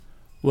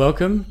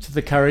Welcome to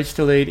the Courage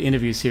to Lead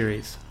interview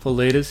series for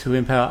leaders who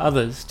empower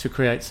others to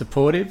create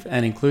supportive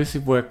and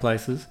inclusive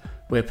workplaces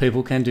where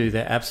people can do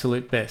their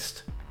absolute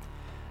best.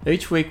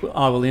 Each week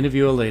I will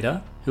interview a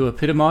leader who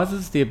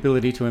epitomises the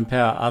ability to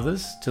empower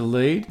others to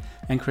lead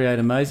and create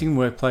amazing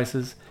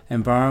workplaces,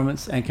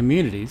 environments and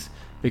communities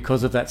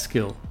because of that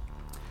skill.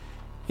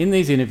 In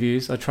these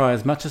interviews I try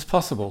as much as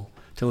possible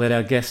to let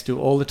our guests do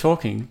all the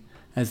talking,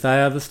 as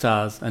they are the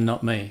stars and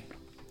not me.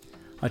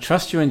 I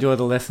trust you enjoy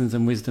the lessons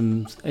and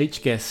wisdoms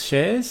each guest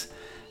shares,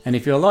 and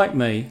if you're like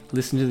me,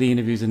 listen to the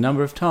interviews a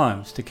number of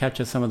times to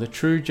capture some of the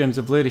true gems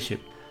of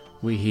leadership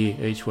we hear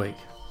each week.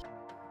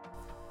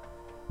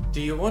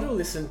 Do you want to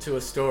listen to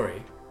a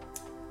story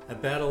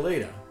about a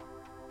leader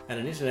at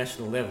an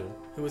international level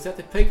who was at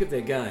the peak of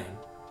their game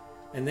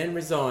and then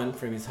resigned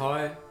from his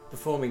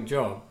high-performing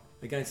job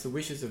against the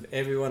wishes of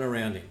everyone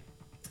around him,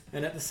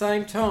 and at the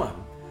same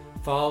time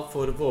filed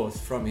for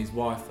divorce from his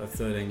wife of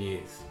 13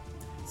 years?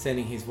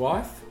 Sending his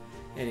wife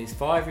and his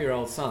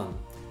 5-year-old son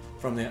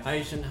from their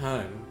Asian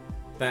home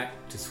back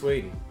to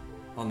Sweden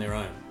on their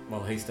own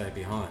while he stayed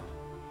behind.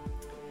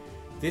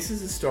 This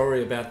is a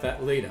story about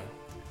that leader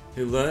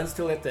who learns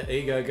to let the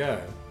ego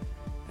go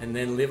and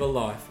then live a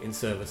life in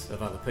service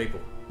of other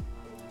people.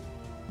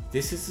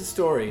 This is the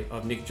story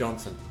of Nick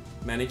Jonsson,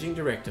 Managing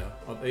Director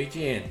of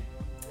EGN,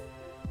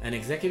 an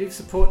executive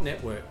support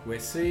network where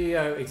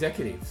CEO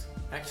executives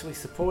actually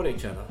support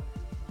each other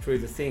through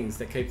the things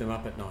that keep them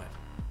up at night.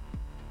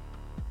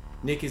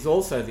 Nick is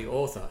also the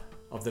author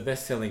of the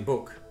best-selling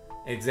book,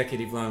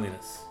 Executive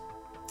Loneliness.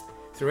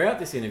 Throughout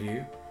this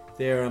interview,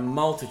 there are a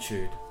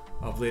multitude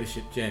of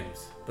leadership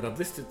gems, but I've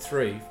listed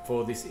 3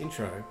 for this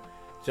intro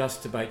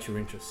just to bait your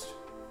interest.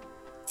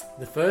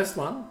 The first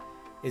one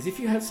is,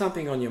 if you have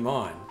something on your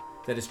mind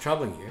that is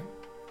troubling you,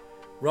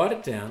 write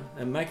it down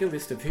and make a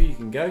list of who you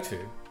can go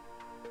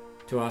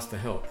to ask for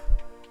help.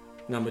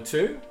 Number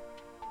 2,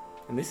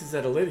 and this is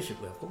at a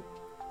leadership level,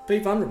 be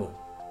vulnerable.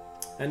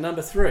 And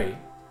number 3,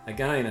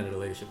 again at a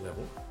leadership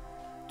level,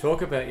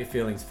 talk about your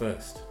feelings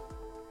first.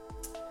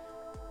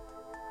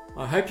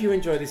 I hope you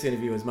enjoy this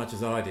interview as much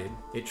as I did.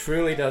 It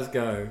truly does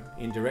go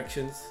in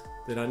directions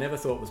that I never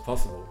thought was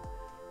possible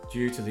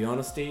due to the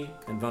honesty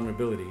and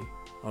vulnerability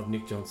of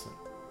Nick Jonsson.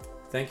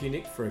 Thank you,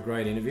 Nick, for a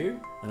great interview,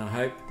 and I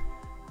hope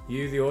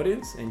you, the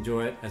audience,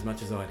 enjoy it as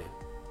much as I did.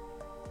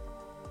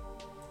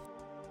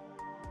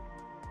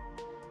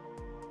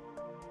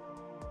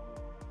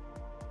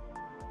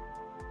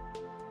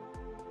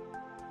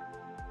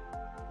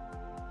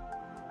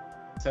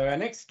 So our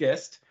next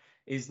guest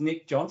is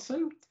Nick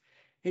Jonsson.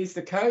 He's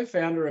the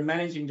co-founder and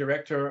managing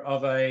director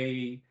of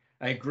a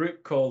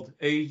group called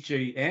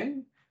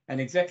EGN, an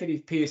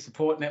executive peer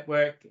support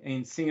network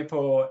in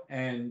Singapore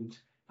and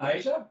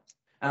Asia.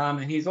 And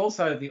he's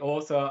also the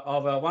author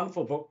of a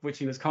wonderful book, which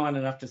he was kind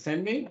enough to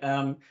send me,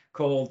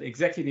 called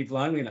Executive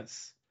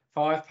Loneliness: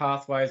 5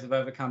 Pathways of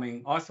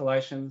Overcoming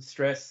Isolation,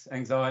 Stress,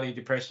 Anxiety,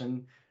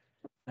 Depression,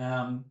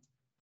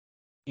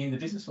 in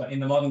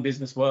the modern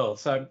business world.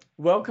 So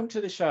welcome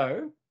to the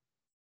show,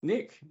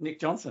 Nick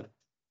Jonsson.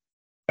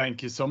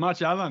 Thank you so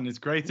much, Alan. It's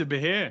great to be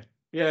here.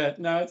 Yeah,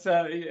 no, it's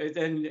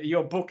and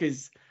your book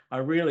is, I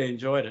really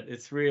enjoyed it.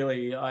 It's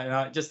really,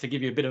 just to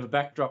give you a bit of a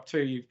backdrop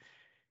too,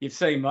 you've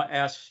seen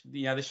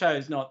the show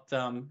is not,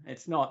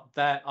 it's not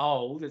that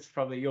old. It's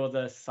probably,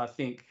 I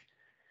think,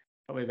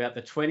 probably about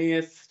the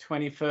 20th,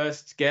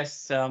 21st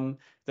guest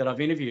that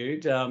I've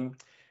interviewed.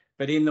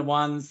 But in the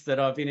ones that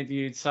I've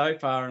interviewed so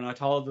far, and I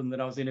told them that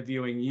I was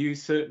interviewing you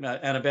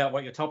and about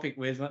what your topic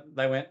was,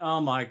 they went, "Oh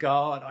my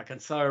God, I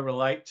can so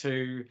relate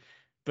to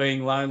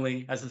being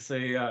lonely as a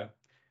CEO.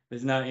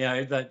 There's no,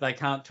 they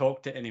can't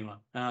talk to anyone."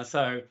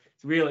 So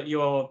it's really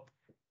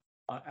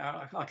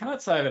I can't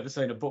say I've ever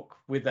seen a book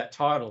with that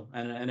title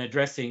and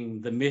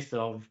addressing the myth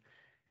of,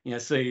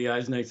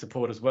 CEOs need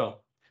support as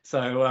well.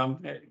 So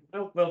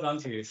well done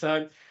to you.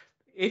 So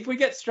if we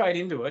get straight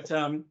into it,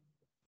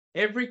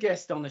 every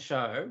guest on the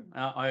show,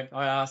 I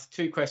ask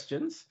 2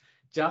 questions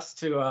just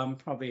to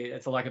probably,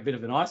 it's like a bit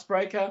of an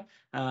icebreaker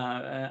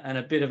and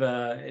a bit of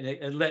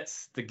it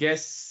lets the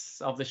guests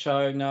of the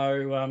show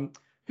know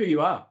who you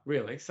are,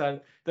 really.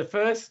 So the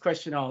first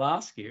question I'll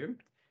ask you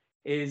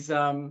is,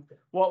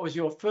 what was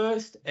your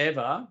first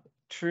ever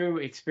true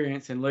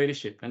experience in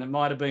leadership? And it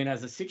might have been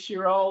as a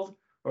 6-year-old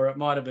or it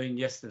might have been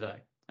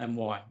yesterday, and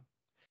why?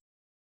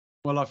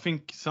 Well, I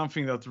think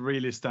something that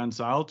really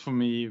stands out for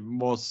me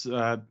was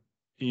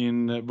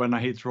when I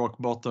hit rock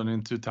bottom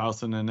in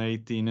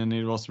 2018, and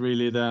it was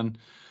really then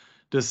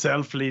the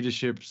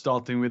self-leadership,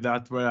 starting with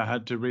that, where I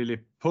had to really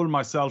pull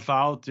myself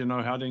out,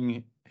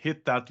 having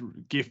hit that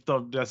gift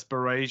of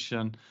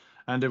desperation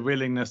and the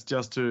willingness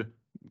just to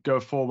go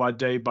forward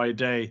day by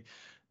day.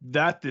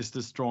 That is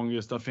the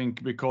strongest, I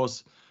think,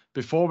 because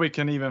before we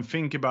can even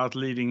think about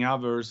leading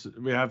others,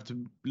 we have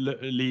to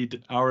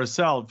lead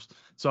ourselves.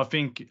 So I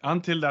think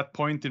until that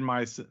point in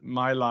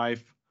my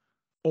life,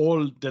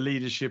 all the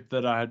leadership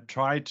that I had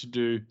tried to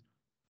do,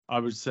 I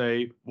would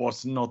say,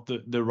 was not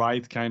the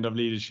right kind of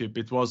leadership.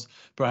 It was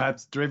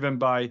perhaps driven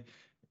by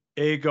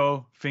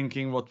ego,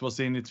 thinking what was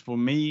in it for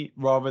me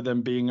rather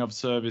than being of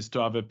service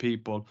to other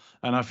people.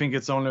 And I think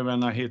it's only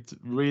when I hit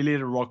really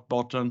the rock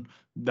bottom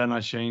then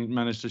I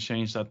managed to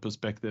change that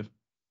perspective.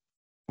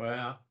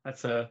 Wow,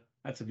 that's a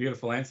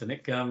beautiful answer,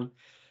 Nick. And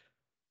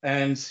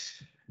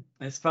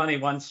it's funny,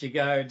 once you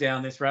go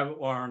down this rabbit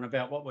warren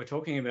about what we're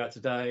talking about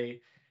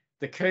today,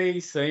 the key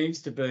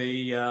seems to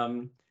be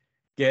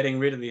getting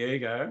rid of the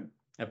ego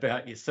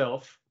about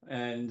yourself,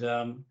 and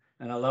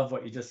I love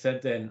what you just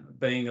said then,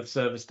 being of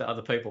service to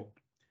other people.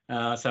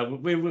 So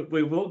we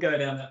will go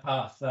down that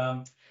path.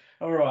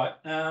 All right.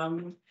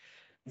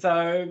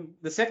 So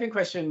the second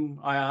question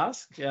I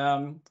ask,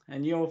 and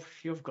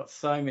you've got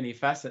so many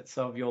facets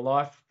of your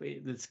life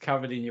that's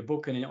covered in your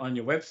book and on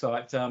your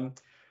website.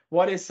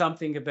 What is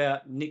something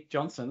about Nick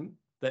Jonsson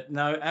that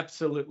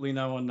absolutely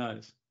no one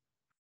knows?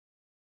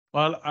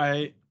 Well,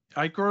 I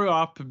grew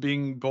up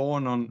being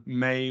born on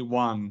May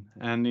 1,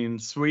 and in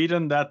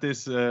Sweden that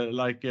is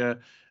like a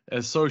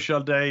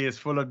social day. It's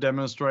full of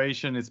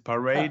demonstration, it's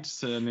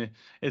parades, and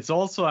it's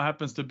also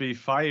happens to be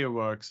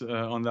fireworks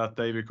on that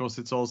day because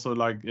it's also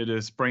like it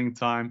is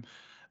springtime.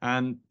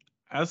 And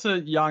as a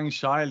young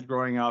child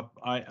growing up,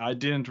 I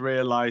didn't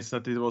realize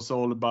that it was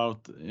all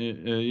about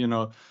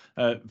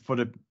for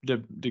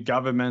the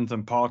government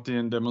and party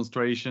and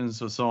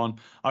demonstrations and so on.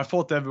 I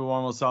thought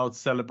everyone was out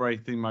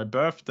celebrating my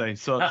birthday,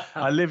 so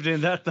I lived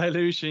in that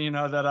illusion,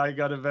 that I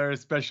got a very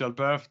special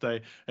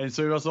birthday, and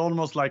so it was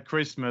almost like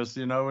Christmas,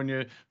 when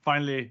you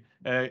finally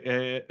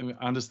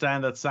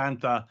understand that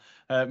Santa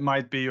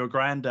might be your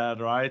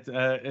granddad, right?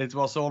 It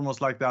was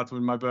almost like that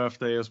with my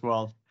birthday as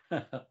well.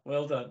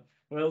 Well done,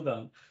 well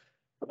done.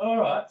 All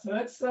right, so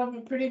that's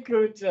a pretty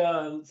good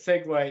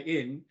segue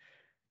in.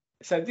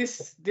 So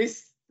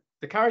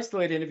the Courage to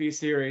Lead interview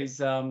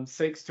series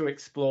seeks to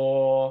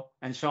explore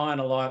and shine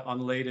a light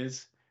on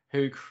leaders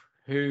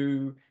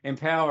who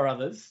empower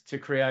others to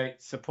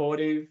create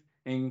supportive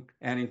and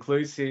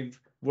inclusive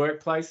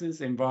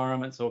workplaces,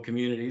 environments, or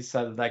communities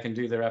so that they can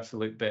do their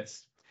absolute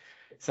best.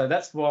 So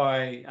that's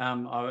why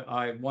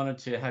I wanted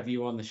to have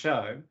you on the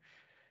show.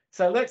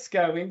 So let's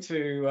go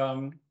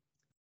into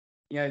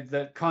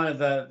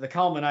the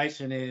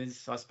culmination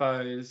is, I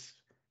suppose,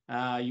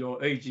 your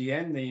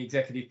EGN, the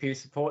Executive Peer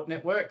Support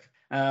Network,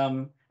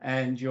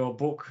 and your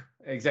book,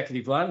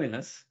 Executive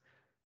Loneliness.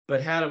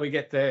 But how do we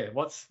get there?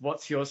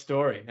 What's your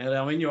story? And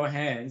I'm in your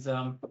hands.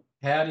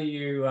 How do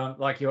you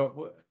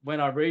when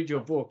I read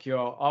your book,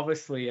 you're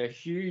obviously a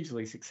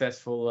hugely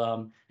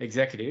successful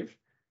executive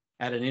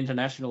at an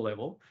international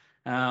level,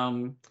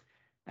 and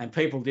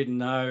people didn't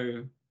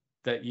know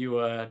that you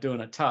were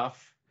doing it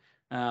tough.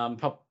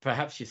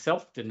 Perhaps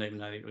yourself didn't even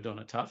know that you were doing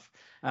it tough.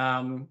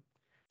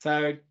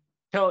 So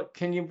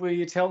will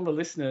you tell the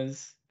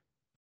listeners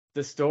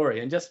the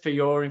story? And just for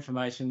your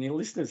information, the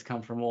listeners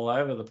come from all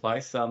over the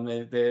place.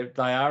 They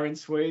are in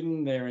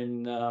Sweden, they're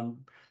in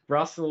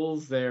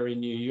Brussels, they're in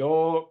New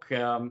York,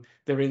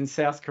 they're in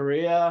South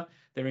Korea,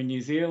 they're in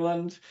New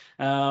Zealand.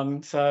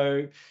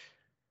 So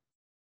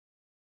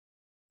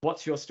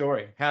what's your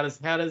story? How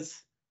does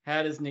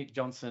Nick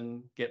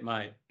Jonsson get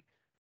made?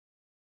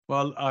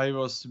 Well, I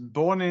was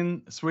born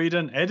in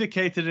Sweden,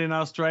 educated in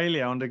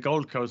Australia on the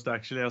Gold Coast,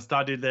 actually. I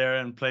studied there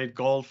and played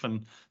golf.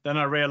 And then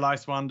I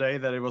realized one day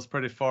that it was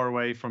pretty far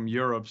away from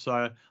Europe.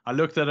 So I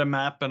looked at a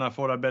map and I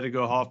thought I'd better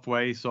go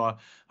halfway. So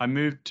I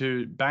moved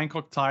to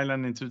Bangkok,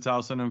 Thailand in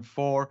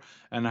 2004.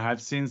 And I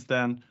have since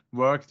then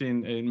worked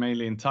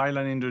mainly in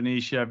Thailand,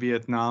 Indonesia,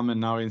 Vietnam,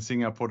 and now in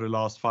Singapore the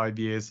last 5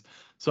 years.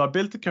 So I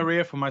built a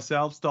career for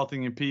myself,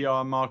 starting in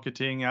PR,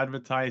 marketing,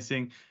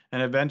 advertising,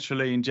 and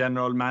eventually in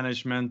general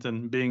management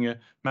and being a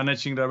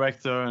managing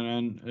director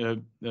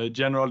and a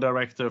general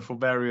director for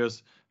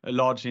various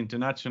large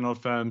international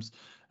firms.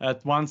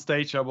 At one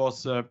stage, I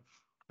was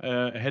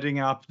heading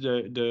up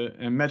the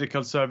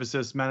medical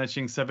services,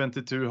 managing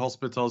 72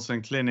 hospitals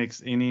and clinics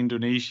in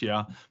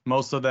Indonesia,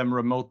 most of them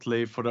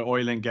remotely for the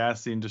oil and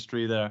gas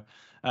industry there.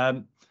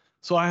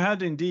 So I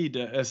had indeed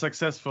a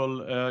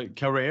successful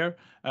career.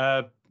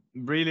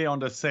 Really on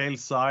the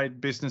sales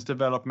side, business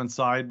development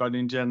side, but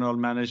in general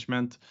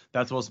management,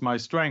 that was my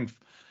strength.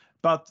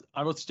 But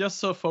I was just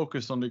so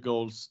focused on the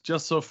goals,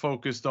 just so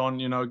focused on,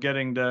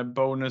 getting the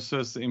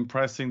bonuses,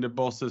 impressing the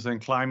bosses and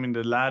climbing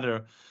the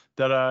ladder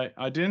that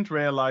I didn't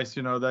realize,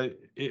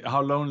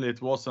 how lonely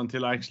it was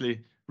until I actually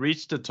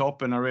reached the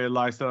top and I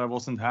realized that I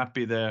wasn't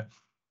happy there.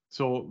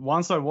 So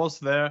once I was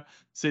there,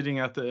 sitting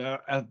at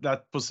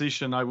that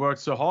position, I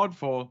worked so hard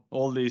for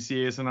all these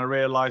years and I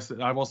realized that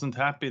I wasn't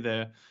happy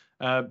there.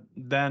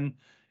 Then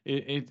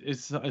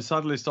it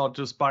suddenly started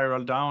to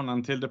spiral down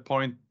until the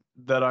point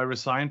that I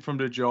resigned from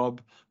the job.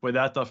 With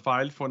that, I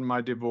filed for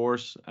my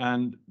divorce,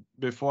 and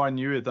before I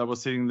knew it, I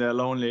was sitting there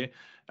lonely.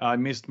 I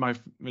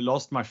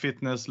lost my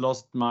fitness,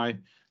 lost my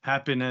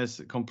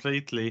happiness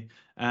completely,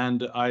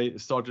 and I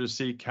started to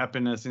seek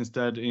happiness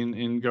instead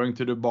in going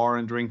to the bar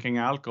and drinking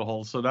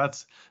alcohol. So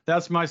that's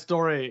my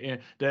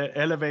story, the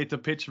elevator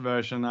pitch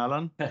version,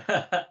 Alan.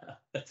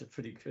 That's a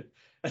pretty good.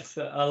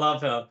 I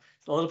love how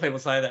a lot of people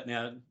say that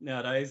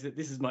nowadays. That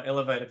this is my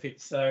elevator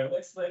pitch. So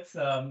let's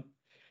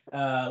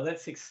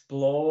let's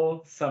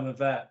explore some of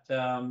that.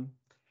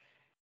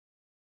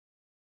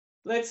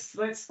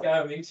 Let's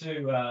go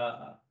into.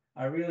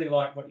 I really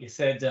like what you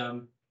said.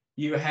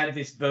 You had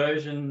this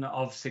version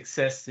of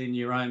success in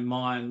your own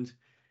mind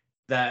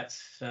that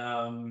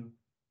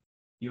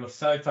you're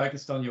so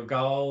focused on your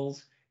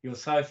goals, you're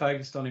so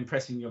focused on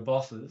impressing your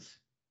bosses.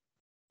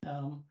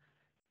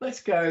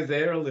 Let's go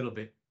there a little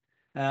bit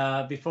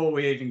before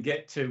we even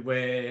get to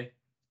where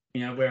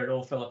it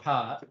all fell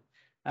apart.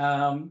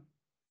 So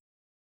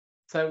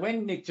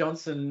when Nick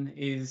Jonsson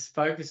is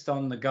focused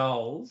on the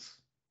goals,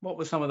 what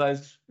were some of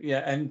those?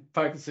 Yeah, and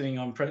focusing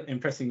on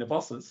impressing the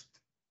bosses.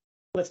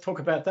 Let's talk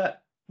about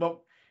that.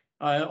 Well,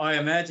 I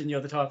imagine you're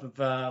the type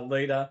of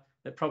leader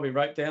that probably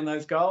wrote down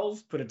those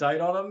goals, put a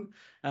date on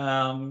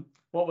them.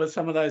 What were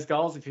some of those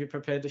goals, if you're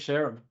prepared to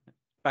share them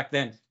back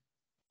then?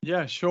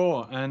 Yeah,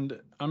 sure. And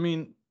I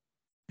mean,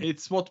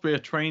 it's what we're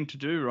trained to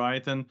do,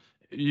 right? And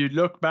you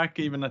look back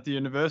even at the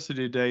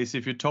university days,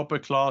 if you top a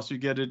class, you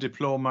get a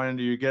diploma and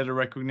you get a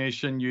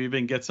recognition, you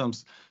even get some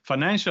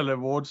financial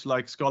awards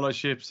like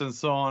scholarships and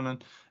so on.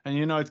 And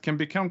it can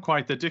become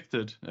quite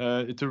addicted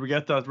to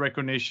get that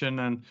recognition.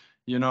 And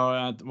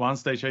at one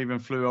stage I even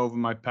flew over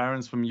my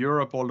parents from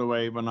Europe all the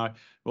way when I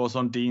was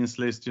on Dean's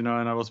list, and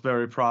I was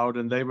very proud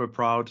and they were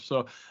proud.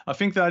 So I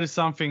think that is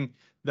something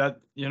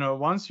that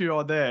once you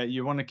are there,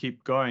 you want to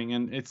keep going.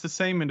 And it's the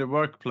same in the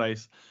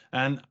workplace.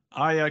 And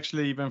I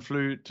actually even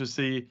flew to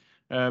see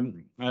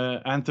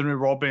Anthony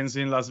Robbins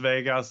in Las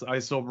Vegas. I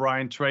saw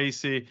Brian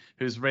Tracy,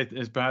 is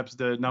perhaps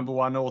the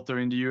 #1 author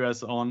in the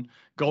US on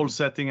goal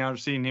setting. I've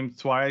seen him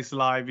twice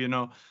live,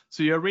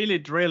 So you're really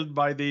drilled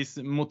by this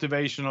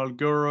motivational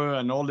guru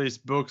and all these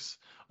books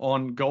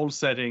on goal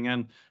setting.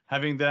 And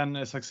having then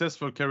a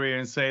successful career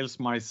in sales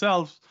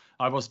myself,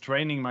 I was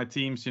training my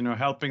teams,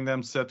 helping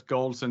them set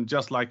goals. And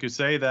just like you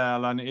say there,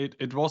 Alan,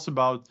 it was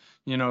about,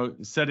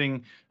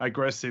 setting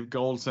aggressive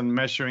goals and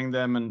measuring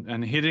them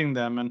and hitting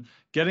them and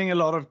getting a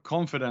lot of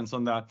confidence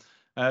on that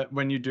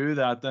when you do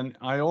that. And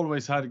I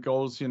always had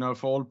goals,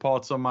 for all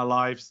parts of my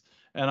lives,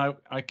 and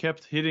I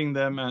kept hitting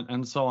them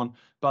and so on.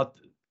 But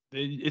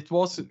it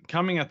was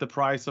coming at the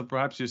price of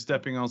perhaps you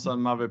stepping on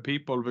some other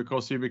people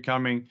because you're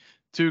becoming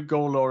too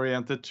goal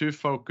oriented, too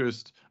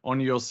focused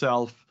on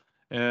yourself.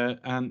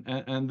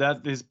 And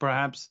that is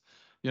perhaps,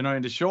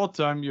 in the short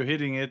term, you're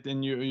hitting it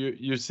and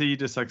you see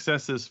the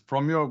successes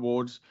from your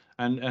awards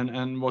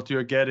and what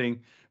you're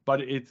getting.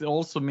 But it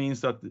also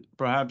means that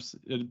perhaps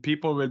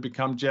people will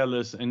become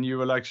jealous and you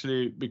will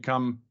actually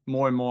become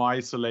more and more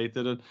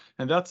isolated.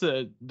 And that's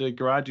the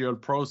gradual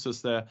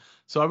process there.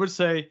 So I would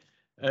say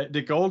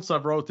the goals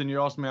I've wrote, and you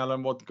asked me,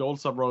 Alan, what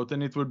goals I've wrote,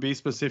 and it would be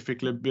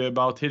specifically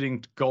about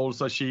hitting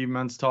goals,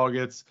 achievements,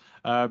 targets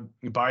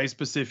by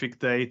specific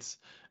dates.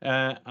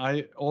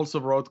 I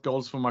also wrote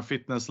goals for my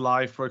fitness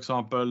life, for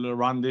example,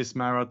 run this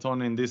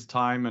marathon in this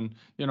time. And,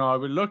 I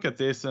would look at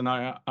this and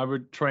I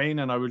would train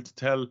and I would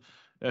tell,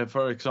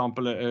 for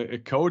example, a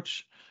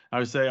coach, I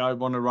would say, I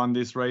want to run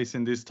this race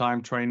in this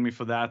time, train me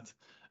for that.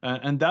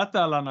 And that,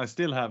 Alan, I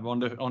still have on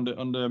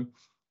the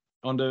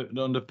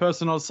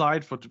personal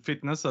side for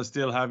fitness. I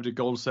still have the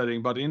goal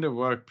setting, but in the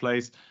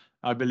workplace,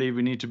 I believe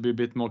we need to be a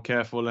bit more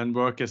careful and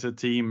work as a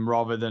team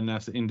rather than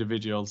as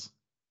individuals.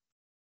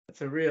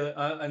 That's a real,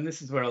 and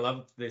this is where I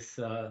love this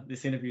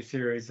interview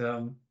series.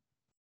 I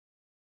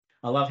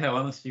love how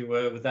honest you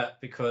were with that,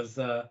 because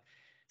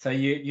so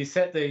you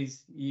set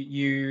these,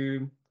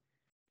 you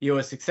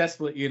were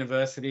successful at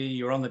university,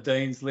 you were on the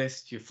Dean's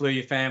list, you flew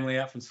your family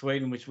out from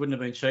Sweden, which wouldn't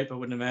have been cheap, I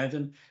wouldn't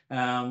imagine.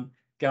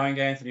 Going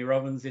to Anthony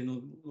Robbins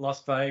in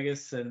Las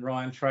Vegas and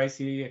Ryan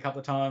Tracy a couple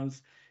of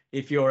times.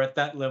 If you're at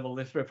that level,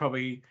 there were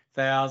probably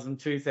 $1,000,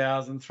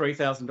 $2,000,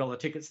 $3,000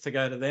 tickets to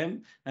go to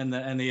them, and the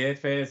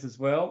airfares as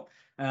well.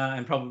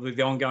 And probably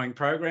the ongoing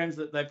programs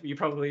that you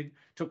probably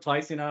took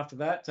place in after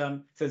that.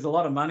 So there's a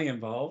lot of money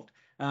involved.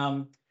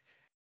 And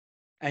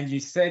you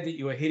said that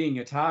you were hitting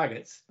your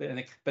targets, but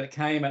it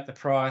came at the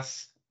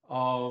price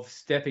of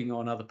stepping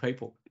on other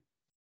people.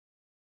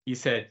 You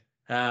said,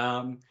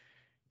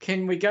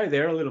 can we go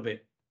there a little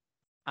bit?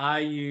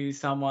 Are you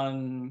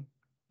someone,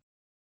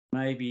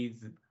 maybe,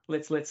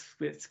 let's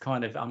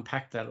kind of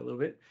unpack that a little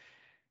bit.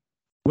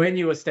 When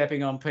you were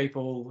stepping on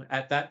people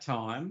at that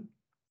time,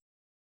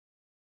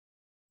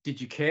 did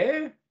you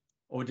care,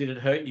 or did it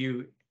hurt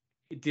you?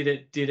 Did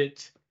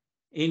it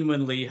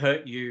inwardly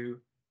hurt you,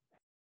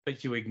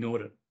 but you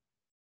ignored it?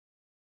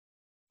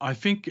 I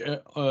think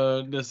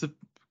there's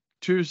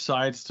two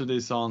sides to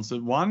this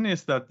answer. One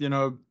is that,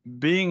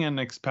 being an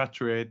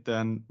expatriate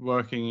and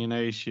working in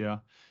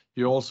Asia,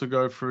 you also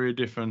go through a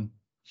different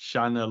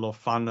channel or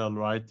funnel,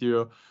 right?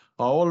 You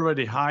are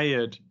already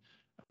hired,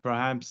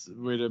 perhaps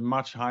with a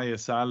much higher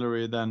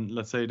salary than,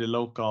 let's say, the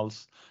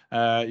locals.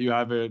 You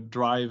have a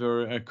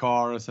driver, a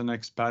car as an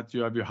expat,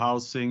 you have your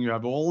housing, you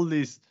have all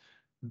these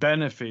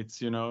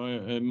benefits,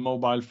 a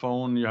mobile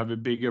phone, you have a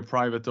bigger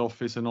private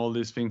office and all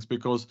these things,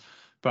 because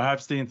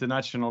perhaps the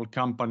international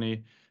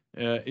company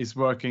is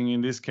working. In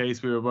this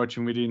case, we were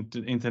working with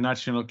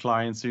international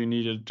clients, so you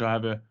needed to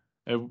have a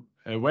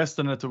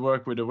Westerner to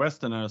work with the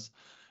Westerners.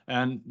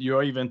 and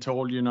you're even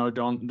told,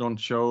 don't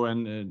show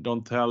and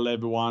don't tell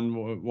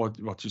everyone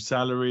what your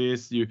salary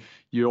is.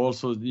 You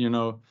also,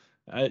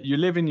 you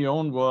live in your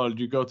own world.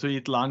 You go to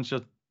eat lunch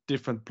at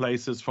different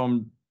places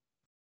from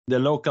the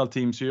local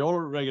teams. You're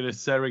already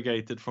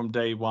segregated from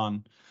day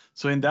one.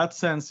 So in that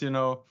sense,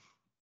 you're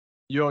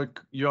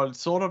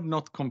sort of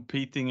not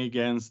competing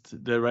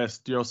against the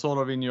rest. You're sort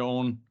of in your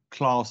own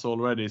class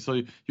already.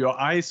 So you're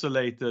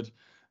isolated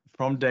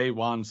from day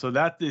one. So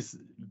that is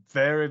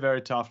very,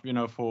 very tough, and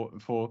I've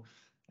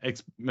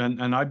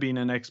been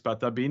an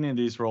expat. I've been in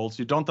these roles.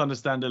 You don't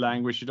understand the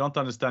language. You don't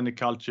understand the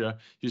culture.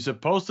 You're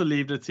supposed to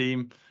lead the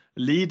team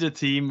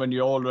when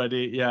you're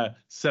already,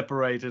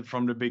 separated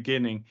from the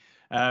beginning.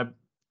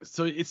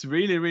 So it's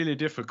really, really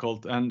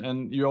difficult.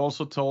 And you're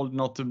also told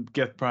not to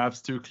get perhaps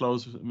too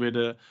close with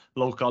a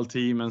local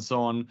team and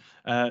so on.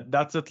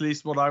 That's at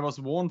least what I was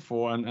warned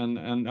for.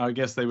 And I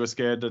guess they were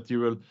scared that you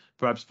will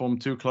perhaps form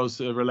too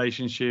close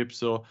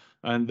relationships,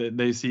 and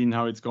they've seen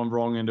how it's gone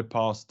wrong in the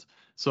past.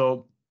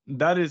 So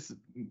that is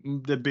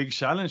the big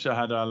challenge I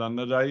had, Alan,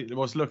 that I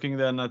was looking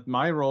then at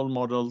my role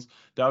models,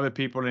 the other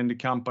people in the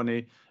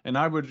company, and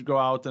I would go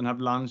out and have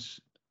lunch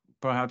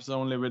perhaps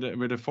only with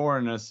the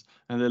foreigners,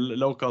 and the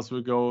locals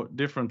would go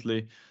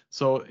differently.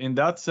 So in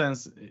that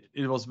sense,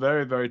 it was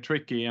very, very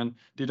tricky. And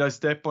did I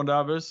step on the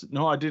others?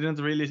 No, I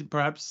didn't really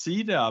perhaps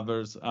see the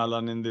others,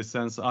 Alan, in this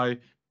sense. I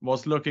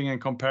was looking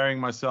and comparing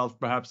myself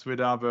perhaps with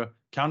other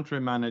country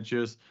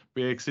managers.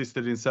 We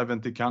existed in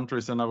 70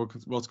 countries, and I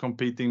was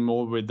competing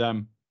more with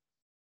them.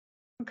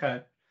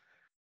 Okay.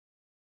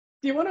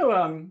 Do you want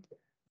to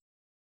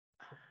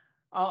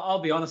I'll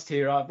be honest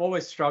here, I've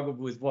always struggled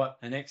with what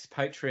an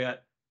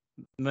expatriate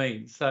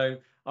means. So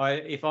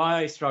if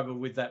I struggle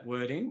with that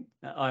wording,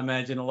 I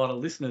imagine a lot of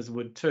listeners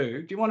would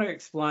too. Do you want to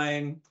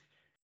explain,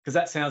 because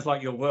that sounds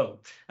like your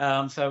world.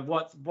 So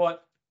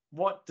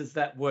what does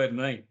that word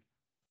mean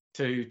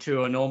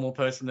to a normal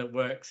person that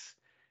works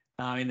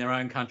in their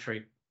own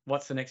country?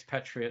 What's an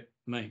expatriate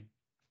mean?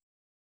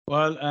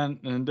 Well,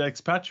 and the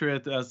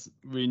expatriate, as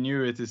we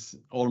knew it, is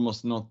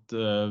almost not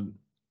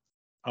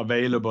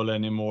available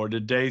anymore.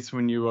 The days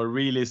when you were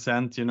really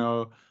sent,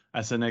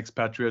 as an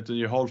expatriate, and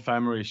your whole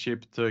family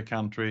shipped to a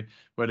country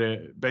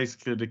where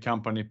basically the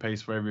company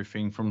pays for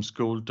everything from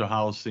school to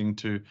housing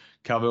to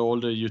cover all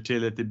the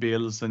utility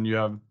bills, and you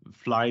have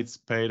flights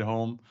paid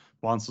home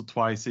once or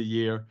twice a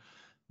year.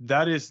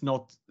 That is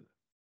not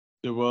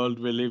the world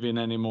we live in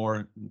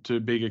anymore to a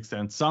big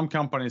extent. Some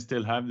companies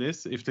still have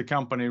this. If the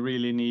company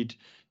really need,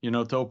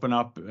 to open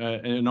up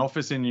an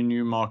office in a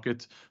new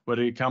market, where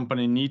the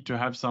company need to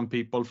have some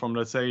people from,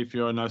 let's say, if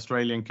you're an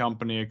Australian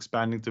company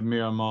expanding to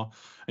Myanmar,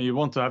 and you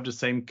want to have the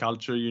same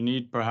culture, you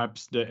need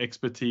perhaps the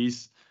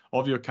expertise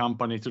of your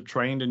company to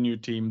train the new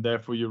team.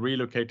 Therefore, you're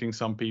relocating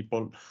some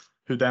people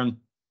who then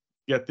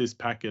get this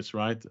package,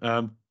 right?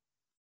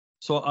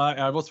 So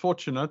I was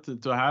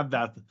fortunate to have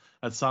that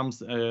at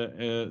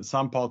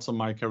some parts of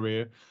my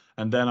career,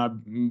 and then I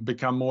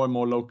become more and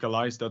more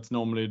localized. That's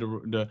normally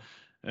the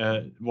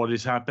what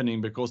is happening,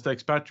 because the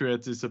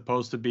expatriate is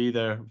supposed to be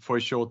there for a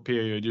short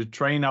period. You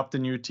train up the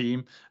new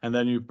team, and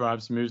then you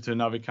perhaps move to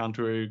another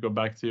country, or you go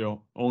back to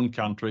your own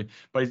country.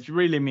 But it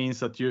really means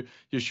that you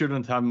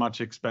shouldn't have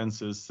much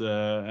expenses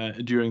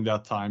during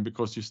that time,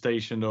 because you're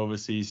stationed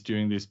overseas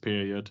during this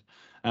period.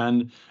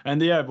 And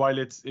yeah, while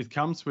it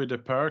comes with the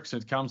perks,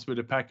 it comes with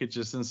the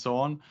packages and so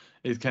on,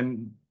 it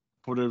can,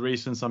 for the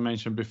reasons I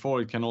mentioned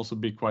before, it can also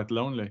be quite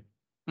lonely.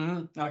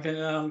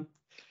 Okay,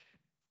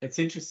 it's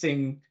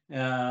interesting.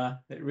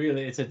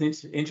 It's an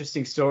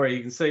interesting story.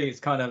 You can see it's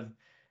kind of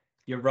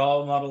your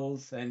role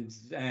models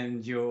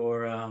and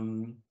your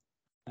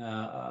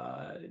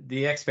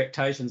the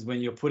expectations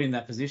when you're put in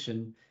that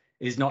position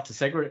is not to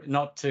segregate,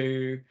 not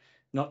to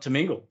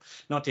mingle,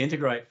 not to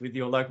integrate with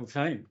your local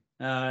team.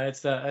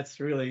 It's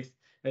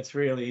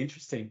really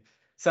interesting.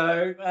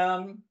 So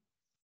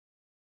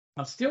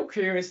I'm still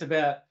curious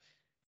about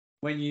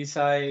when you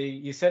said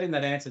in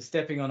that answer,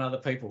 stepping on other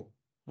people.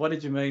 What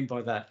did you mean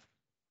by that?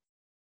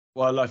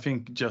 Well, I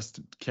think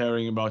just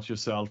caring about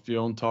yourself,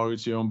 your own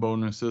targets, your own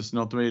bonuses,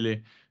 not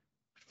really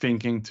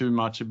thinking too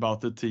much about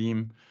the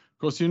team,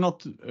 because you're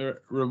not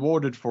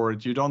rewarded for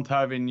it. You don't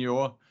have in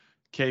your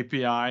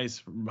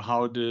KPIs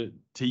how the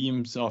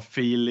teams are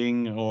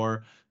feeling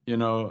or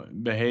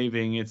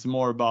behaving. It's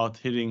more about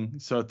hitting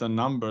certain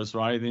numbers,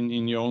 right?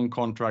 In your own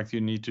contract,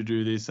 you need to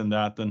do this and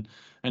that, and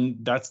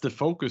that's the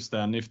focus.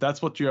 Then, if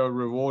that's what you are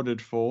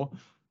rewarded for,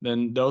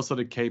 then those are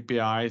the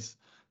KPIs.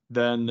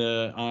 Then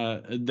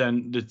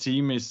the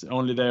team is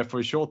only there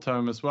for a short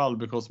term as well,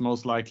 because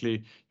most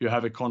likely you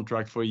have a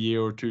contract for a year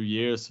or 2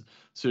 years.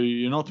 So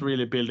you're not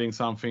really building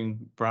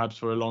something perhaps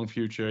for a long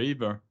future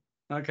either.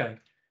 Okay.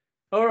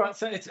 All right.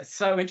 So it's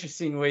so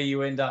interesting where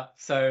you end up.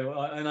 So,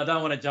 and I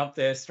don't want to jump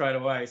there straight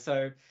away.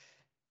 So,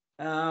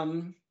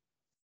 because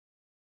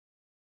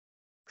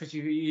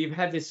you've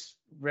had this,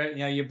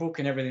 your book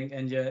and everything,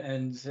 and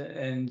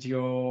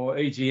your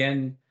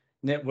EGN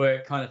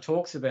network kind of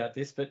talks about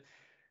this, but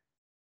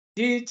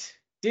did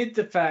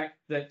the fact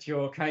that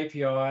your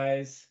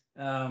KPIs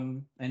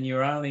and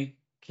you're only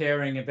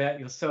caring about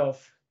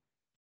yourself.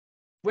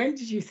 When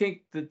did you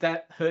think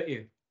that hurt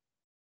you?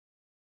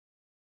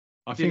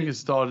 I think it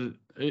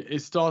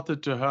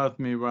started to hurt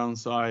me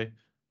once I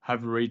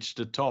have reached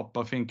the top.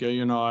 I think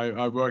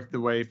I worked the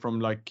way from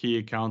like key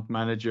account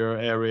manager,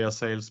 area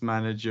sales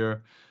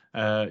manager,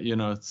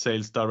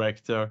 sales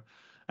director,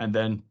 and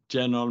then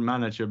general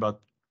manager.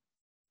 But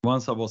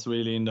once I was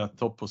really in that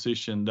top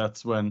position,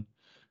 that's when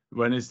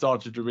it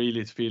started to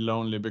really feel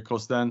lonely,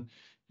 because then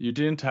you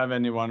didn't have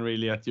anyone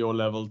really at your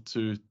level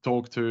to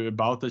talk to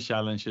about the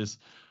challenges.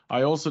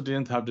 I also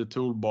didn't have the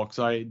toolbox.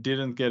 I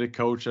didn't get a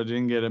coach. I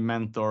didn't get a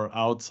mentor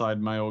outside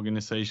my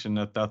organization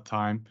at that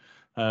time.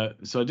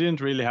 So I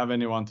didn't really have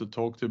anyone to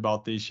talk to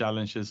about these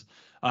challenges.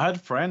 I had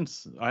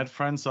friends. I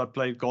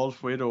played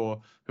golf with,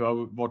 or who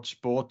I watched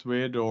sport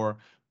with, or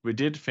we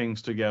did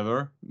things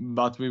together,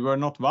 but we were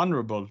not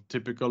vulnerable.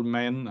 Typical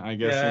men, I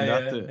guess, in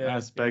that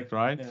aspect,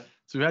 right? Yeah.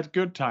 So we had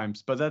good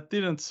times, but that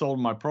didn't solve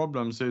my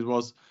problems. It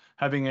was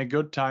having a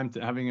good time,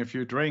 having a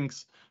few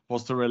drinks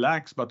was to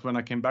relax. But when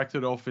I came back to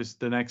the office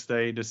the next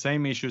day, the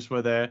same issues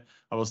were there.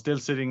 I was still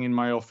sitting in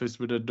my office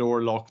with the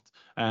door locked,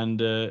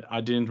 and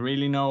I didn't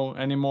really know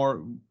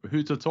anymore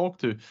who to talk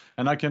to.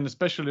 And I can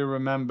especially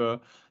remember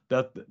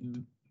that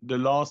the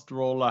last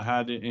role I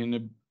had in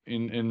a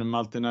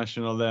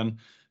multinational, then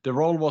the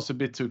role was a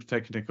bit too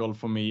technical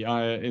for me.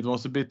 It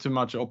was a bit too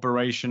much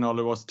operational.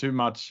 It was too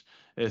much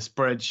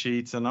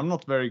spreadsheets, and I'm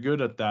not very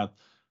good at that.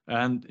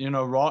 And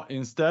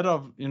instead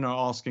of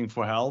asking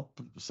for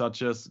help,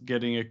 such as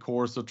getting a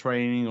course or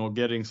training or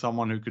getting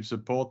someone who could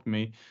support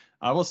me,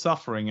 I was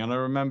suffering. And I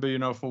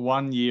remember for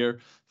 1 year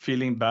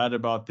feeling bad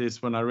about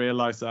this, when I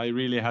realized I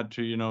really had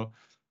to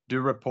do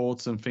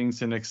reports and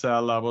things in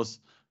Excel. I was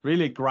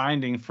really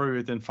grinding through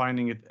it and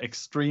finding it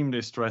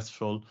extremely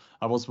stressful.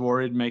 I was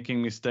worried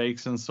making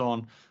mistakes and so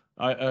on.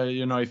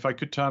 If I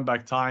could turn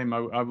back time,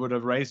 I would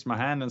have raised my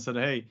hand and said,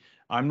 hey,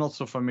 I'm not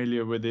so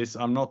familiar with this.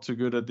 I'm not too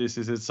good at this.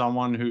 Is it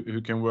someone who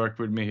can work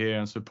with me here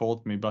and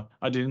support me? But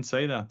I didn't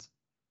say that.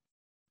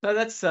 So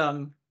that's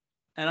and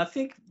I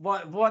think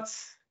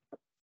what's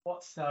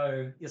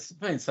so, you're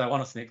being so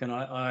honest, Nick, and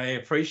I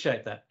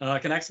appreciate that, and I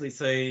can actually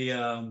see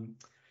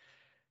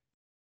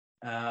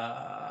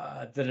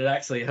that it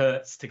actually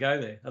hurts to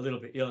go there a little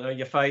bit.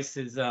 Your face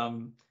is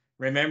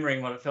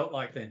remembering what it felt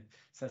like then.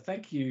 So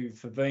thank you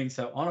for being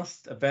so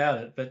honest about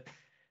it. But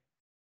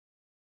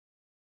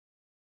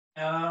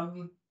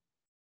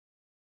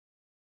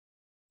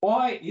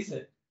why is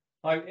it,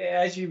 like,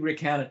 as you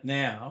recount it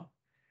now,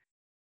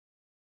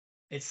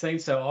 it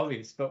seems so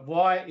obvious, but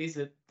why is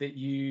it that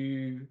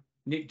you,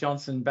 Nick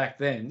Jonsson, back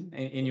then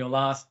in your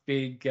last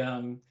big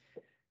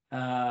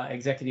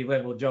executive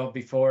level job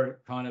before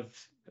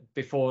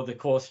the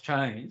course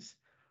changed,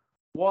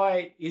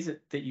 why is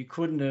it that you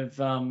couldn't have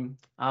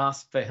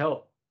asked for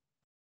help?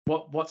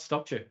 What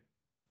stopped you?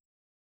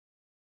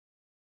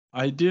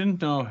 I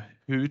didn't know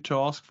who to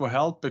ask for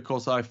help,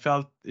 because I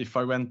felt if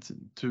I went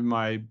to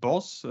my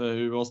boss,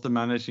 who was the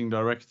managing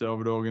director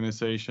of the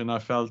organization, I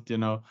felt,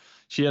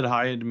 she had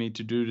hired me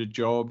to do the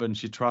job and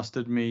she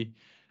trusted me.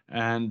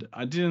 And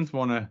I didn't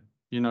want to,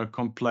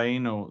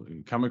 complain or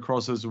come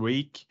across as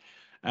weak.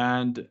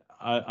 And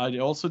I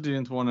also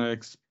didn't want to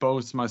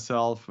expose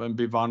myself and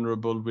be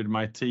vulnerable with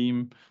my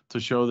team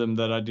to show them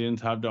that I didn't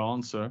have the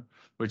answer,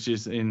 which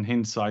is, in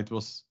hindsight,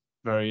 was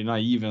very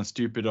naive and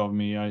stupid of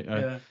me.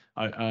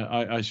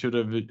 I should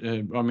have.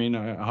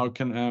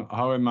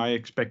 How am I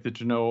expected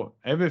to know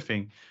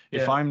everything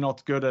if I'm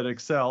not good at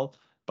Excel,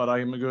 but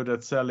I'm good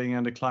at selling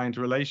and the client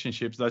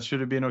relationships? That should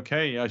have been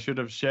okay. I should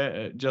have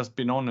just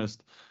been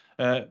honest.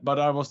 But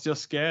I was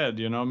just scared.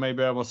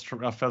 Maybe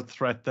I felt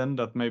threatened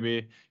that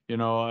maybe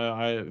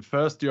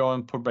first you're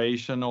on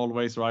probation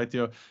always, right?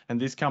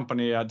 And this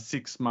company had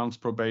 6 months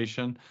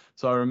probation,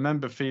 so I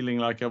remember feeling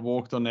like I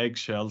walked on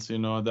eggshells.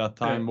 At that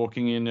time,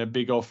 walking in a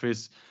big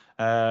office.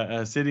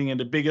 Sitting in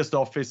the biggest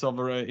office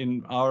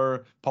in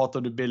our part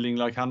of the building,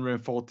 like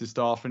 140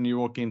 staff, and you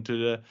walk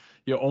into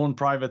your own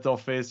private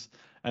office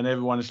and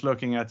everyone is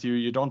looking at you.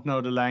 You don't know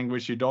the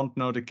language, you don't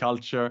know the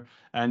culture,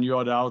 and you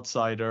are the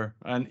outsider,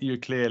 and you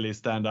clearly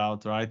stand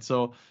out, right?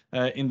 So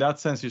in that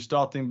sense, you're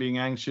starting being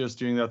anxious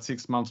during that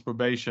 6 months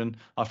probation.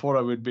 I thought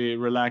I would be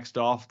relaxed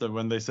after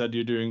when they said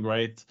you're doing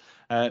great,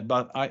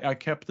 but I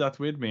kept that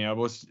with me.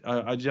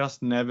 I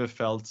just never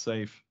felt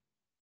safe.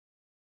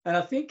 And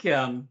I think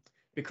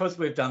because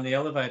we've done the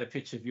elevator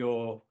pitch of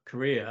your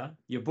career,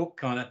 your book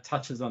kind of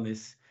touches on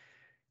this.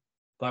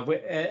 Like,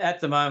 at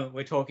the moment,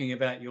 we're talking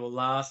about your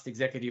last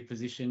executive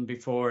position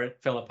before it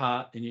fell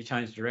apart and you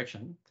changed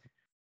direction.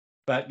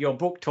 But your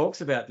book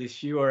talks about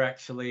this. You were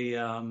actually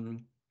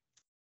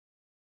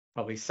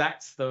probably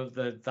sacked,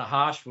 the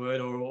harsh word,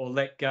 or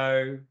let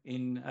go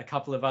in a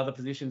couple of other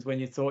positions when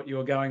you thought you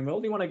were going well.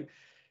 Do you want to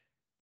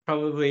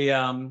probably,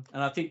 and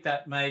I think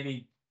that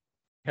maybe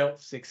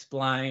helps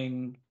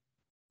explain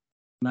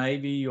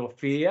maybe your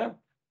fear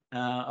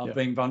of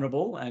being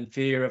vulnerable and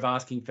fear of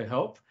asking for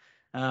help.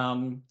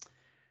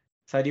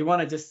 So do you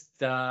want to just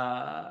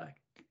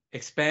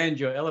expand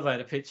your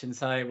elevator pitch and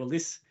say, well,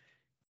 this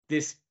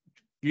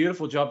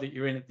beautiful job that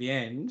you're in at the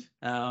end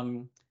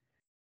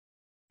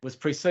was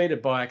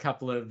preceded by a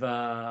couple of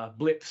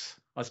blips,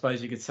 I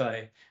suppose you could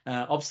say,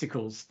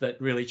 obstacles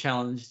that really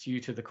challenged you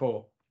to the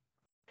core.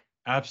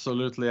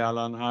 Absolutely,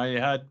 Alan. I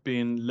had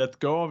been let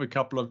go of a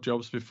couple of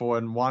jobs before,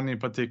 and one in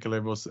particular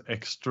was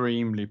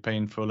extremely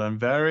painful and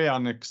very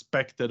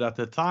unexpected at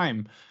the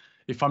time.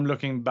 If I'm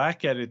looking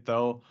back at it,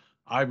 though,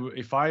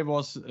 if I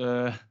was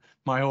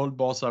my old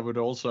boss, I would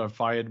also have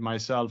fired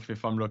myself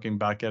if I'm looking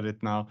back at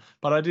it now.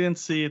 But I didn't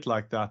see it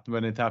like that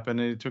when it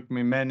happened. It took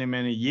me many,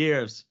 many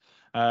years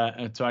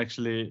to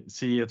actually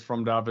see it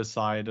from the other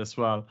side as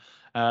well.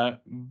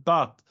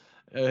 But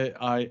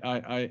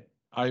I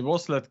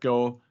was let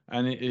go,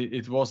 and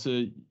it was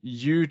a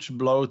huge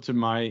blow to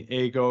my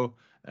ego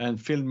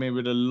and filled me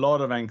with a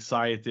lot of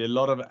anxiety, a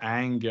lot of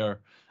anger.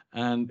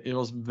 And it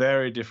was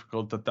very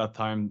difficult at that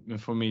time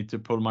for me to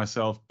pull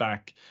myself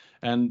back.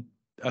 And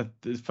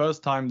at the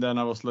first time then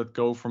I was let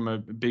go from a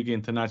big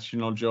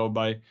international job,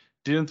 I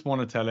didn't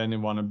want to tell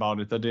anyone about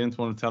it. I didn't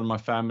want to tell my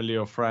family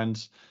or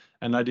friends.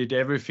 And I did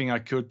everything I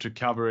could to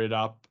cover it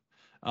up.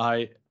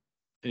 I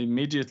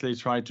immediately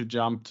tried to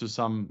jump to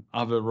some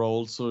other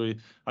role so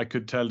I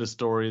could tell the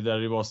story that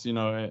it was,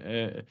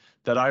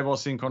 that I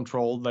was in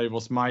control, that it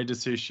was my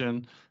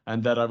decision,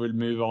 and that I will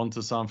move on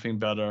to something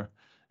better.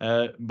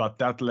 But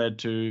that led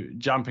to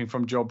jumping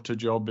from job to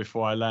job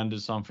before I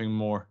landed something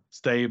more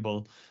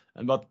stable.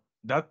 But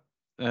that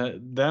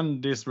then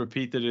this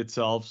repeated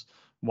itself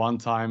one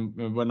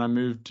time when I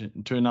moved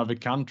to another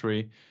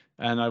country,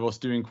 and I was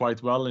doing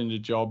quite well in the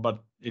job,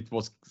 but it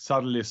was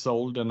suddenly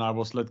sold and I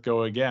was let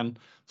go again.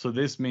 So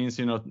this means,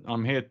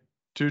 I'm here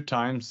 2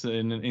 times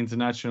in an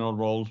international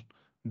role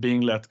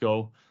being let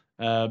go.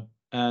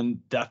 And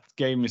that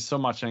gave me so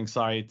much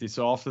anxiety.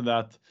 So after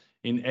that,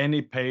 in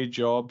any paid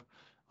job,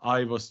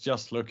 I was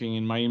just looking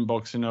in my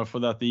inbox, for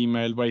that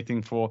email,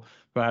 waiting for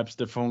perhaps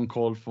the phone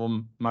call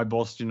from my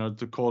boss,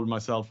 to call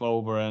myself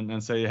over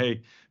and say,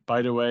 hey,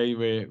 by the way,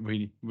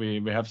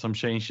 we have some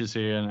changes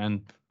here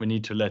and we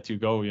need to let you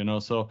go.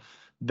 So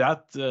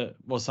that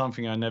was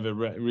something I never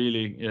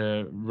really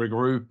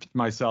regrouped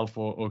myself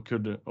or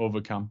could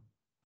overcome.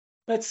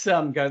 Let's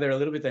go there a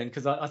little bit then,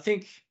 because I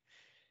think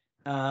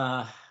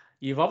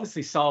you've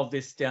obviously solved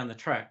this down the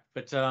track,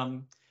 but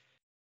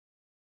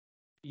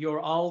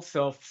your old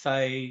self,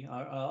 say,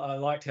 I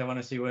liked how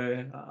honest you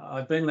were.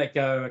 I've been let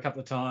go a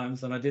couple of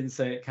times and I didn't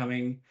see it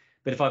coming,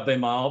 but if I'd been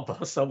my old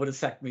boss, I would have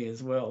sacked me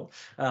as well.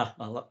 I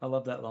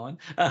love that line.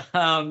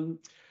 And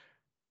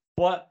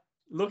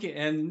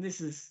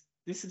this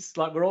is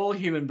like, we're all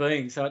human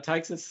beings, so it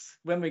takes us,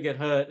 when we get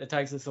hurt, it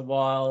takes us a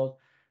while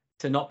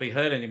to not be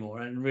hurt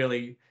anymore and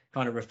really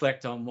kind of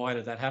reflect on why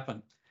did that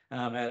happen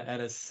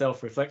at a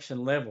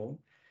self-reflection level.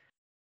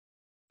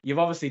 You've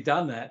obviously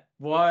done that.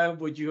 Why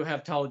would you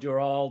have told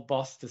your old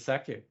boss to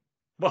sack you?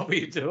 What were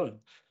you doing?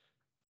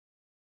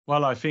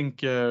 Well, I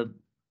think, and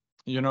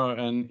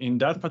in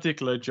that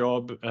particular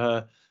job,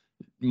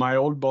 my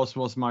old boss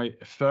was my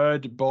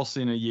third boss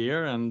in a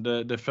year, and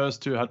the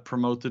first two had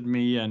promoted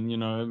me, and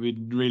we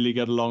really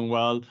get along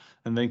well.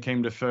 And then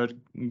came the third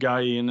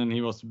guy in, and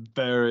he was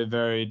very,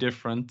 very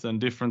different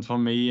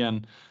from me.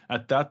 And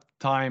at that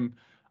time,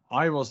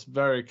 I was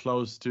very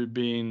close to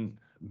being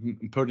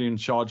put in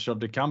charge of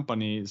the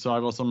company, so I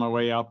was on my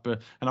way up, and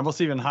I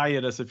was even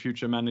hired as a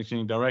future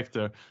managing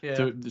director.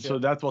 So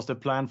that was the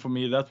plan for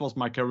me. That was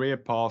my career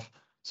path.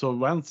 So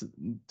once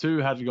two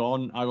had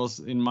gone, I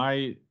was in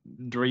my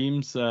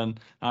dreams, and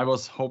I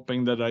was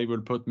hoping that I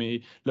would put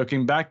me.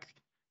 Looking back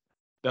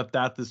at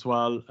that as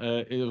well,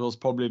 it was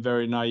probably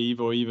very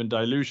naive or even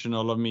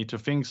delusional of me to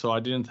think so.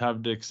 I didn't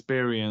have the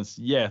experience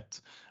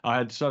yet. I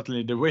had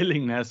certainly the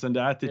willingness and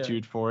the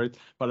attitude for it,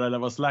 but I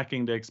was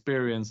lacking the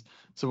experience.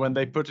 So when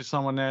they put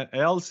someone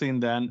else in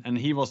then, and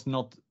he was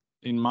not,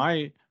 in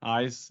my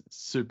eyes,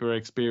 super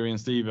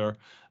experienced either,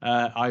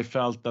 I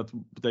felt that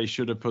they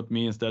should have put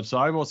me instead. So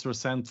I was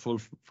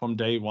resentful from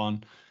day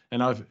one,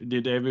 and I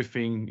did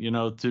everything,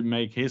 to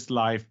make his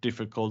life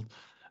difficult.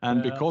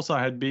 And because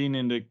I had been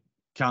in the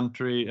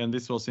country, and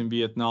this was in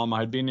Vietnam,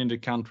 I had been in the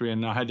country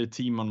and I had a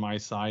team on my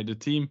side.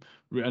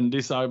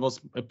 I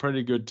was a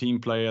pretty good team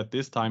player at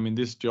this time. In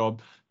this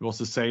job, it was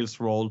a sales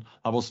role.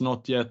 I was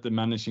not yet the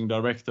managing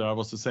director. I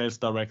was a sales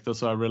director,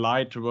 so I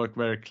relied to work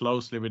very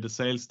closely with the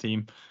sales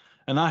team.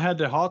 And I had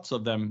the hearts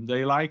of them.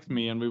 They liked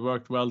me and we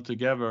worked well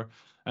together.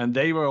 And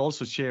they were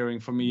also cheering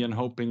for me and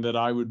hoping that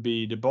I would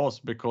be the boss,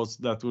 because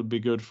that would be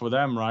good for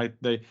them, right?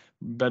 They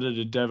better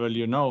the devil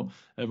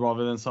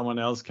rather than someone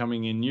else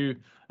coming in new.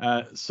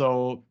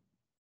 So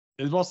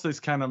it was this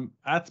kind of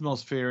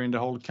atmosphere in the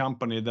whole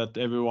company that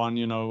everyone,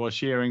 was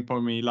cheering for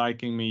me,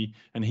 liking me,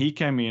 and he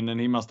came in and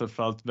he must have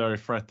felt very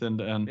threatened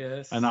and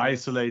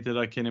isolated,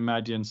 I can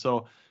imagine.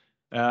 So,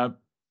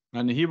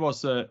 and he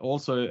was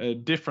also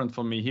different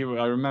from me.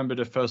 I remember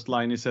the first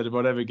line he said,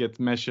 "Whatever gets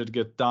measured,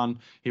 get done."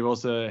 He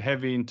was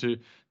heavy into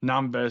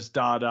numbers,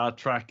 data,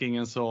 tracking,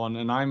 and so on.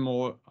 And I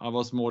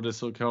was more the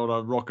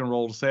so-called rock and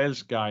roll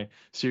sales guy.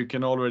 So you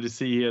can already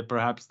see here,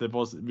 perhaps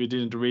we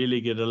didn't really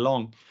get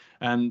along.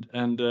 And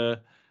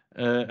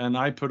and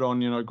I put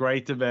on,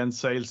 great event,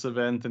 sales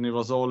event, and it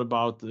was all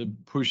about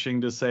pushing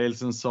the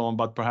sales and so on,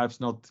 but perhaps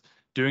not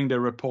doing the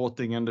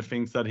reporting and the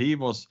things that he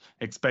was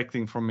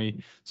expecting from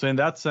me. So in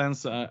that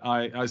sense,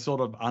 I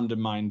sort of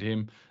undermined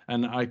him,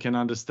 and I can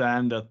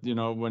understand that,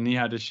 when he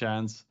had a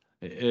chance,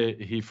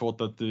 he thought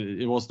that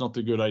it was not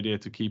a good idea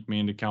to keep me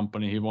in the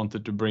company. He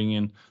wanted to bring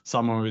in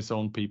some of his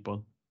own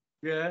people.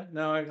 Yeah,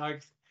 no,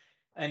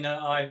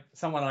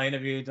 someone I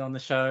interviewed on the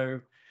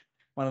show,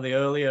 one of the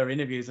earlier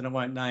interviews, and I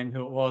won't name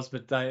who it was,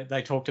 but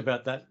they talked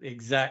about that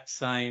exact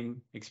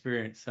same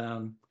experience.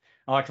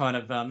 I kind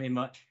of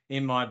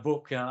in my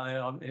book,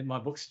 in my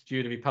book's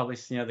due to be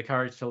published, the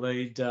Courage to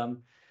Lead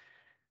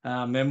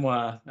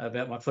memoir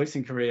about my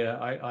policing career.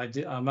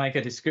 I make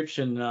a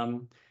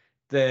description.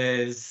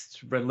 There's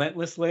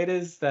relentless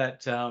leaders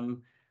that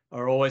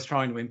are always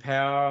trying to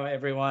empower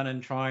everyone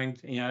and trying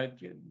to,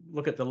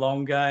 look at the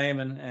long game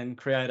and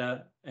create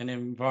an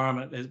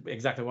environment, is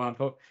exactly why I'm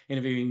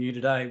interviewing you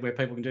today, where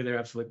people can do their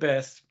absolute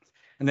best.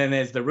 And then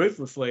there's the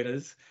ruthless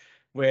leaders,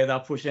 where they'll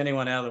push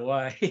anyone out of the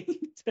way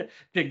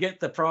to get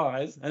the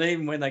prize. And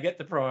even when they get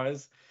the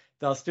prize,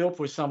 they'll still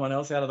push someone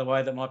else out of the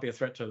way that might be a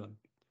threat to them.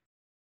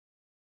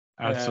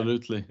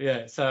 Absolutely.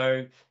 Yeah.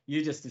 So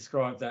you just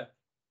described that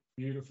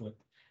beautifully.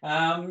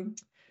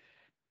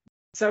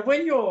 So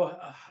when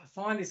I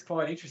find this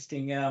quite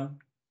interesting.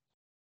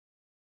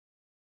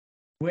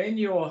 When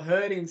you're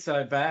hurting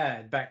so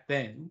bad back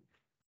then,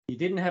 you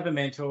didn't have a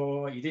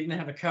mentor, you didn't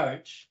have a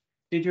coach.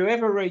 Did you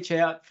ever reach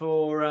out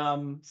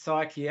for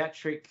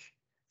psychiatric,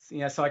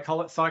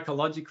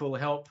 psychological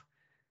help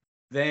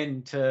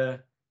then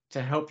to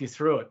help you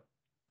through it?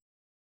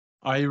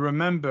 I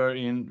remember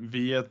in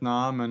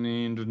Vietnam and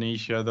in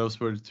Indonesia, those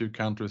were the two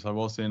countries I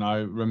was in. I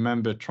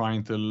remember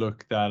trying to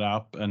look that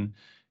up, and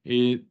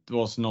it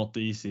was not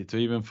easy to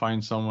even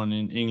find someone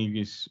in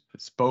English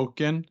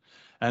spoken.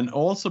 And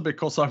also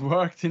because I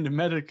worked in the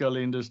medical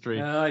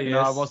industry,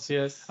 I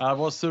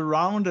was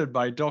surrounded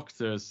by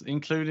doctors,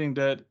 including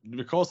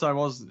because I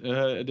was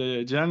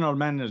the general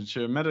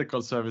manager,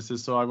 medical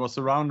services. So I was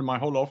surrounded. My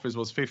whole office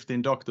was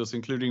 15 doctors,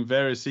 including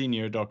very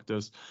senior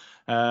doctors,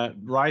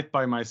 right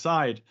by my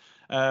side.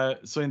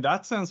 So in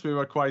that sense, we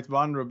were quite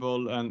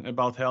vulnerable, and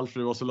about health,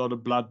 there was a lot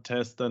of blood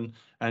tests and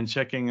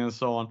checking and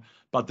so on.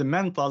 But the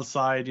mental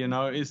side,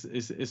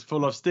 is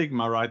full of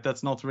stigma, right?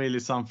 That's not really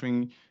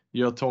something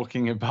you're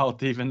talking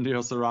about, even though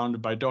you're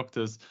surrounded by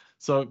doctors.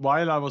 So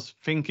while I was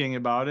thinking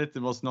about it,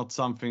 it was not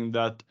something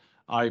that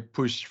I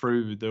pushed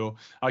through, though.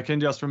 I can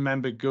just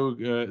remember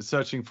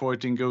searching for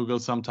it in Google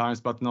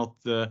sometimes, but not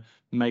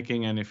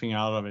making anything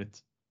out of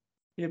it.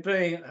 Yeah,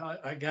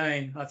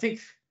 again, I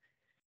think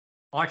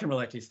I can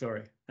relate to your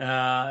story,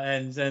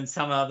 and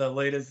some other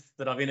leaders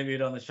that I've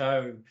interviewed on the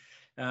show.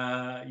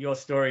 Your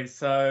story is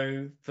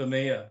so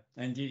familiar,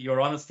 and your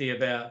honesty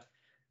about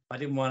I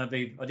didn't want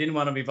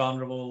to be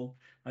vulnerable.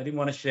 I didn't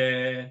want to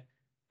share.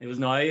 It was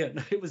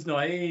naive. It was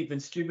naive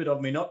and stupid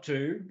of me not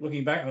to.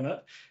 Looking back on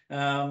it,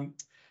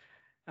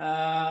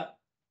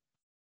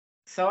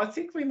 so I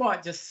think we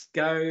might just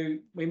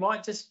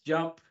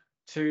jump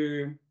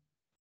to.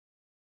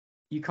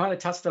 You kind of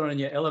touched on it in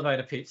your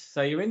elevator pitch.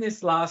 So you're in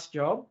this last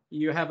job.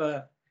 You have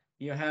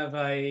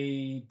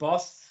a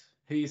boss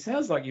who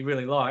sounds like you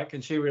really like,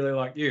 and she really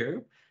liked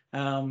you.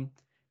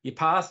 You're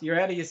out of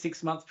your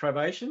 6-month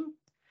probation,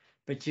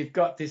 but you've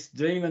got this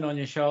demon on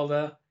your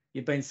shoulder.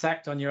 You've been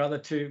sacked on your other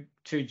two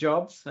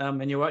jobs,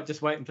 and you're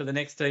just waiting for the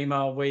next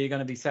email where you're going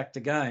to be sacked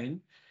again.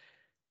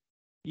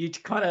 You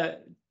kind of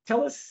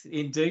tell us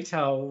in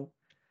detail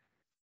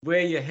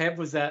where your head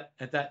was at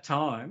that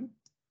time.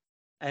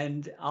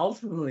 And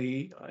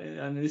ultimately,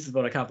 and this is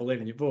what I can't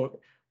believe in your book,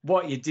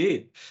 what you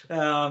did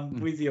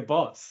with your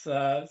boss.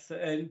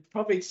 And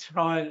probably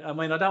I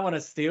don't want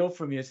to steal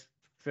from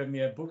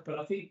your book, but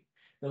I think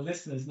the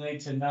listeners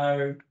need to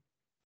know,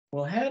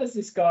 well, how does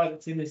this guy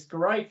that's in this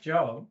great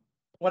job,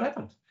 what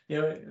happened?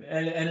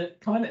 And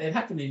it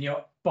happened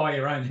by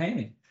your own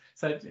hand.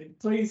 So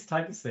please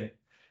take us there.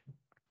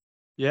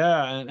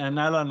 Yeah, and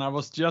Alan, I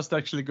was just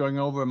actually going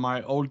over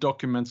my old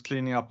documents,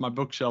 cleaning up my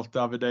bookshelf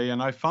the other day,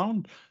 and I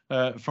found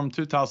from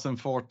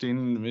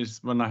 2014 is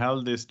when I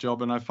held this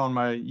job, and I found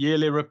my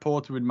yearly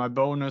report with my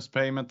bonus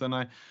payment, and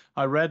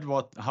I read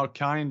how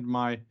kind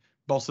my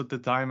boss at the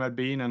time had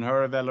been, and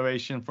her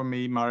evaluation from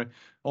me,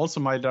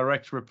 also my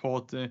direct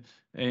report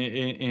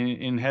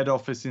in head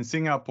office in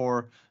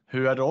Singapore,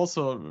 who had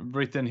also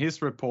written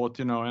his report,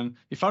 and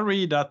if I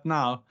read that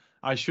now,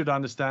 I should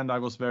understand I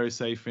was very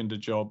safe in the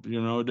job.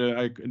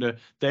 I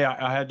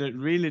had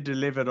really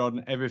delivered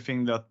on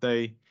everything that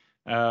they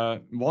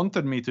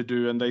wanted me to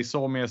do, and they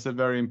saw me as a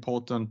very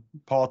important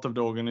part of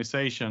the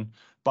organization.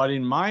 But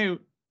in my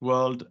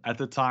world at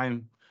the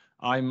time,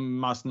 I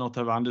must not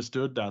have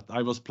understood that.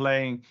 I was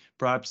playing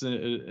perhaps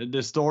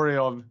the story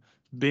of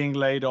being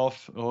laid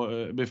off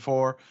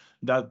before,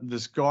 that the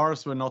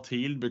scars were not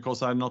healed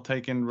because I had not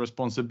taken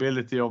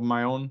responsibility of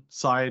my own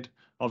side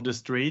of the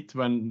street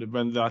when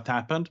that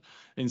happened.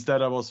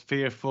 Instead, I was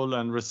fearful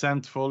and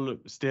resentful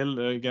still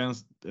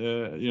against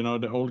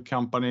the old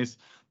companies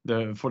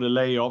for the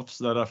layoffs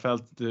that I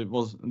felt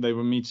they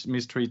were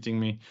mistreating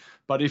me.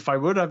 But if I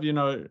would have,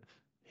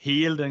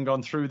 healed and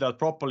gone through that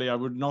properly, I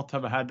would not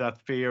have had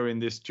that fear in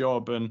this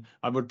job, and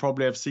I would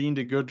probably have seen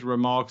the good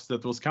remarks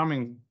that was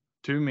coming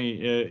to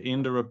me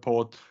in the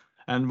report.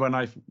 And when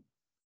I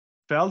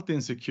felt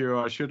insecure,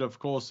 I should of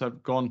course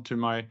have gone to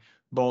my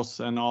boss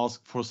and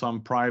asked for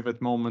some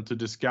private moment to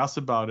discuss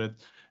about it.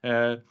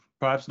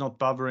 Perhaps not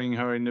bothering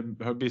her in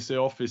her busy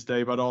office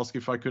day, but ask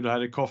if I could have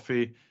had a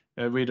coffee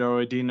with her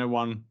or a dinner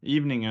one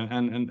evening.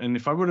 And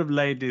if I would have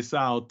laid this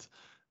out,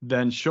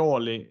 then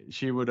surely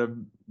she would have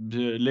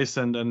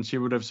listened and she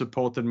would have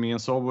supported me, and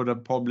so would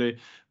have probably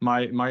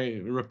my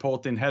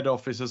report in head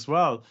office as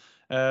well.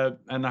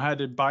 And I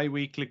had a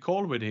bi-weekly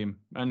call with him,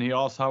 and he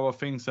asked how are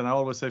things, and I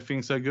always say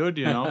things are good,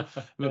 Yeah.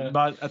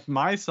 But at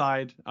my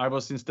side, I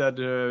was instead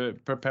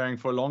preparing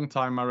for a long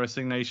time my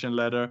resignation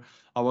letter.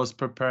 I was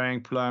preparing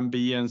plan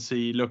B and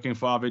C, looking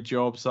for other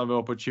jobs, other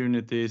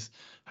opportunities,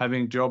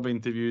 having job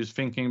interviews,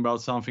 thinking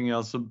about something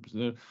else.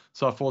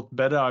 So I thought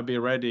better I be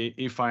ready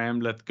if I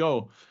am let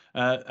go.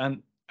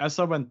 And as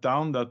I went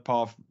down that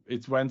path,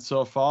 it went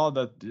so far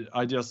that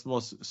I just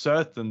was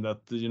certain that,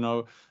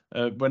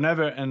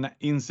 whenever an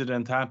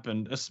incident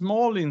happened, a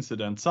small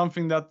incident,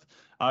 something that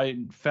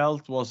I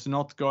felt was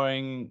not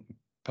going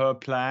per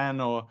plan,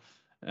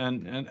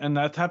 and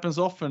that happens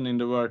often in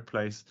the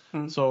workplace.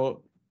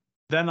 So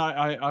then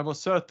I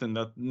was certain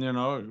that,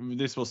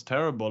 this was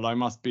terrible. I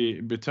must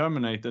be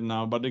terminated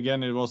now. But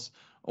again, it was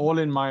all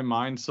in my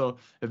mind. So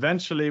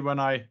eventually, when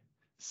I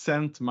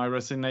sent my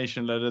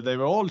resignation letter, they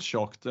were all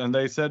shocked, and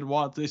they said,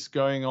 "What is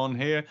going on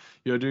here?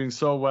 You're doing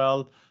so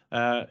well."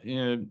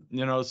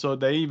 So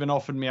they even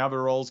offered me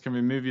other roles. Can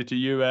we move you to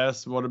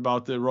US? What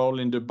about the role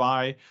in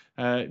Dubai?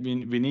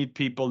 We need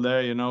people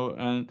there,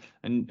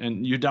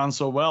 and you done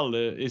so well.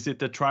 Is it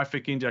the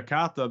traffic in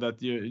Jakarta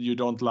that you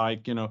don't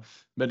like,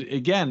 But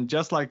again,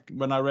 just like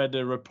when I read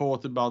the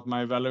report about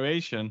my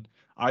evaluation,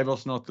 I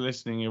was not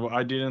listening.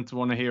 I didn't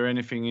want to hear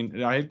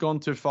anything. I had gone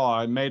too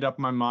far. I made up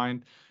my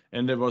mind,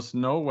 and there was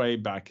no way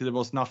back. There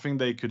was nothing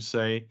they could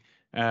say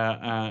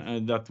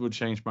that would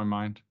change my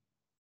mind.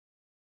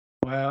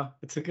 Wow,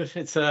 it's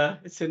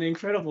an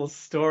incredible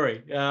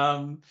story.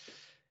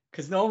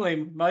 Because normally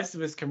most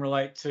of us can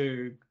relate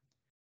to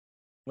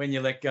when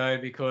you let go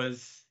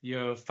because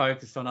you're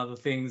focused on other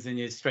things and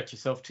you stretch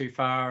yourself too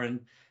far,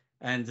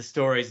 and the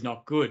story is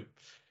not good.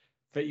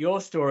 But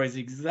your story is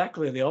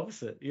exactly the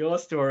opposite. Your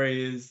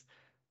story is,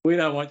 we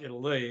don't want you to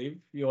leave.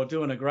 You're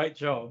doing a great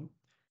job,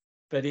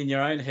 but in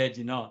your own head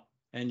you're not,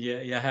 and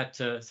you had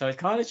to. So it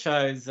kind of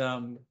shows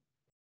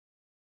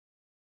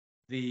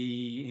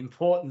the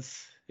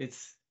importance.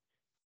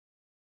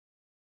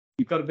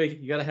 You've got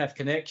to have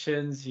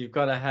connections. You've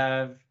got to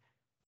have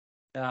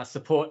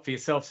support for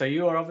yourself. So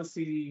you are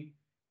obviously,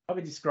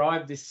 probably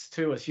describe this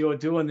to us. You're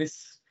doing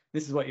this.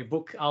 This is what your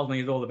book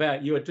ultimately is all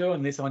about. You are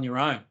doing this on your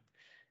own.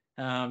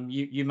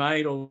 You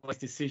made all those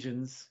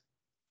decisions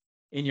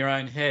in your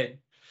own head,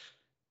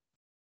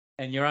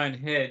 and your own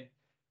head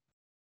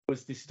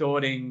was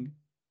distorting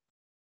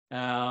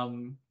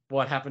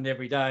what happened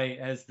every day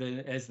as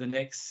the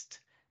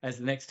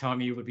next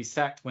time you would be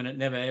sacked, when it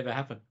never ever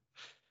happened.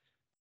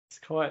 It's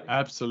quite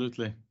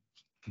absolutely.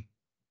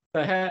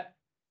 So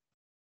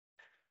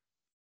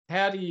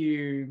how do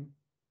you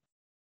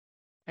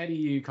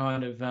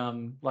kind of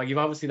like, you've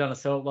obviously done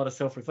a lot of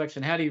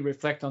self-reflection. How do you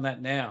reflect on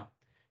that now?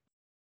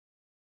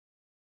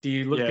 Do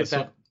you look at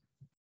that?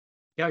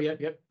 Yeah,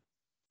 yep.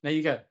 There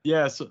you go.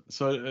 Yeah, so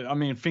I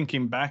mean,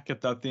 thinking back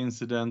at that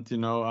incident,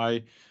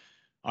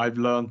 I've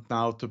learned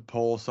now to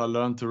pause. I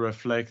learned to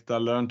reflect. I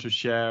learned to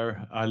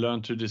share. I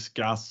learned to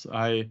discuss.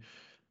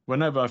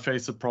 Whenever I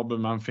face a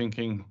problem, I'm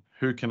thinking,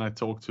 who can I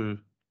talk to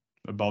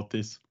about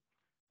this?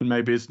 And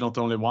maybe it's not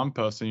only one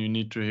person. You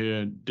need to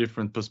hear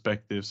different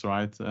perspectives,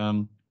 right?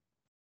 And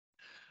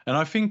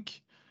I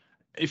think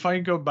if I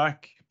go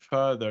back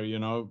further,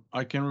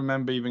 I can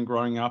remember even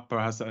growing up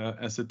as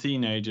a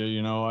teenager,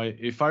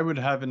 if I would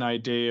have an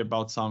idea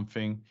about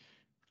something,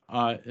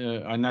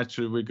 I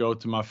naturally would go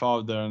to my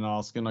father and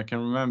ask. And I can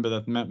remember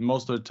that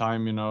most of the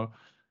time,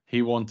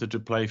 he wanted to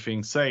play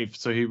things safe,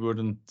 so he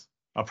wouldn't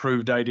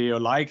approve the idea or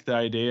like the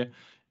idea.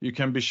 You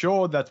can be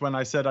sure that when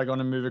I said I'm going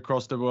to move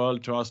across the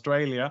world to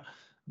Australia,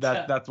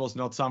 that was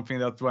not something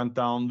that went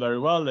down very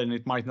well, and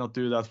it might not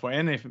do that for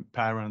any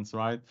parents,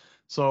 right?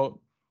 So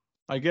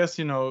I guess,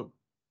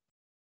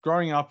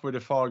 growing up with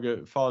a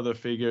father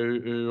figure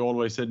who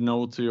always said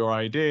no to your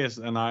ideas,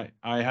 and I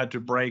had to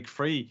break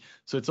free.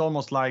 So it's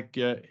almost like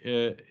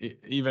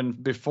even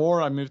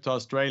before I moved to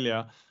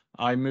Australia,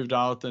 I moved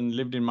out and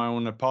lived in my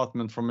own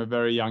apartment from a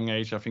very young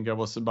age. I think I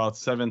was about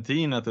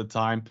 17 at the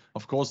time.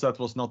 Of course, that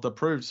was not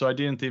approved, so I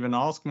didn't even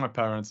ask my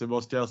parents. It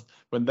was just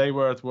when they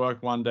were at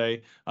work one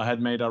day, I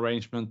had made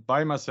arrangement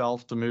by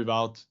myself to move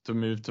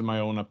to my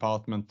own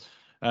apartment,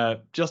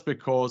 just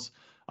because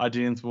I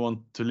didn't want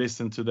to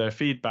listen to their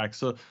feedback.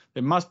 So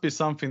it must be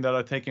something that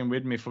I've taken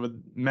with me for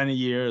many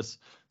years.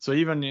 So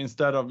even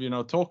instead of,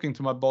 talking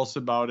to my boss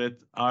about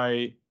it,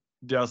 I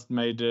just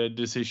made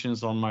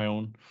decisions on my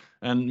own.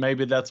 And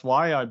maybe that's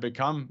why I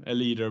become a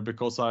leader,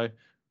 because I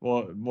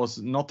was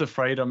not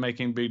afraid of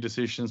making big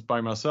decisions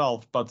by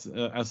myself. But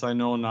as I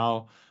know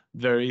now,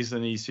 there is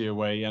an easier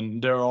way,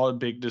 and there are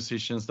big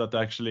decisions that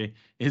actually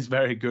is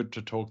very good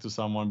to talk to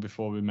someone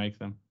before we make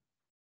them.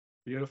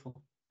 Beautiful.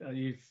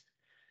 I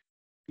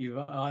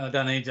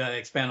don't need to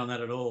expand on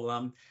that at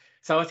all.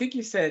 So I think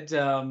you said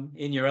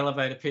in your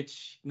elevator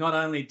pitch, not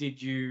only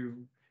did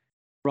you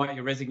write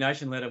your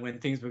resignation letter when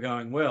things were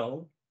going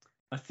well,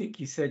 I think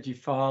you said you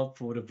filed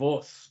for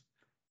divorce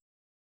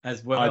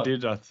as well. I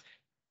did that.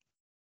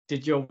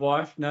 Did your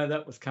wife know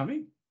that was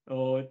coming,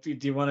 or do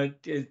you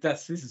want to?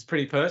 This is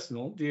pretty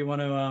personal. Do you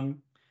want to?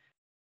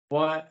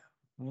 Why?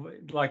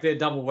 Like they're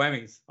double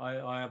whammies.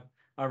 I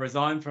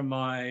resigned from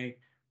my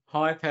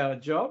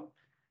high-powered job,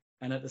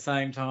 and at the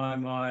same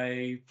time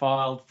I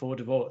filed for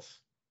divorce.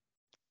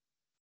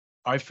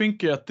 I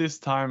think at this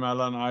time,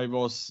 Alan, I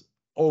was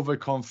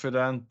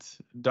overconfident,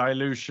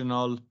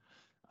 delusional.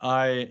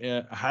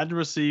 I had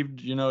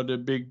received,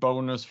 the big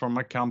bonus from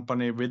my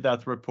company with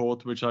that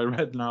report, which I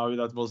read now.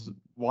 That was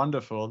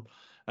wonderful.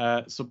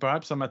 So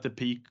perhaps I'm at the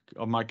peak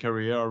of my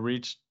career. I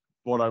reached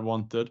what I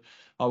wanted.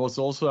 I was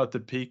also at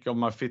the peak of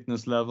my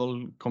fitness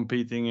level,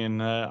 competing in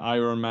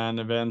Ironman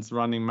events,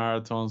 running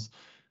marathons,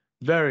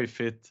 very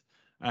fit.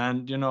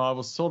 And I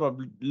was sort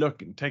of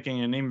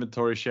taking an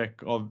inventory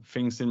check of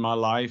things in my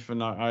life,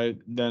 and I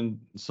then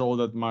saw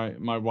that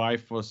my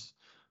wife was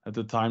at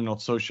the time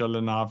not social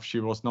enough. She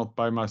was not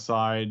by my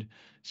side.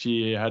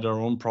 She had her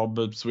own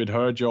problems with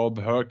her job,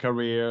 her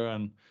career,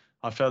 and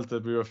I felt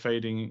that we were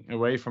fading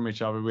away from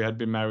each other. We had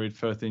been married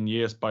 13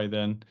 years by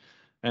then,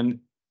 and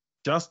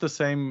just the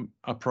same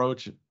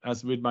approach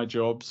as with my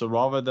job. So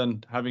rather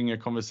than having a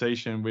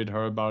conversation with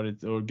her about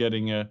it or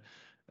getting a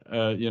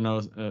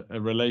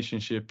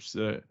relationships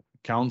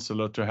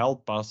counselor to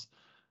help us,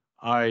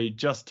 I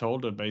just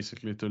told her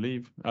basically to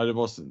leave. I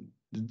was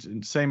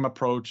the same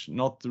approach,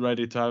 not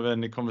ready to have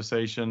any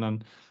conversation,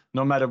 and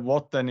no matter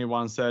what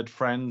anyone said,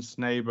 friends,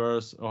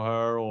 neighbors, or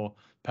her or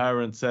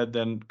parents said,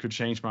 then could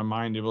change my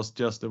mind. It was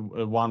just a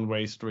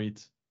one-way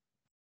street.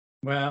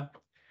 Well,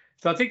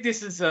 so I think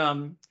this is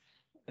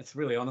it's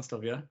really honest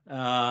of you,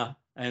 and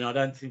I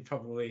don't think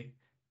probably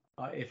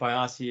if I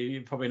ask you,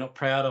 you're probably not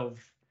proud of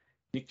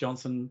Nick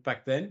Jonsson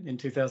back then in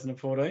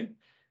 2014.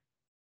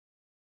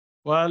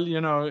 Well,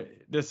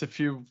 there's a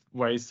few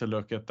ways to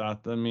look at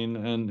that. I mean,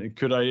 and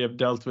could I have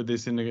dealt with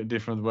this in a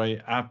different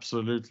way?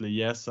 Absolutely,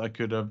 yes. I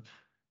could have,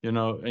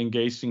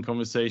 engaged in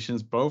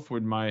conversations both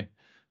with my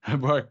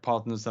work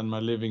partners and my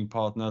living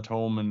partner at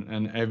home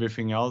and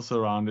everything else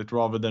around it,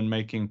 rather than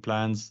making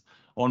plans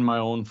on my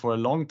own for a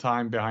long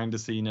time behind the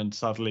scene and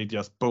suddenly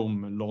just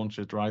boom and launch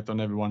it right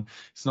on everyone.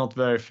 It's not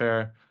very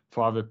fair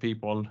for other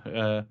people.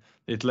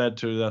 It led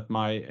to that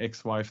my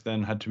ex-wife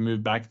then had to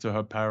move back to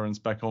her parents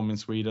back home in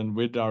Sweden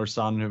with our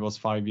son, who was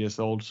 5 years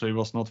old. So it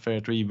was not fair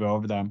to either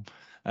of them.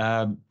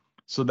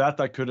 So that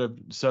I could have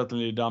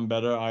certainly done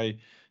better. I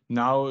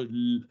now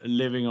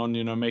living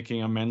on,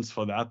 making amends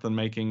for that and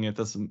making it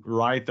as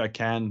right I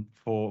can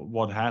for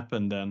what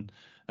happened then.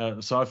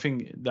 So I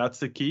think that's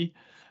the key.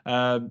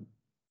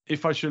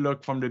 If I should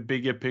look from the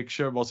bigger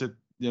picture, was it,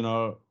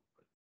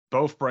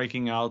 both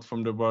breaking out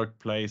from the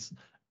workplace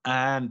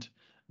and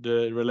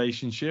the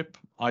relationship?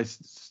 I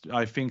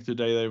think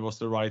today that was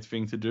the right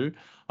thing to do.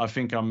 I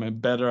think I'm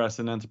better as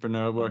an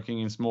entrepreneur working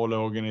in smaller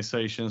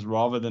organizations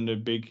rather than the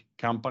big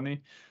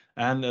company.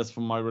 And as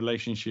for my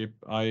relationship,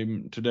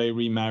 I'm today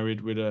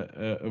remarried with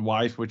a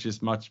wife which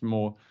is much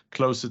more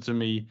closer to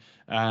me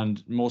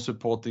and more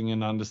supporting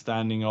and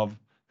understanding of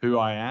who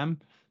I am.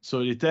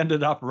 So it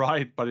ended up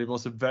right, but it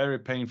was a very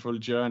painful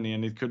journey,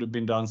 and it could have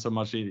been done so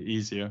much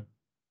easier.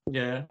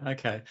 Yeah.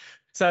 Okay.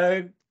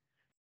 So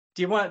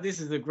do you want,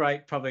 this is a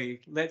great, probably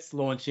let's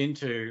launch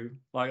into,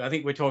 like, I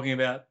think we're talking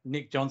about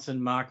Nick Jonsson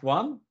Mark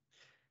 1,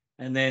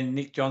 and then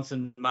Nick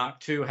Jonsson Mark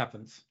 2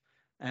 happens.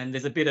 And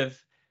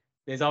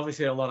there's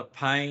obviously a lot of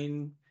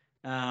pain,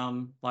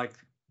 like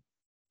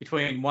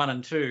between 1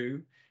 and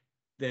 2,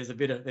 there's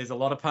a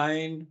lot of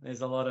pain.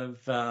 There's a lot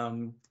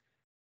of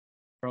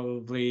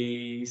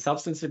probably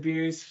substance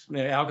abuse,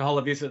 alcohol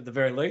abuse at the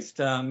very least.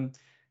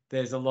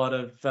 There's a lot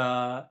of,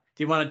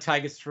 do you want to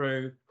take us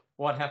through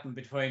what happened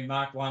between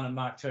Mark 1 and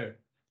Mark 2?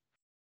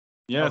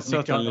 Yeah,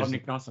 certainly. Of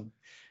Nick Jonsson.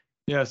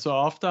 Yeah, so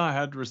after I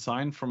had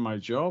resigned from my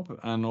job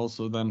and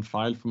also then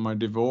filed for my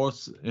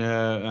divorce,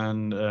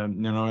 and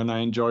I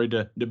enjoyed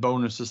the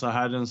bonuses I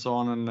had and so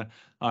on, and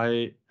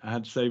I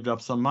had saved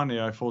up some money.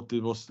 I thought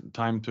it was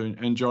time to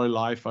enjoy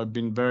life. I've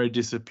been very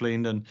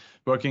disciplined, and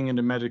working in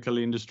the medical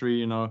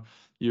industry,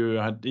 you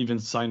had even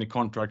signed a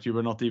contract. You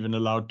were not even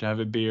allowed to have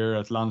a beer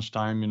at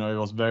lunchtime. It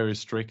was very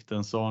strict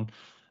and so on.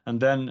 And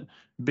then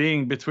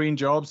being between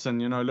jobs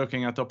and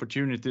looking at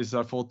opportunities,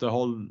 I thought the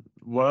whole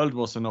world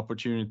was an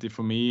opportunity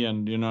for me,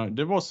 and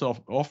there was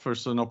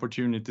offers and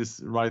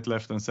opportunities right,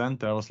 left, and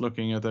center. I was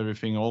looking at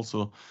everything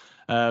also,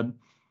 but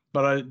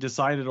I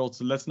decided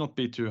also, let's not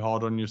be too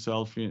hard on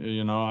yourself.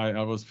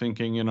 I was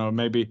thinking,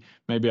 maybe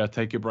I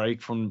take a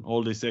break from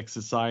all this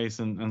exercise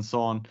and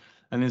so on.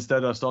 And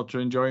instead I started to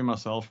enjoy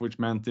myself, which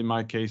meant in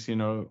my case,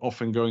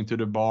 often going to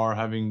the bar,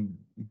 having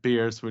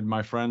beers with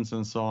my friends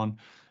and so on.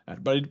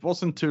 But it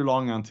wasn't too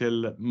long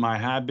until my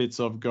habits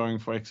of going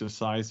for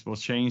exercise was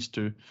changed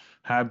to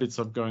habits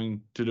of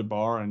going to the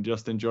bar and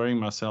just enjoying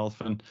myself.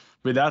 And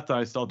with that,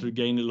 I started to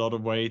gain a lot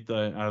of weight.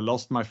 I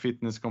lost my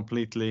fitness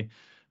completely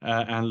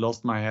and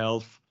lost my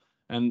health.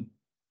 And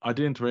I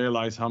didn't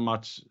realize how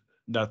much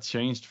that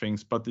changed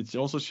things, but it's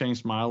also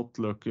changed my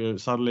outlook.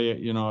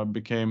 Suddenly, I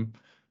became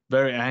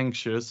very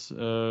anxious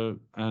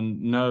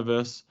and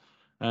nervous,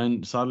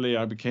 and suddenly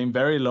I became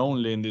very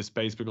lonely in this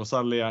space because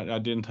suddenly I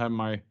didn't have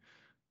my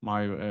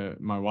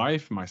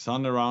wife, my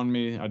son around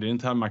me. I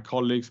didn't have my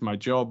colleagues, my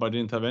job. I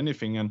didn't have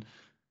anything. And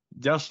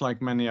just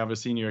like many other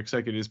senior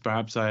executives,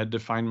 perhaps I had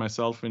defined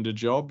myself in the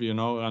job,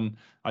 and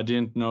I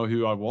didn't know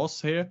who I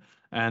was here.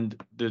 And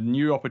the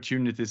new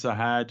opportunities I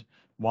had,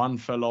 one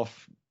fell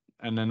off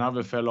and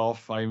another fell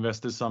off. I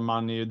invested some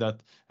money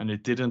and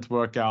it didn't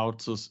work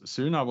out. So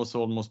soon I was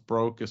almost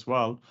broke as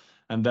well.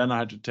 And then I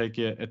had to take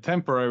a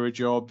temporary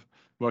job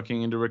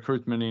working in the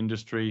recruitment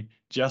industry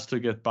just to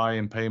get by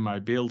and pay my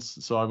bills.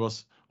 So I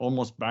was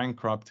almost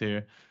bankrupt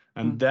here.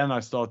 And then I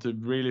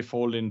started really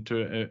fall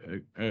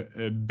into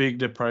a big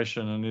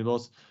depression. And it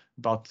was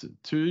about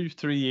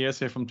 2-3 years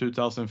here from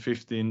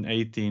 2015,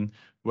 18,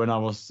 when I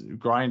was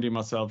grinding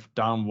myself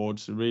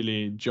downwards,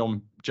 really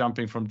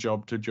jumping from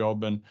job to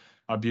job and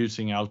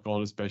abusing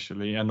alcohol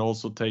especially, and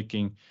also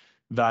taking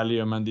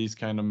Valium and these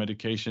kind of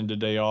medication the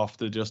day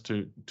after just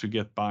to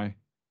get by.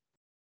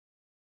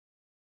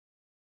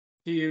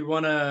 Do you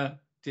want to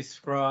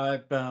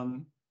describe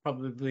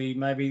probably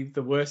maybe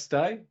the worst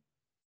day?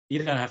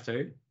 You don't have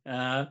to.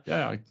 Yeah,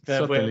 I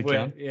certainly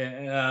can.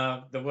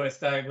 The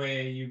worst day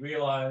where you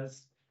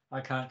realize I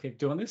can't keep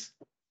doing this.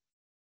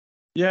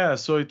 Yeah,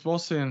 so it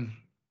was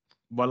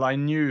I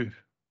knew,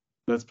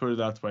 let's put it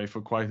that way,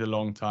 for quite a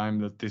long time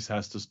that this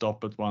has to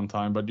stop at one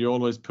time, but you're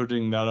always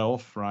putting that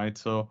off, right?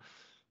 So,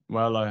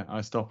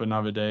 I stop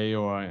another day,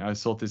 or I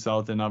sort this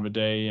out another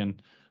day,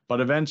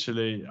 but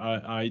eventually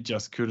I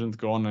just couldn't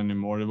go on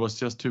anymore. It was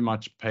just too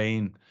much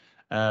pain.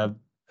 And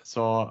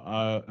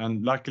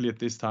luckily at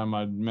this time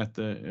I met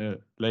a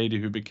lady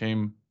who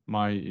became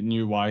my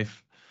new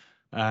wife,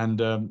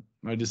 and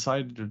I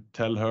decided to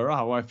tell her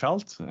how I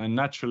felt. And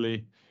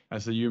naturally,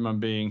 as a human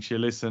being, she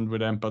listened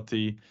with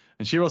empathy,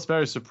 and she was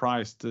very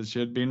surprised. She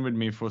had been with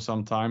me for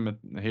some time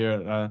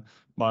here,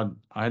 but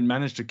I had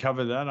managed to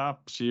cover that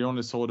up. She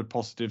only saw the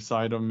positive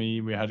side of me.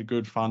 We had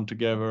good fun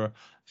together.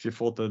 She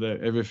thought that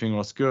everything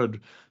was good.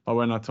 But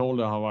when I told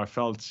her how I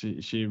felt,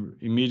 she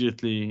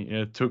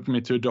immediately took me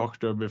to a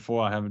doctor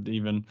before I had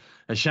even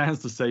a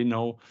chance to say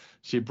no.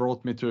 She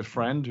brought me to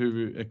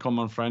a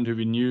common friend who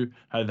we knew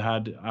had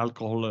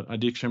alcohol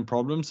addiction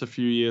problems a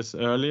few years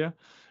earlier.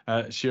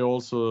 She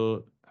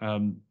also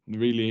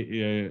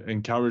really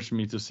encouraged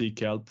me to seek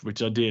help,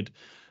 which I did.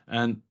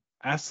 And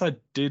as I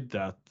did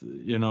that,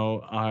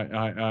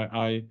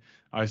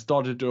 I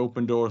started to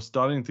open doors,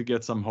 starting to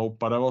get some hope,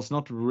 but I was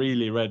not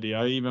really ready.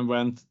 I even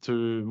went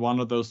to one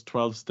of those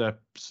 12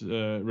 steps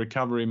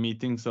recovery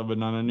meetings of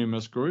an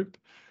anonymous group.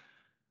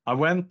 I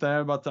went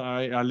there, but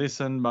I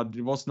listened, but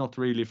it was not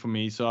really for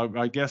me. So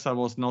I guess I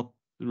was not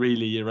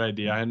really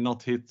ready. I had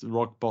not hit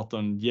rock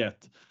bottom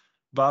yet.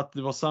 But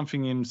there was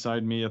something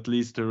inside me, at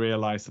least, to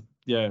realize,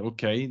 yeah,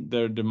 okay,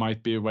 there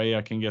might be a way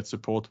I can get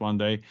support one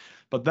day.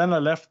 But then I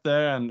left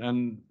there,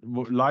 and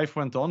life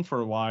went on for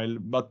a while.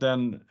 But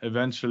then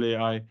eventually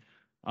I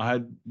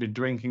had been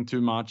drinking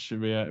too much.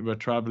 We were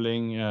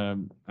traveling,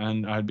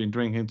 and I had been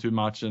drinking too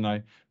much. And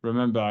I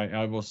remember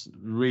I was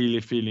really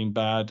feeling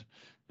bad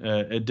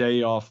a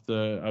day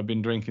after I've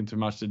been drinking too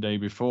much the day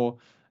before,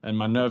 and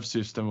my nerve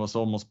system was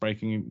almost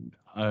breaking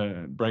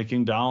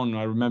down.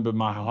 I remember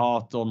my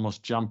heart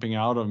almost jumping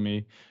out of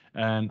me,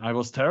 and I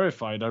was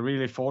terrified. I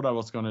really thought I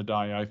was going to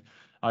die.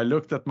 I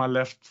looked at my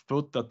left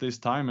foot at this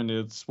time, and it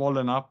had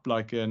swollen up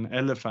like an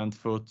elephant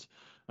foot,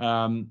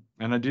 and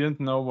I didn't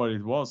know what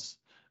it was.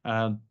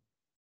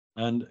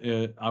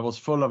 And I was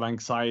full of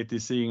anxiety,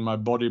 seeing my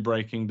body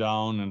breaking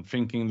down and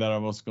thinking that I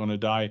was going to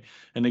die.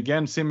 And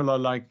again, similar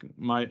like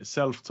my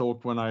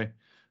self-talk when I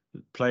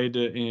played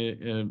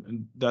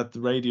that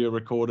radio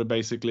recorder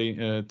basically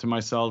to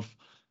myself,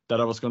 that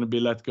I was going to be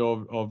let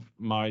go of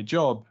my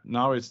job.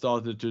 Now it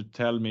started to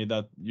tell me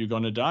that you're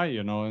going to die,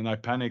 and I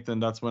panicked.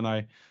 And that's when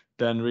I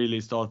then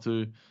really started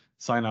to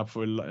sign up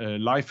for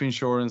life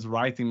insurance,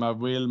 writing my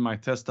will, my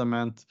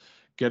testament,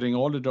 getting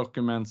all the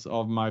documents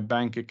of my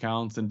bank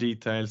accounts and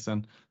details,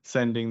 and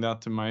sending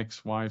that to my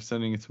ex-wife,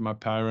 sending it to my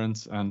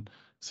parents, and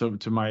so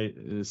to my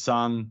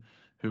son,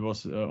 who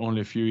was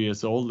only a few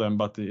years old then,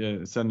 but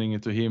sending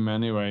it to him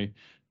anyway,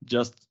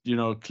 just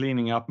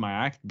cleaning up my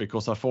act,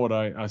 because I thought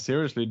I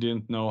seriously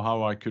didn't know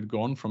how I could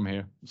go on from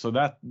here. So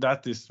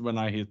that is when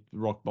I hit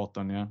rock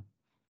bottom. Yeah.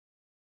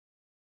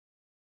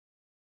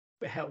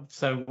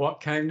 So what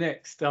came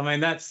next? I mean,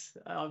 that's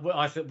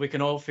I think we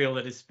can all feel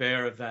the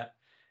despair of that.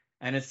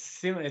 And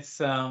it's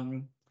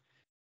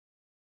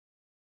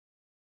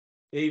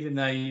even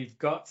though you've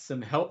got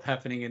some help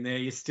happening in there,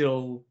 you're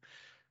still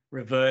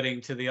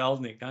reverting to the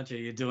old Nick, aren't you?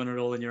 You're doing it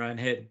all in your own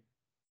head.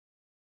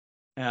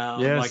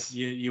 Yes. Like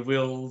your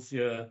wills,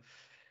 your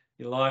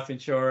life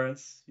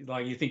insurance,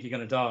 like you think you're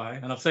going to die.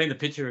 And I've seen the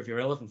picture of your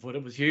elephant foot.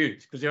 It was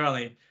huge because you're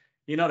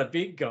not a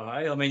big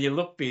guy. I mean, you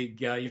look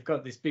big. You've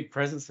got this big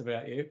presence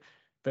about you.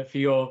 But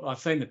I've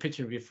seen the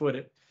picture of your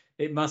foot.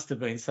 It must have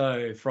been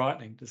so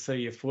frightening to see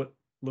your foot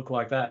look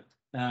like that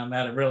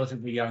at a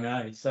relatively young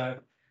age. So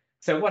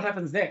what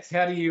happens next?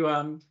 How do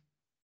you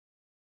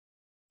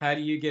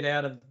get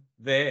out of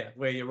there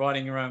where you're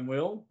writing your own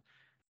will?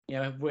 You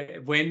know,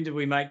 when do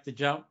we make the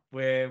jump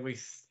where we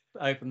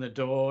open the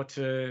door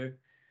to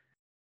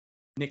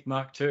Nick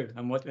Mark II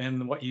and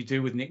what you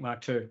do with Nick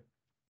Mark II?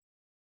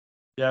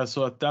 Yeah,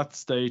 so at that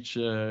stage,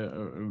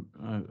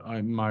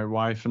 my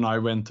wife and I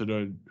went to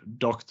the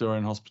doctor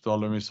and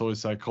hospital, and we saw a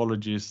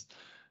psychologist,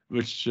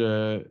 which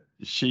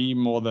she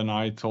more than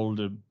I told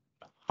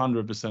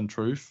 100%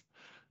 truth.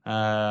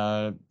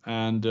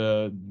 And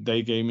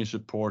they gave me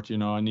support. You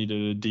know, I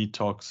needed a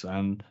detox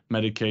and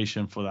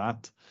medication for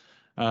that.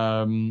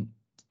 And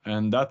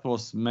that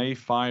was May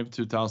 5,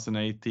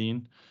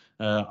 2018.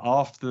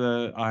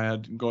 After I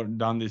had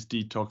done this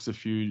detox a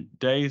few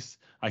days,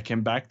 I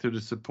came back to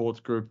the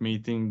support group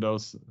meeting,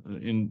 those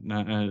in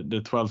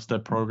the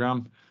 12-step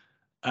program,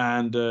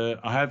 and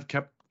I have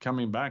kept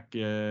coming back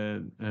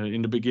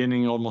in the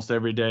beginning almost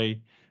every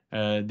day.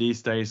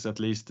 These days, at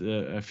least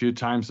a few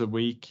times a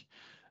week,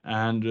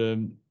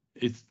 and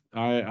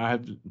I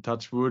have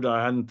touched wood.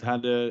 I hadn't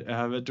had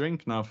a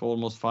drink now for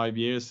almost 5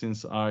 years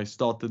since I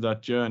started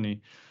that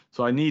journey.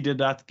 So I needed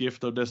that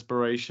gift of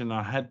desperation.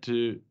 I had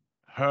to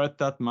hurt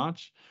that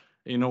much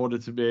in order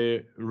to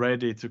be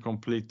ready to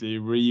completely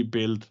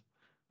rebuild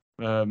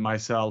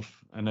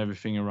myself and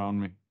everything around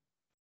me.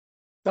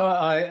 So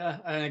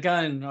and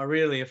again, I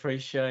really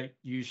appreciate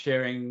you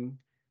sharing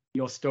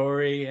your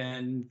story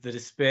and the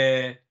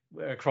despair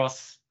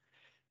across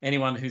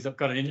anyone who's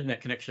got an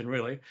internet connection,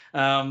 really,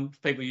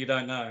 people you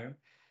don't know.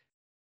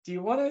 Do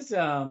you want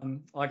to,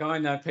 like I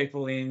know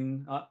people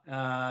in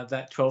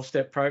that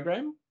 12-step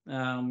program,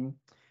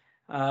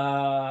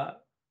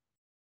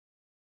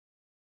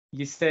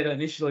 you said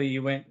initially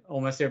you went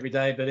almost every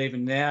day, but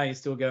even now you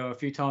still go a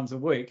few times a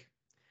week.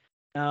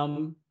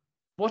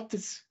 What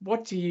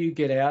do you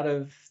get out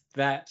of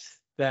that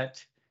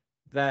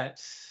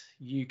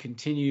you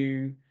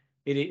continue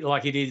it,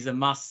 like it is a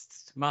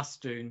must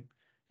do,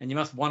 and you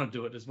must want to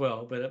do it as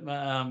well, but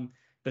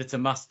it's a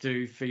must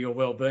do for your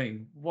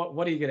well-being.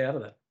 What do you get out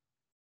of that?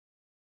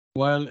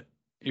 Well,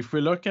 if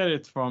we look at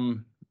it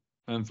from,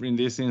 in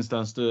this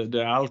instance,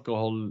 the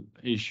alcohol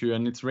issue,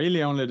 and it's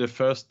really only the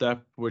first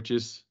step, which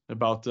is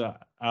about the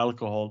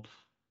alcohol.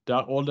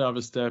 All the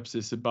other steps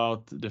is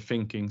about the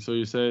thinking. So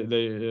you say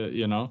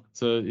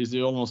so it's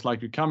almost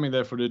like you're coming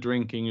there for the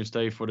drinking, you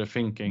stay for the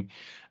thinking.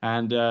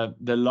 And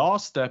the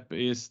last step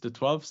is the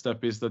 12th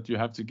step is that you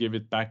have to give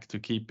it back to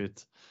keep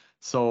it.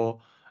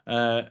 So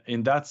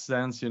in that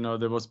sense,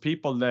 there was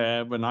people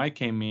there when I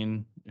came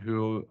in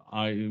who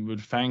I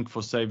would thank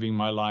for saving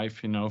my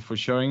life, for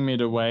showing me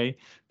the way.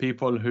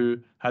 People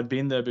who had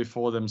been there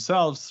before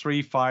themselves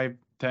 3, 5,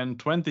 10,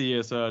 20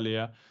 years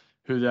earlier,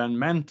 who then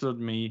mentored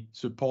me,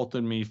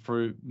 supported me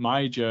through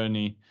my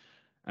journey.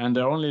 And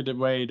the only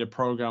way the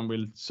program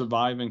will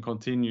survive and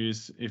continue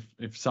is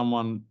if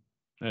someone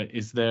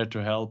is there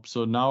to help.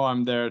 So now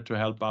I'm there to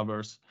help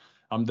others.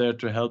 I'm there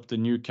to help the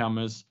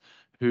newcomers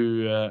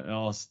who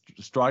are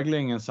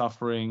struggling and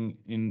suffering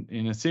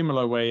in a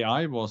similar way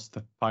I was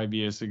 5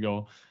 years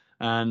ago.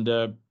 And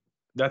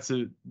that's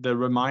the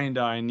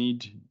reminder I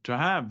need to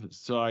have,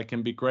 so I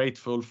can be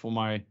grateful for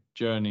my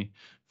journey,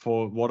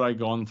 for what I've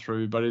gone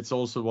through. But it's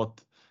also what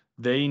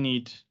they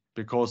need,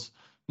 because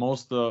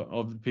most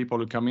of the people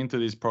who come into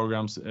these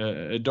programs,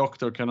 a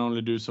doctor can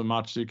only do so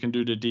much. You can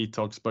do the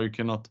detox, but you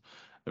cannot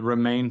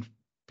remain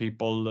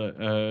people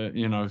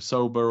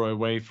sober or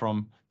away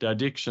from the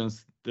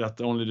addictions.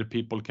 That only the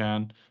people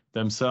can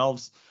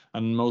themselves.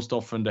 And most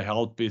often the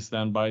help is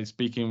then by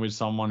speaking with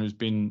someone who's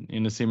been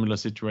in a similar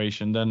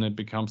situation. Then it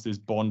becomes this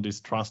bond, this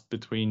trust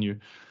between you.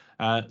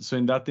 So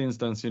in that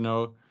instance,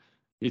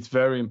 it's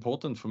very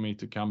important for me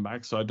to come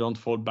back so I don't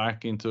fall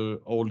back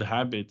into old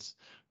habits.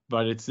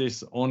 But it's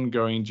this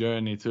ongoing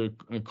journey to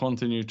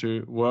continue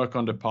to work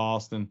on the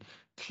past and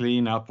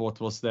clean up what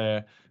was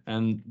there.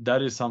 And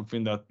that is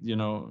something that,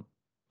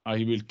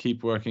 I will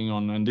keep working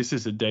on. And this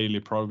is a daily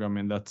program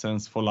in that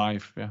sense for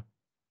life. Yeah.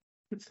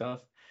 Good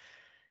stuff.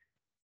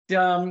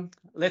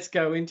 Let's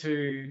go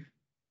into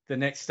the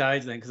next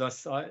stage then,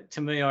 because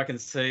to me, I can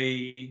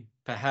see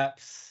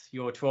perhaps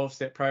your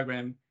 12-step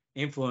program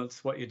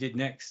influence what you did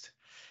next.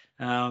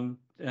 The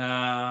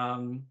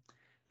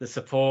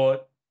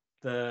support,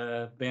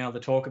 the being able to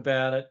talk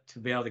about it, to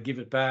be able to give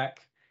it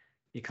back.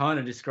 You're kind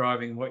of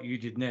describing what you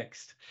did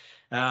next.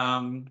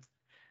 So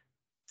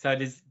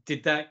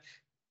did that?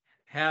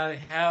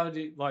 How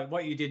did, like,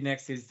 what you did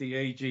next is the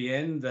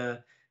EGN,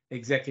 the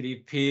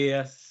Executive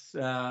Peer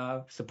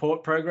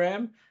Support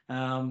Program,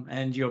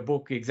 and your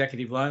book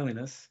Executive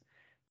Loneliness.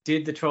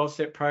 Did the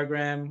 12-step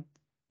program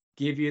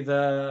give you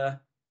the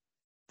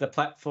the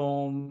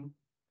platform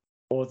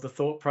or the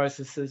thought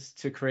processes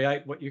to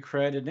create what you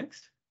created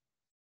next?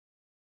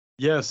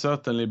 Yeah,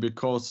 certainly,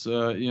 because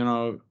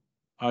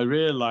I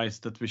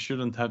realized that we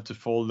shouldn't have to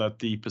fall that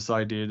deep as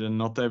I did, and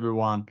not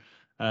everyone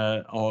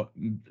are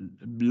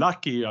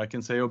lucky, I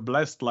can say, or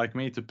blessed like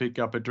me to pick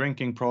up a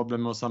drinking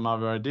problem or some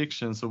other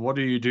addiction. So what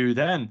do you do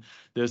then?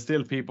 There's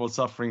still people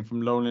suffering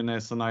from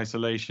loneliness and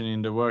isolation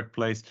in the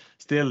workplace,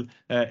 still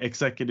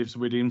executives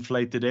with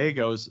inflated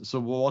egos.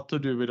 So what to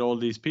do with all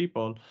these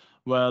people?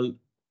 Well,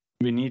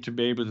 we need to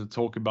be able to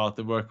talk about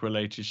the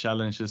work-related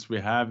challenges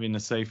we have in a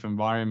safe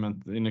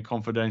environment, in a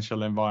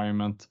confidential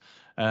environment,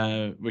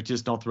 which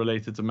is not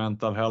related to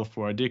mental health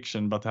or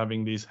addiction, but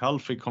having these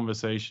healthy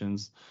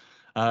conversations.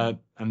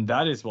 And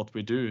that is what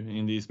we do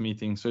in these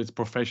meetings. So it's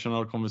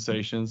professional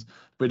conversations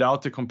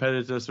without the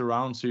competitors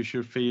around. So you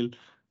should feel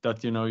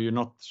that you're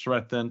not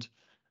threatened,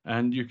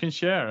 and you can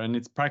share. And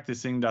it's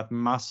practicing that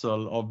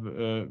muscle of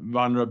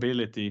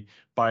vulnerability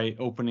by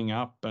opening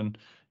up. And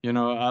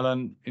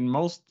Alan, in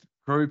most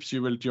groups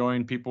you will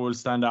join, people will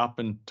stand up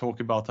and talk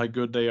about how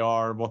good they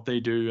are, what they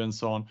do, and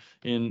so on.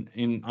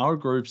 In our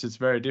groups, it's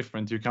very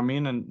different. You come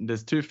in and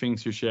there's two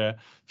things you share.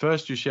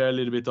 First, you share a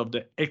little bit of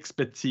the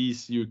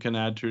expertise you can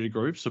add to the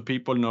group, so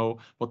people know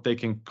what they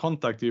can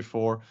contact you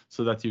for,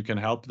 so that you can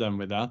help them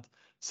with that.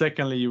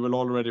 Secondly, you will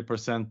already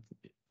present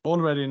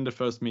in the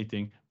first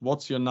meeting,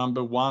 what's your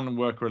number one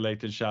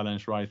work-related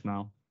challenge right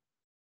now?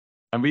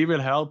 And we will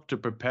help to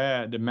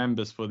prepare the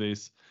members for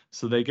this.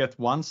 So they get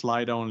one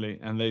slide only,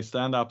 and they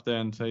stand up there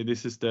and say,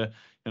 this is the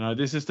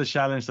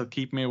challenge that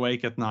keep me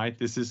awake at night.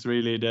 This is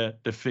really the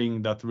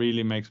thing that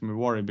really makes me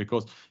worry.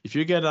 Because if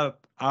you get that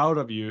out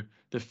of you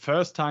the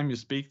first time you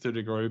speak to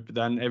the group,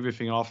 then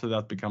everything after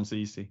that becomes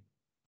easy.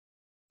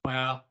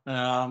 Wow.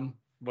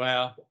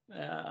 Wow.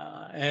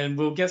 And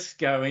we'll just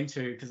go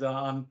into, because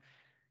I'm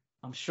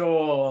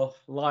sure,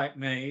 like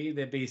me,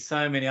 there'd be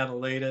so many other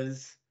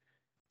leaders,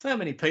 so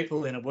many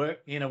people in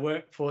a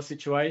workforce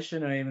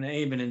situation, or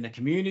even in a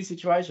community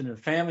situation, in a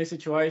family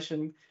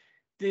situation.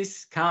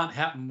 This can't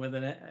happen with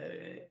an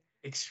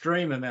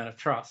extreme amount of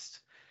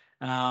trust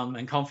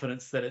and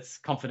confidence that it's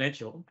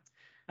confidential.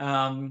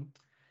 So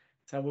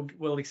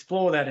we'll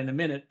explore that in a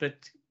minute.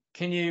 But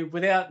can you,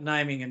 without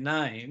naming a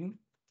name,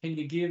 can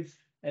you give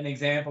an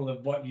example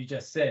of what you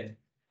just said?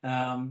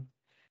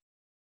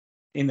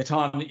 In the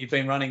time that you've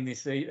been running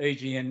this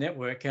EGN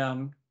network,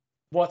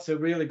 what's a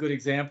really good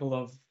example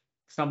of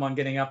someone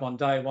getting up on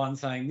day one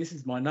saying, this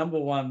is my number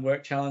one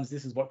work challenge,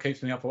 this is what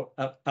keeps me up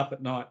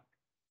at night?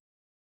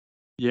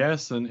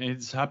 Yes, and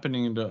it's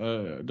happening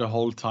the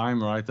whole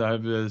time, right? I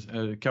have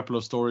a couple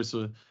of stories,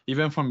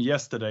 even from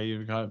yesterday.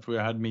 We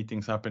had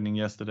meetings happening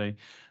yesterday,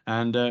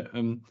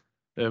 and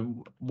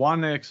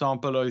one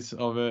example is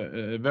of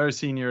a very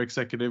senior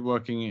executive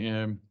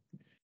working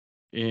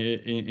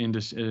in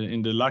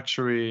the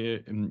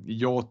luxury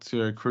yacht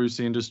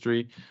cruise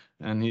industry,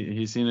 and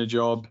he's in a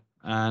job,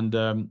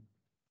 and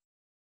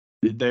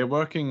they're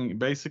working,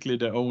 basically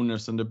the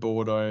owners and the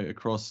board are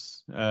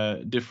across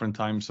different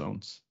time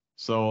zones.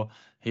 So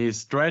he's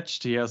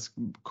stretched. He has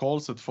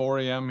calls at 4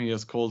 a.m. He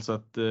has calls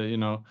at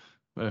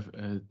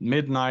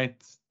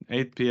midnight,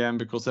 8 p.m.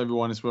 because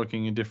everyone is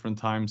working in different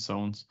time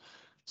zones.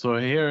 So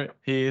here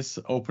he is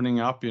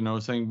opening up,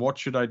 saying, what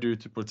should I do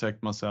to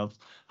protect myself?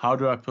 How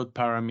do I put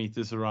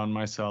parameters around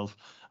myself?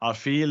 I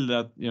feel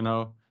that,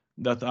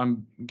 that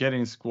I'm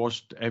getting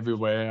squashed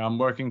everywhere. I'm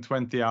working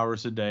 20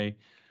 hours a day.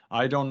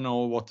 I don't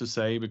know what to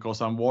say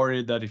because I'm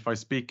worried that if I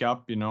speak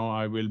up,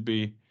 I will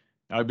be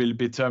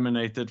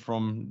terminated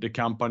from the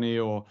company,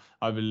 or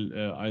I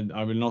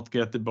will not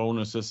get the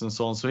bonuses and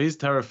so on. So he's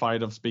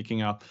terrified of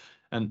speaking up.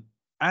 And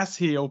as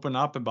he opened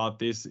up about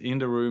this, in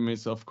the room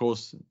is, of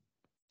course,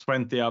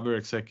 20 other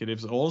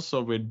executives,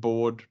 also with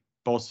board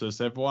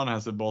bosses. Everyone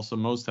has a boss, or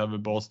most have a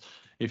boss.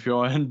 If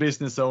you're a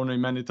business owner,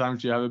 many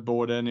times you have a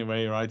board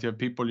anyway, right? You have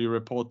people you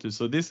report to.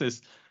 So this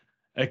is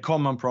a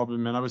common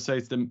problem, and I would say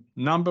it's the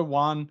number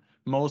one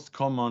most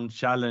common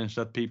challenge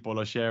that people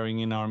are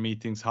sharing in our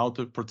meetings, how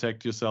to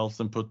protect yourselves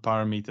and put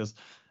parameters.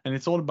 And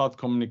it's all about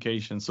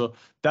communication. So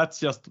that's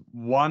just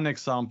one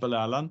example,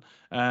 Alan.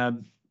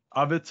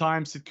 Other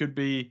times it could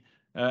be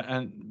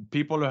and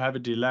people who have a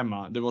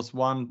dilemma. There was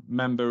one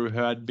member who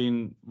had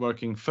been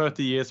working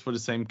 30 years for the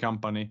same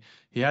company.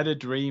 He had a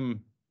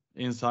dream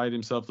inside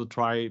himself to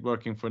try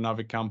working for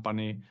another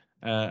company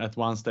at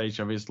one stage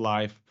of his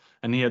life.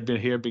 And he had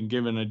been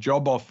given a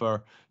job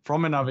offer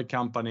from another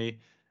company,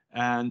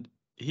 and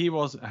he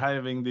was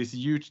having this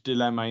huge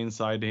dilemma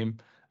inside him.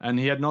 And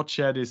he had not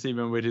shared this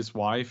even with his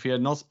wife. He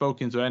had not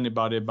spoken to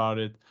anybody about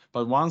it.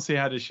 But once he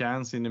had a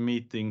chance in a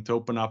meeting to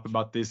open up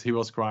about this, he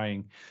was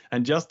crying.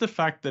 And just the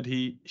fact that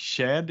he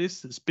shared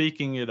this,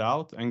 speaking it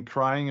out and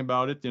crying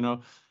about it,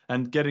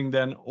 and getting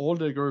then all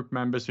the group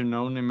members who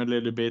known him a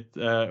little bit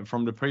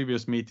from the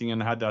previous meeting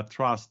and had that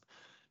trust,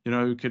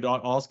 you could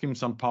ask him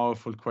some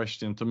powerful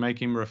question to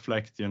make him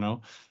reflect,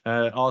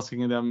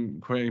 asking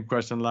them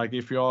question like,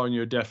 if you're on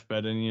your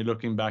deathbed and you're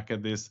looking back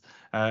at this,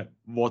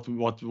 what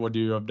would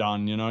you have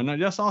done, and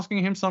just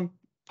asking him some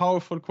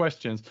powerful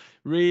questions.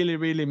 Really,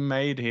 really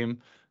made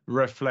him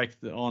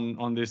reflect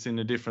on this in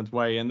a different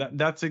way. And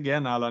that's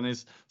again, Alan,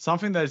 is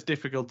something that is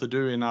difficult to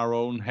do in our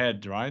own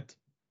head, right?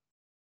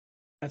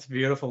 That's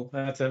beautiful.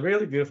 That's a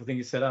really beautiful thing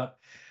you set up.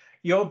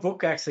 Your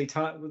book actually,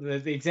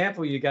 the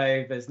example you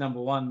gave as number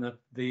one,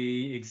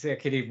 the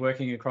executive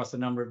working across a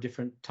number of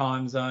different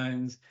time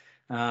zones,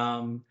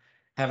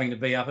 having to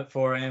be up at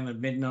 4 a.m. at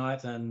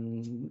midnight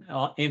and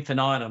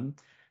infinitum.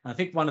 I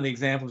think one of the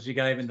examples you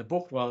gave in the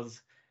book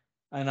was,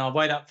 and I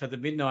wait up for the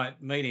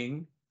midnight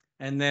meeting,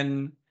 and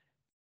then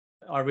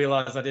I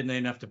realised I didn't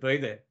even have to be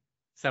there.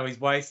 So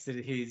he's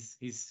wasted he's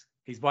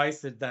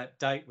wasted that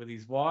date with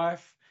his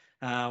wife,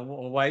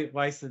 or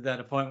wasted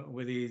that appointment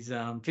with his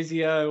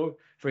physio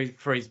for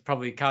his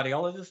probably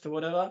cardiologist or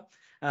whatever,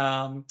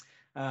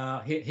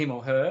 him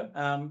or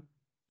her.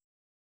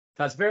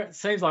 So it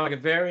seems like a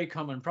very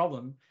common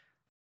problem.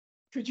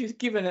 Could you,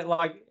 given it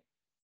like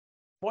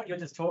what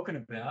you're just talking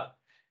about,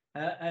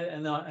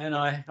 and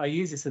I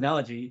use this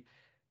analogy,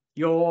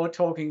 you're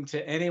talking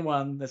to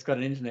anyone that's got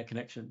an internet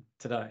connection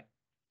today.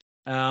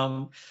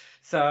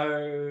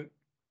 So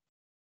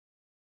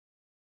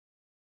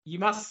you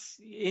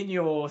must, in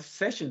your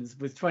sessions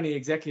with 20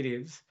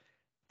 executives,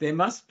 there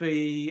must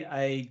be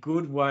a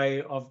good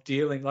way of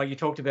dealing, like you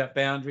talked about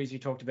boundaries, you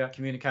talked about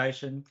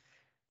communication.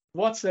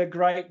 What's a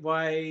great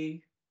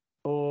way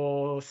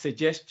or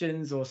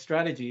suggestions or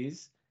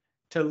strategies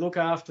to look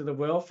after the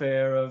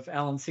welfare of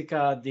Alan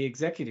Sickard, the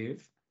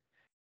executive,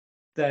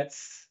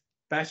 that's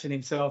bashing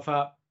himself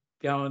up,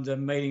 going to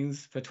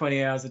meetings for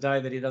 20 hours a day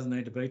that he doesn't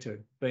need to be to?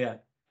 But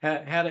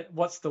yeah,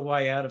 what's the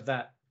way out of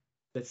that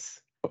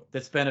that's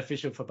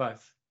beneficial for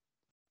both?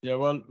 Yeah,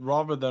 well,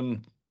 rather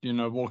than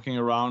walking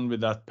around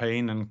with that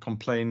pain and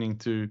complaining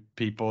to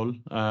people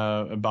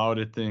about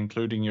it,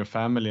 including your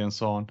family and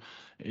so on,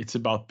 it's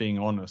about being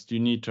honest. You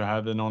need to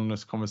have an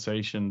honest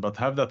conversation, but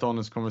have that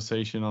honest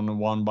conversation on a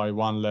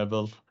one-by-one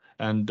level,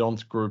 and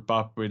don't group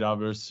up with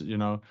others.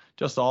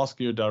 Just ask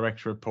your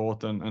direct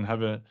report and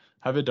have a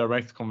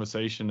direct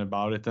conversation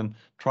about it, and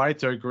try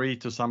to agree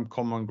to some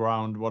common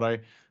ground.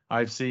 What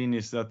I've seen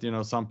is that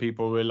some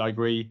people will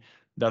agree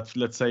that,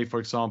 let's say, for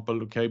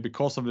example, okay,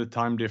 because of the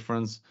time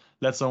difference,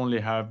 let's only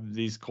have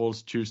these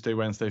calls Tuesday,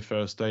 Wednesday,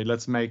 Thursday.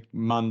 Let's make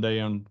Monday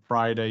and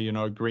Friday,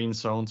 green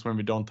zones when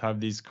we don't have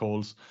these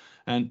calls.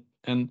 And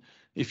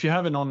if you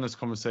have an honest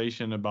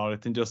conversation about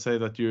it and just say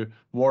that you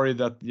worry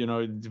that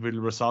it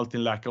will result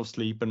in lack of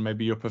sleep and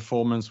maybe your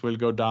performance will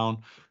go down,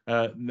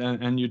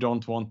 and you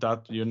don't want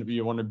that.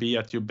 You want to be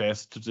at your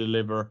best to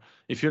deliver.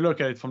 If you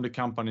look at it from the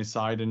company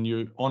side and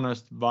you're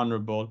honest,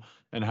 vulnerable,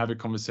 and have a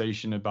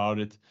conversation about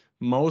it,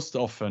 most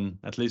often,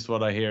 at least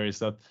what I hear, is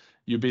that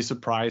you'd be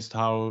surprised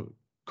how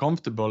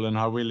comfortable and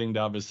how willing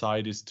the other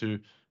side is to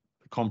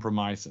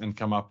compromise and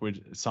come up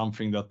with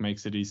something that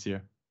makes it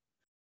easier.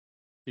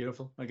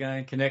 Beautiful.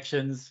 Again,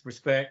 connections,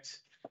 respect,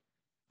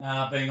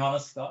 being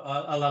honest.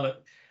 I love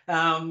it.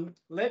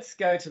 Let's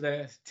go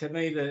to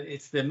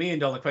it's the $1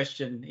 million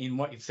question in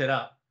what you've set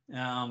up.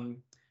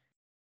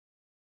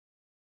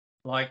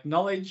 Like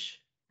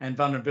knowledge and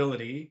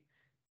vulnerability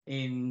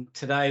in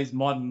today's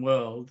modern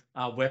world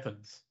are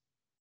weapons.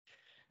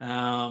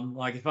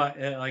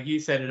 Like you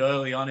said it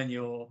early on in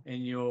your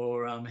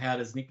how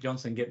does Nick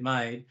Jonsson get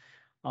made?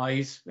 I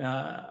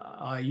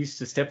used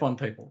to step on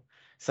people.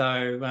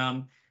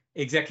 So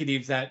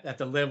executives at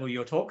the level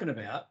you're talking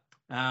about,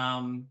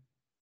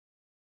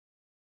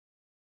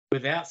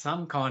 without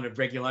some kind of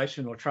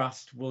regulation or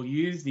trust, will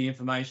use the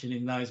information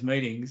in those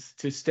meetings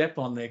to step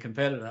on their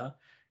competitor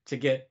to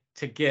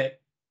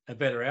get a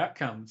better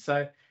outcome.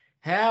 So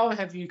how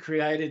have you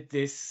created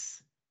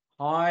this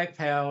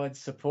high-powered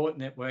support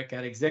network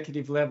at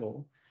executive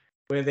level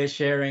where they're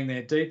sharing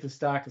their deepest,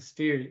 darkest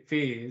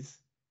fears?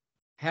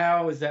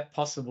 How is that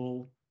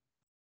possible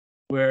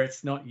where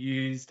it's not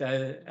used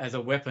as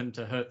a weapon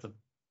to hurt them?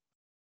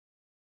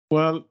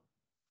 Well,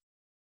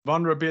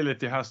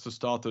 vulnerability has to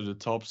start at the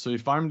top. So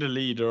if I'm the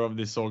leader of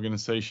this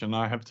organization,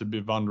 I have to be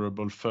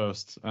vulnerable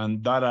first.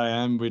 And that I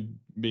am with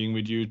being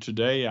with you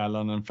today,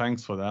 Alan, and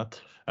thanks for that,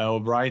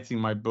 of writing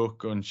my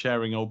book and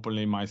sharing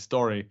openly my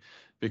story.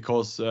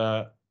 Because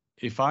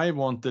if I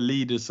want the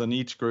leaders and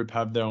each group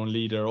have their own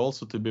leader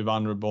also to be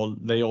vulnerable,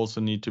 they also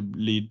need to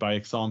lead by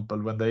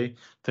example when they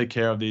take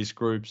care of these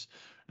groups.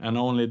 And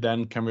only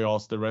then can we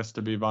ask the rest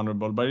to be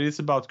vulnerable. But it is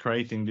about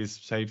creating this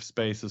safe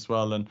space as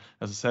well. And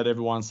as I said,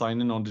 everyone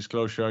signing on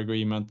disclosure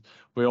agreement.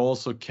 We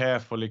also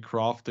carefully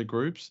craft the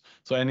groups.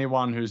 So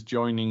anyone who's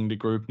joining the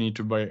group need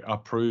to be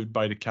approved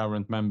by the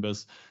current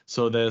members.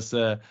 So there's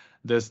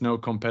no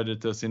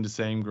competitors in the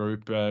same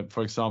group.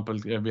 For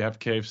example, if we have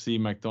KFC,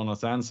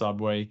 McDonald's, and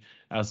Subway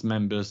as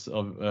members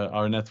of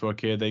our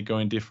network here. They go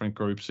in different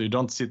groups. So you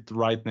don't sit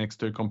right next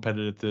to a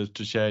competitor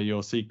to share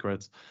your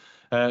secrets.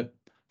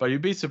 But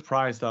you'd be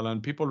surprised,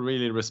 Alan. People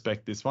really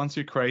respect this. Once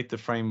you create the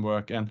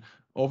framework, and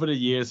over the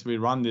years we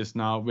run this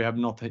now, we have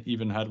not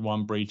even had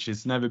one breach.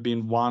 It's never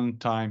been one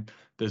time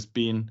there's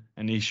been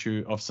an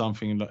issue of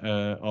something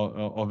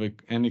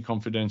any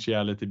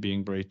confidentiality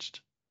being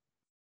breached.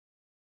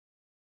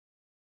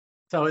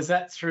 So is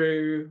that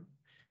through?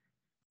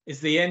 Is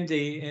the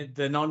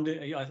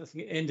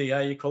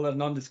NDA you call it a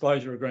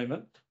non-disclosure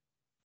agreement?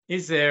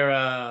 Is there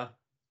a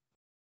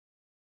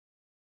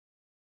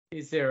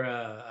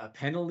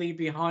penalty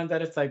behind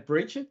that if they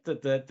breach it,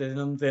 that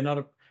they're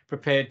not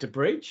prepared to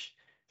breach?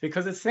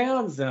 Because it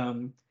sounds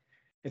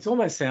it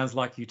almost sounds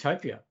like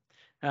utopia,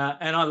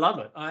 and I love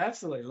it. I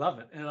absolutely love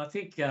it, and I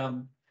think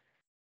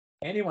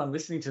anyone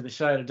listening to the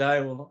show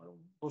today will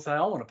say,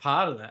 I want a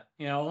part of that.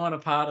 I want a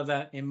part of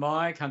that in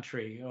my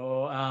country.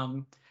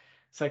 Or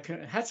so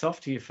hats off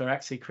to you for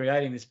actually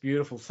creating this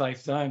beautiful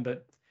safe zone.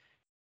 But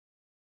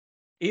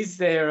is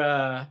there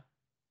a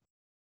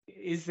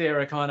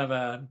kind of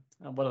a,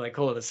 what do they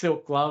call it, a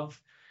silk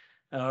glove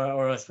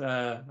or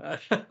a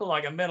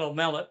like a metal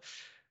mallet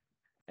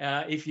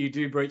if you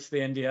do breach the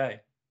NDA?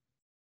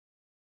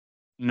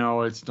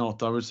 No, it's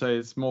not. I would say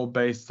it's more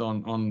based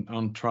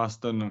on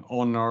trust and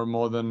honor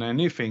more than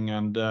anything,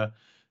 and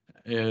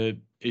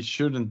it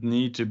shouldn't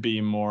need to be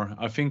more.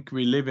 I think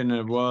we live in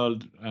a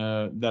world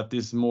that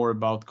is more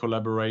about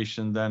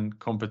collaboration than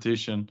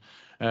competition.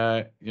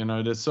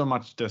 There's so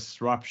much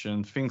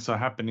disruption. Things are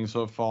happening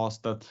so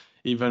fast that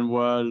even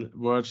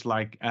words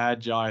like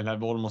agile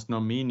have almost no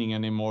meaning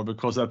anymore,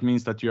 because that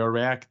means that you are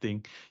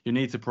reacting. You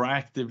need to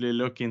proactively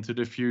look into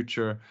the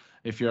future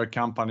if you're a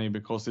company,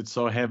 because it's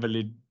so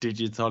heavily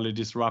digitally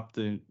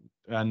disrupted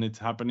and it's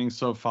happening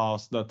so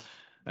fast that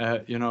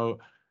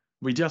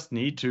we just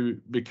need to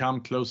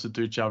become closer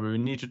to each other. We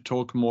need to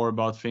talk more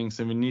about things,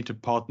 and we need to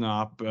partner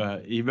up,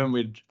 even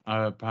with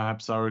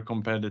perhaps our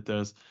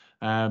competitors.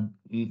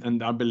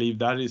 And I believe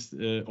that is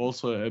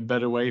also a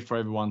better way for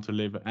everyone to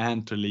live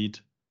and to lead.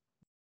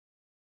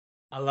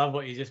 I love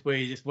where you just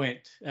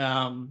went.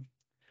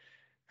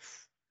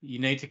 You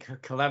need to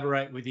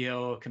collaborate with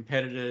your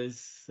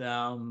competitors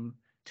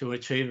to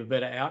achieve a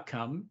better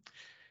outcome.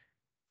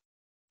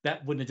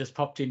 That wouldn't have just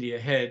popped into your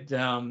head.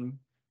 Can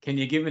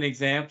you give an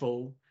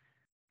example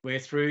where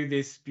through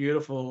this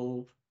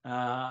beautiful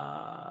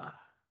EGN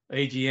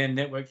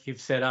network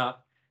you've set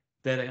up,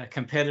 that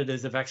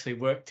competitors have actually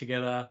worked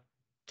together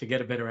to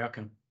get a better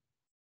outcome?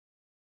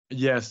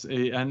 Yes,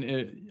 and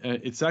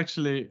it's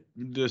actually,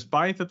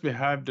 despite that we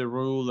have the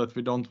rule that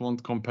we don't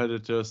want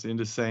competitors in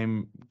the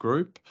same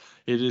group,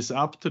 it is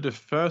up to the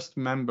first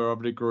member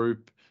of the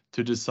group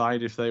to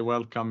decide if they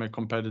welcome a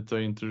competitor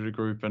into the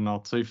group or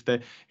not. So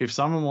if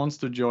someone wants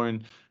to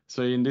join,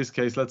 so in this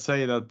case, let's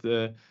say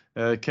that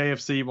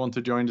KFC want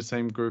to join the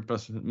same group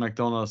as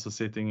McDonald's are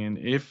sitting in.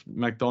 If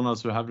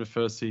McDonald's, who have the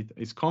first seat,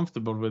 is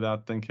comfortable with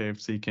that, then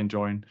KFC can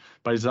join.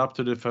 But it's up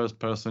to the first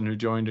person who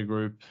joined the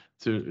group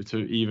to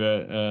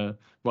either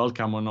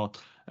welcome or not.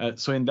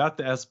 So in that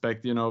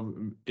aspect,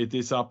 it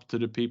is up to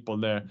the people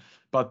there.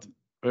 But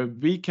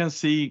we can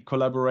see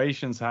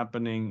collaborations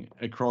happening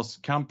across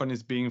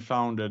companies being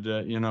founded,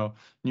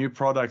 new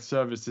product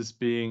services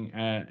being,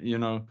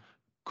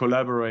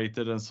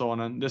 collaborated and so on.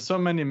 And there's so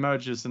many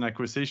mergers and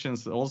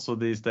acquisitions also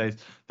these days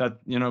that,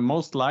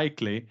 most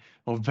likely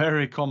or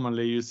very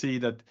commonly you see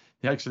that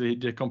actually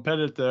the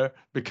competitor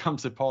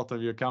becomes a part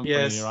of your company,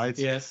 yes, right?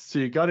 Yes. So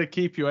you got to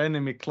keep your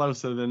enemy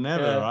closer than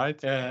ever, right?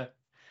 Yeah.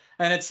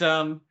 And it's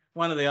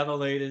one of the other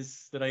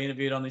leaders that I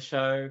interviewed on the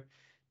show,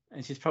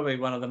 and she's probably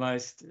one of the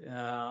most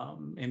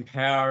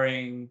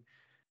empowering,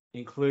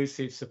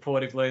 inclusive,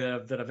 supportive leader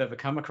that I've ever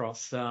come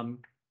across.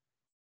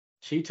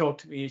 She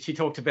talked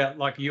about,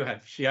 like you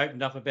have, she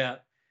opened up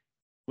about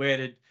where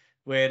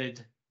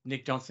did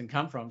Nick Jonsson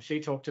come from. She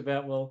talked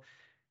about, well,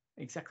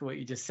 exactly what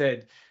you just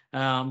said.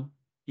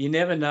 You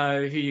never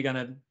know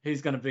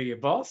who's gonna be your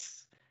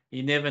boss.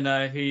 You never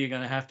know who you're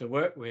going to have to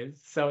work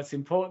with. So it's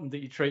important that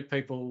you treat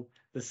people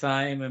the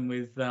same and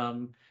with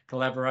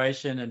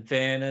collaboration and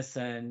fairness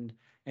and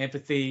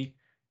empathy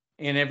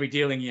in every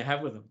dealing you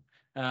have with them.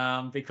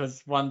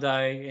 Because one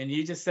day, and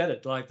you just said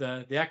it, like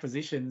the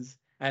acquisitions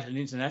at an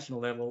international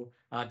level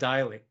are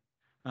daily,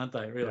 aren't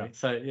they? Really?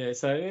 Yeah.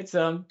 So it's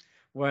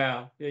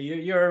wow.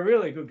 You're a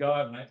really good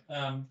guy, mate.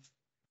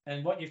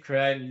 And what you've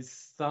created is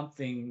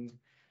something.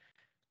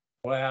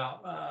 Wow,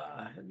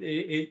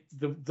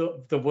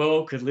 the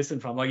world could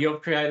listen from. Like,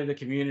 you've created a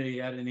community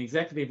at an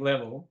executive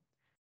level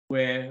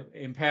where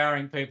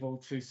empowering people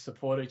to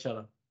support each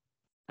other.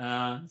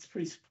 It's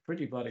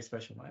pretty bloody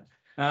special, mate.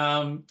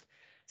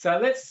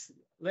 So it's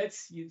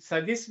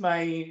a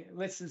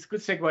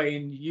good segue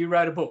in. You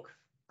wrote a book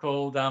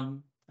called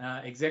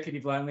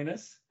Executive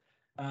Loneliness,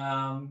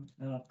 and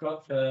I've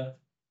got the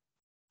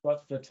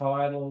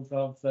titles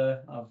of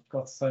the. I've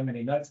got so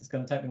many notes. It's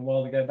going to take me a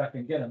while to go back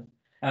and get them.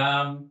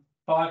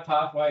 5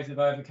 pathways of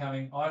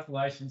overcoming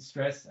isolation,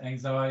 stress,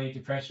 anxiety,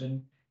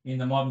 depression in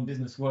the modern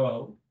business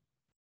world.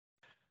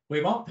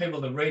 We want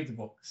people to read the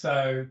book.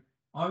 So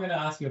I'm going to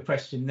ask you a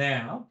question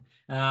now,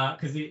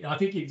 because I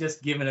think you've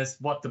just given us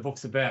what the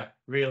book's about,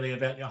 really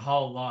about your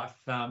whole life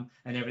and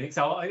everything.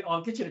 So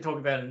I'll get you to talk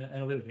about it in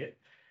a little bit.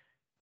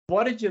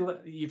 What did you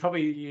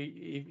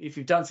probably, if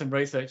you've done some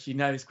research, you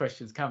know this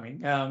question's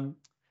coming.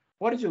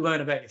 What did you learn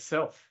about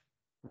yourself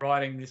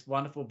writing this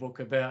wonderful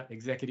book about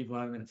executive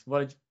loneliness?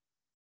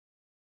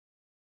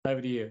 Over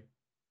to you.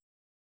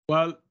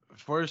 Well,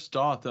 for a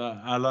start,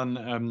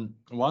 Alan,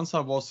 once I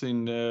was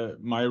in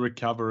my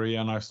recovery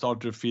and I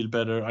started to feel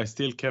better, I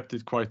still kept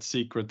it quite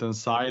secret and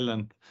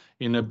silent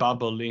in a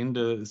bubble in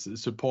the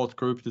support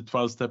group, the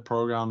 12-step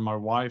program. My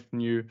wife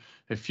knew,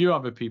 a few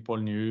other people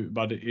knew,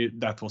 but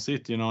that was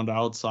it. On the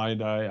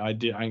outside, I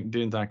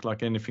didn't act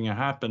like anything had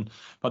happened.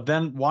 But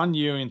then 1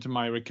 year into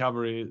my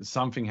recovery,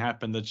 something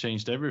happened that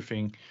changed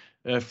everything.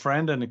 A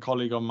friend and a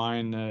colleague of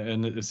mine,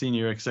 and a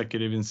senior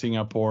executive in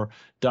Singapore,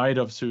 died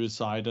of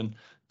suicide. And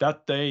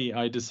that day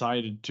I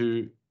decided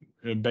to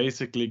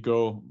basically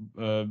go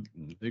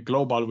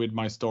global with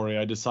my story.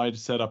 I decided to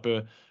set up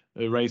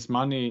raise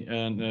money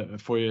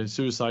and for a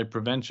suicide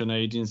prevention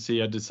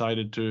agency. I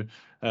decided to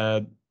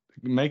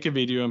make a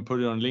video and put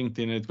it on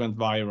LinkedIn. It went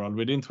viral.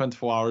 Within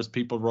 24 hours,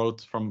 people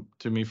wrote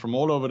to me from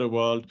all over the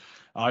world.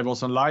 I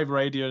was on live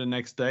radio the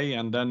next day,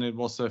 and then it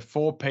was a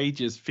 4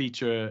 pages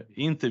feature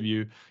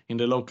interview in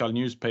the local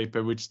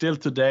newspaper, which still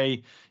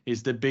today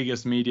is the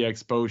biggest media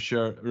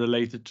exposure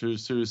related to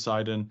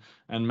suicide and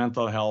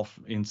mental health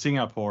in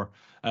Singapore.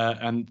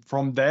 And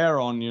from there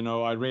on,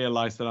 I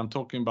realized that I'm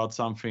talking about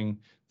something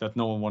that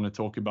no one want to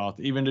talk about.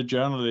 Even the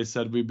journalists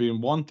said we've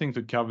been wanting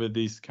to cover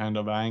these kind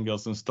of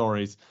angles and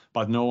stories,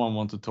 but no one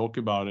want to talk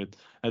about it.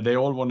 And they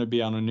all want to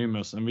be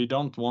anonymous, and we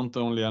don't want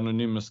only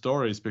anonymous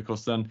stories,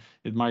 because then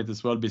it might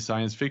as well be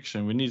science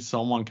fiction. We need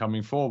someone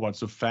coming forward.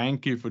 So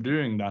thank you for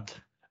doing that.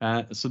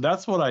 So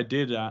that's what I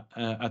did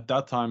at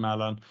that time,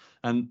 Alan.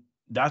 And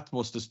that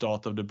was the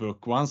start of the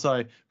book. Once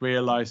I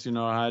realized,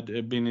 I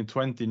had been in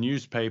 20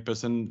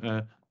 newspapers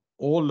and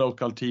all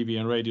local TV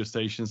and radio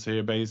stations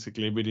here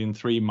basically within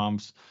 3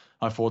 months,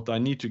 I thought I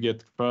need to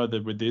get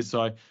further with this.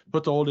 So I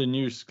put all the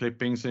news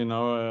clippings,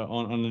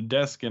 on the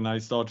desk, and I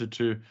started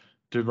to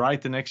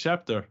write the next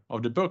chapter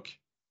of the book.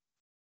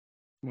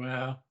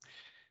 Wow.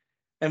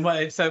 And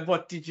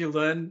what did you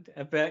learn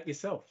about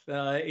yourself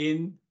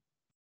in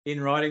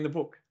writing the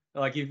book?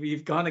 Like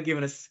you've kind of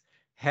given us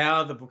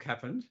how the book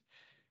happened.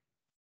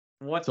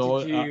 What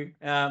did you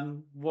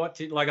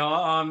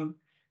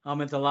I'm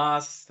at the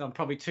last, I'm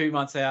probably 2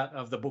 months out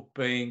of the book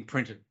being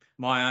printed,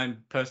 my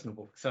own personal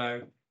book.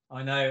 So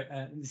I know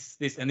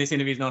this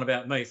interview is not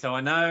about me. So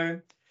I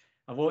know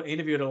I've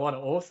interviewed a lot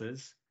of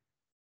authors.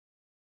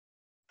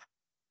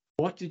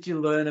 What did you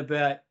learn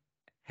about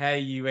how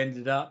you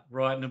ended up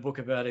writing a book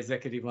about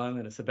executive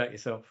loneliness, about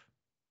yourself?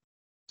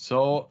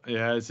 So,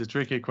 yeah, it's a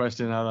tricky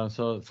question, Alan.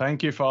 So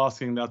thank you for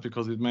asking that,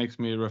 because it makes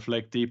me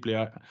reflect deeply.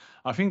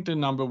 I think the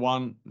number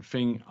one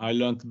thing I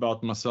learned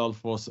about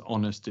myself was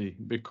honesty,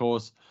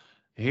 because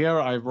here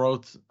I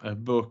wrote a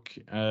book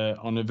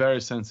on a very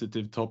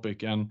sensitive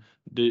topic, and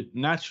the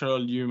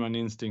natural human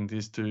instinct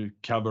is to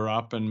cover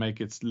up and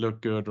make it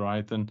look good,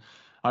 right? And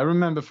I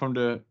remember from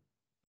the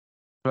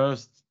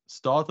first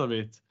start of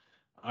it,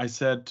 I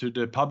said to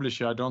the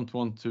publisher, I don't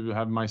want to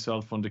have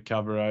myself on the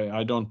cover.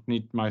 I don't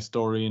need my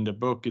story in the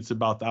book. It's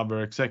about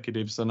other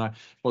executives. And I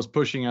was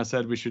pushing, I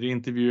said, we should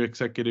interview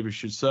executives, we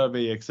should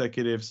survey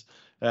executives,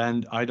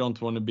 and I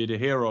don't want to be the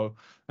hero.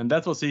 And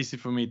that was easy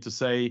for me to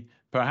say.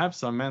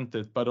 Perhaps I meant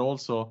it, but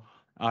also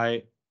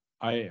I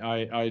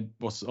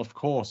was, of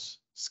course,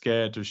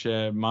 scared to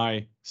share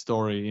my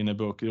story in a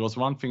book. It was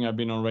one thing, I've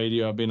been on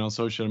radio, I've been on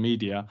social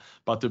media,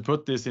 but to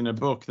put this in a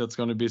book that's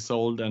going to be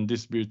sold and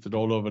distributed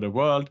all over the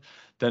world,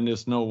 then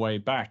there's no way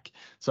back.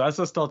 So as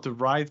I started to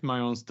write my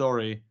own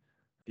story,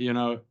 it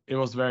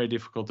was very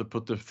difficult to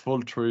put the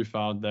full truth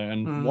out there.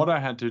 And what I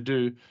had to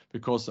do,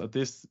 because at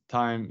this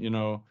time,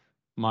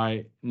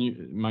 my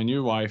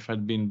new wife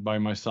had been by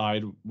my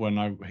side when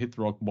I hit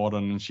rock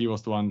bottom, and she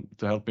was the one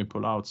to help me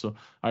pull out. So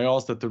I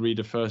asked her to read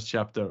the first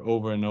chapter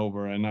over and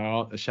over, and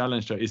I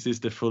challenged her, is this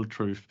the full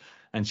truth?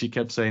 And she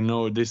kept saying,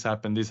 no, this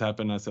happened.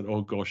 I said,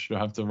 oh gosh, you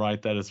have to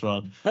write that as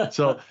well.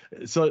 so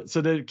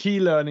the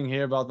key learning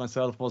here about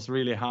myself was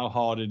really how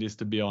hard it is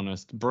to be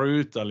honest,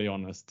 brutally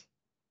honest.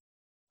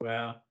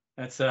 Wow,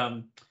 that's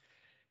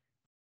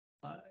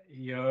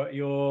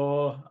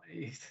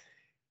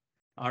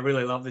I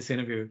really love this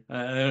interview.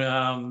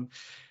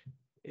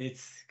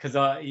 It's because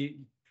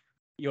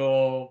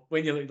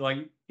when you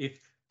like, if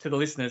to the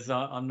listeners,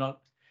 I'm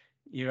not,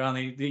 you'll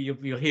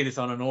hear this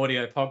on an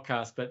audio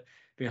podcast, but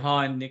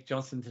behind Nick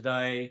Jonsson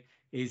today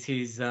is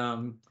his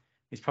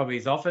probably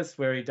his office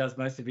where he does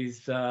most of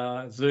his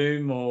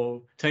Zoom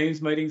or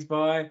Teams meetings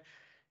by.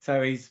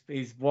 So his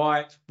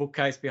white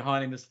bookcase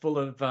behind him is full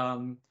of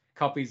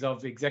copies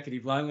of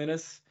Executive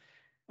Loneliness.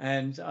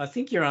 And I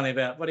think you're only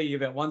about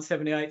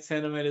 178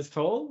 centimeters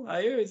tall,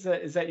 are you? Is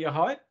that your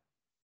height?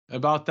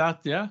 About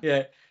that, yeah.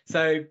 Yeah.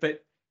 So,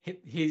 but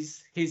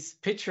his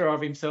picture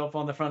of himself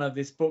on the front of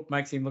this book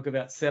makes him look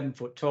about 7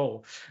 foot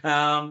tall.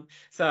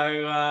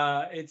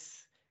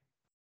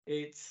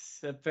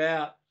 It's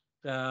about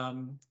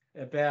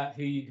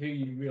who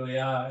you really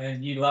are,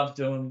 and you love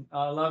doing.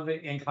 I love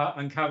it,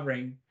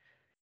 uncovering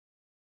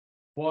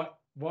what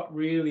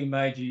really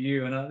made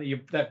you.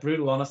 And that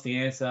brutal honesty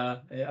answer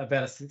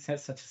about such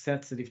a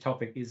sensitive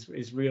topic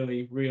is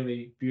really,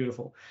 really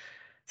beautiful.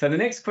 So the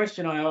next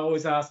question I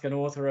always ask an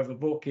author of a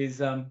book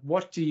is,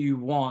 what do you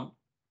want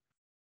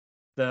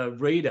the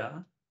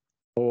reader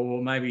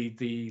or maybe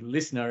the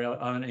listener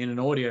in an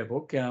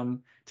audiobook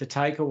to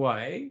take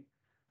away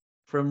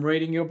from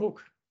reading your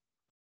book,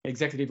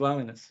 Executive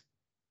Loneliness?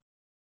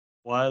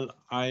 Well,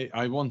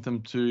 I want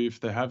them to, if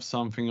they have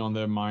something on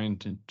their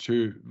mind,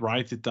 to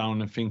write it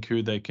down and think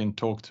who they can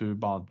talk to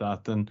about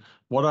that. And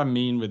what I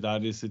mean with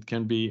that is it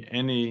can be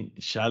any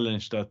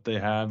challenge that they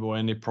have or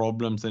any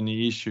problems,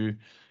 any issue.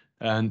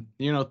 And,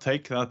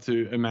 take that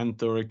to a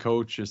mentor, a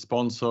coach, a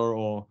sponsor,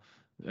 or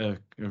a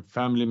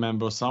family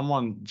member,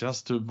 someone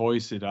just to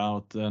voice it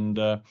out.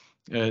 And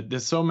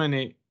there's so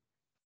many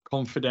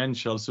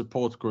confidential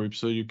support group.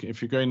 So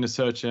if you go in the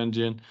search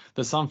engine,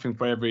 there's something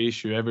for every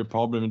issue, every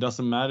problem. It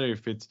doesn't matter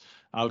if it's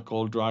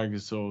alcohol,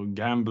 drugs, or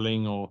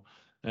gambling, or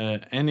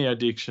any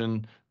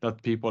addiction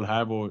that people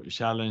have or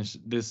challenge.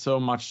 There's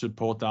so much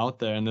support out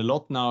there, and a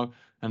lot now.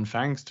 And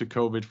thanks to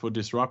COVID for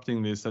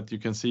disrupting this, that you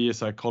can see a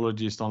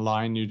psychologist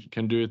online. You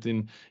can do it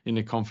in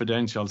a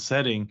confidential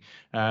setting,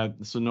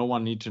 so no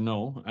one need to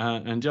know.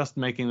 And just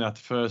making that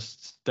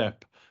first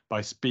step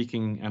by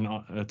speaking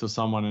and to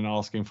someone and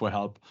asking for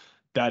help.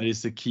 That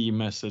is the key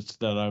message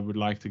that I would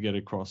like to get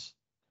across.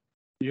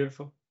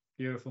 Beautiful,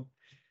 beautiful.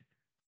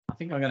 I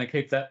think I'm going to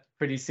keep that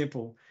pretty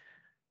simple.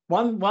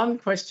 One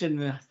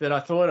question that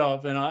I thought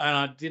of, and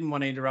I didn't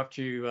want to interrupt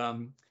you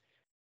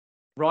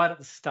right at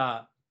the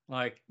start.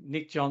 Like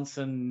Nick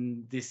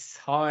Jonsson, this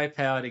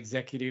high-powered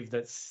executive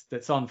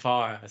that's on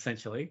fire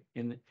essentially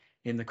in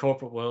the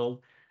corporate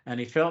world, and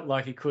he felt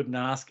like he couldn't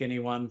ask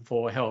anyone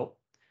for help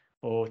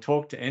or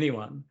talk to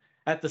anyone.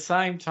 At the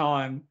same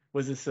time,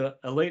 was this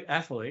elite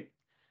athlete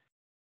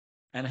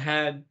and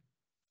had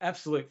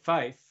absolute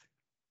faith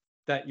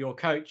that your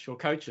coach or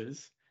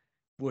coaches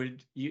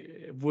would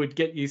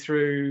get you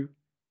through,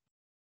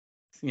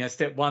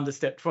 step 1 to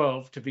step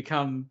 12 to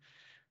become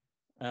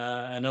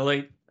an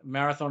elite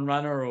marathon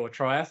runner or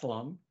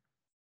triathlon.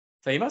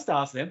 So you must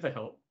ask them for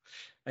help,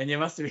 and you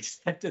must have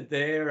accepted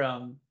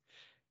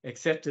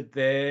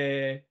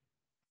their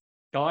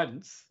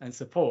guidance and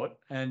support,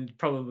 and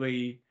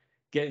probably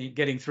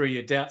getting through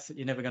your doubts that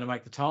you're never going to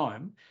make the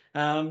time.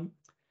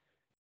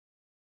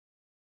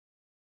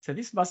 So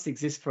this must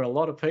exist for a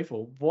lot of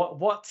people.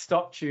 What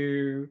stopped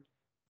you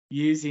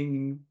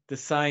using the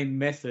same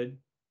method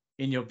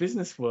in your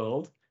business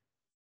world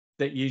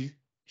that you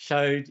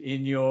showed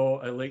in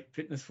your elite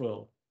fitness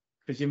world?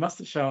 Because you must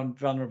have shown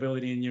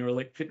vulnerability in your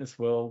elite fitness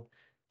world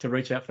to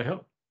reach out for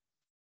help.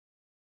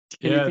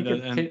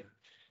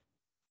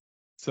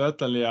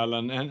 Certainly,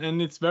 Alan,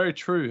 and it's very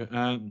true.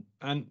 And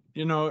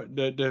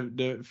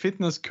the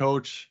fitness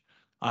coach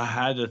I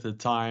had at the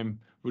time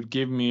would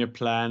give me a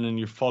plan, and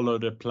you follow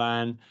the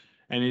plan,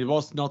 and it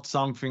was not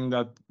something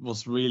that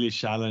was really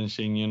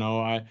challenging.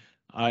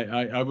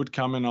 I would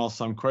come and ask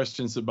some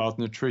questions about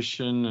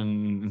nutrition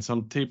and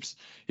some tips.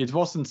 It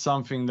wasn't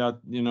something that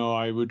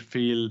I would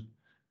feel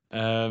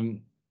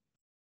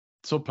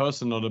so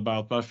personal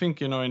about. But I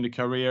think in the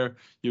career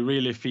you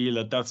really feel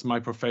that that's my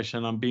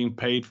profession. I'm being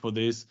paid for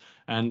this,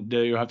 and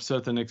you have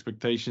certain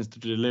expectations to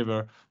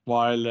deliver.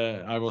 While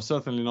I was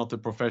certainly not a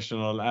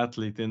professional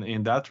athlete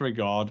in that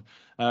regard,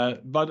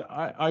 but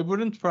I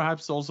wouldn't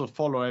perhaps also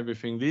follow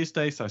everything. These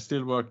days I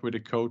still work with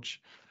a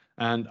coach,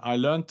 and I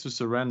learned to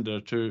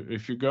surrender to,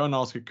 if you go and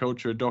ask a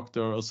coach or a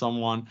doctor or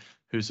someone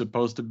who's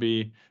supposed to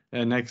be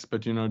an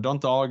expert,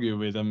 don't argue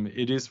with them.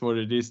 It is what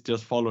it is,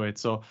 just follow it.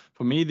 So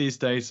for me these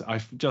days,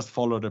 I just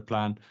follow the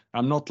plan.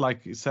 I'm not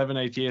like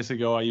 7-8 years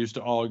ago. I used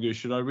to argue,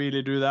 should I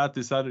really do that?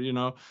 Is that,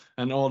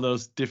 and all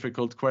those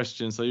difficult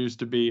questions. I used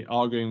to be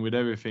arguing with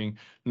everything.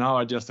 Now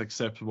I just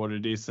accept what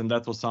it is. And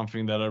that was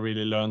something that I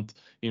really learned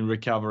in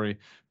recovery.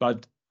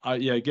 But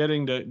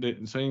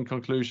getting so in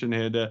conclusion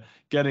here,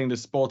 getting the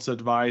sports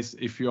advice,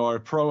 if you are a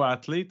pro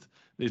athlete,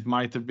 it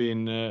might have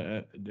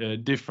been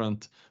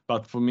different.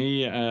 But for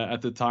me,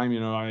 at the time,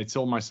 I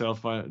told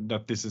myself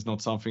that this is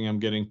not something I'm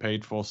getting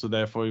paid for. So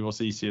therefore, it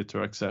was easier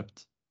to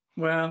accept.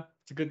 Well,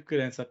 it's a good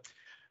answer.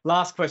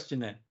 Last question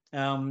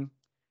then.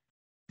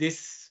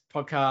 This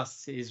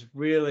podcast is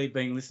really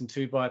being listened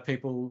to by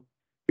people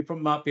who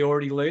might be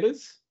already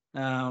leaders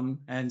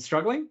and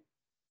struggling,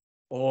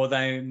 or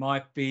they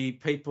might be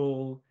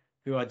people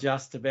who are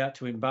just about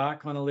to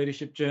embark on a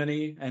leadership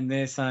journey, and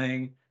they're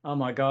saying, "Oh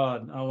my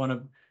God, I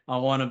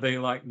want to be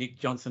like Nick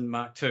Jonsson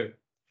Mark II."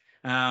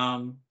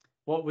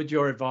 What would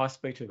your advice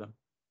be to them?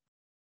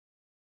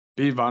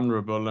 Be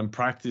vulnerable and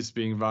practice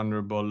being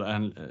vulnerable,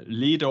 and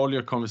lead all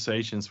your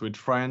conversations with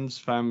friends,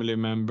 family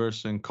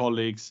members, and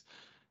colleagues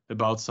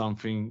about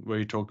something where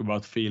you talk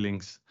about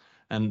feelings.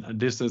 And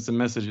this is a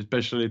message,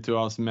 especially to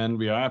us men.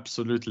 We are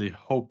absolutely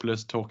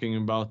hopeless talking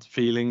about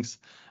feelings.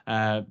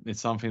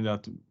 It's something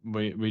that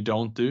we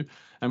don't do.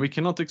 And we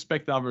cannot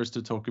expect others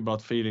to talk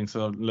about feelings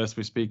unless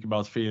we speak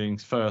about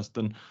feelings first.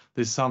 And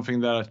this is something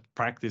that I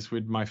practice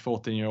with my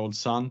 14-year-old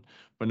son.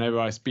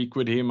 Whenever I speak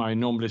with him, I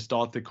normally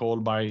start the call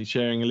by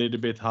sharing a little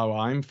bit how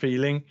I'm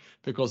feeling,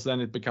 because then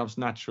it becomes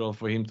natural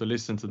for him to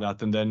listen to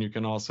that. And then you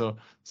can also,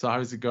 so how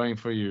is it going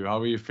for you? How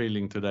are you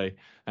feeling today?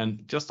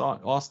 And just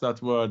ask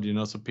that word,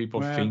 so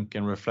people think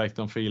and reflect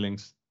on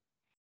feelings.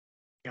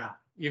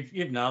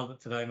 you've nailed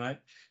it today, mate.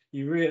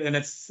 You really, and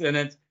it's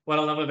what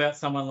I love about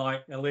someone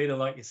like a leader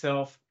like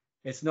yourself.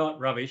 It's not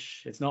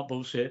rubbish. It's not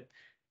bullshit.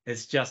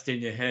 It's just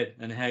in your head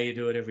and how you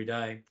do it every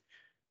day.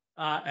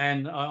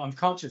 And I'm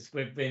conscious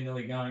we've been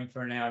nearly going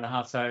for an hour and a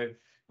half, so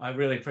I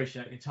really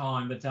appreciate your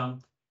time. But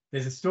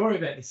there's a story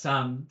about your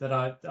son that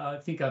I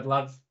think I'd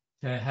love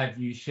to have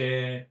you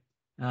share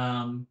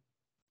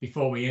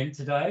before we end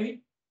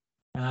today.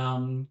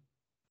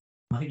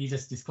 I think you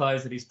just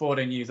disclosed that he's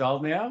 14 years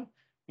old now.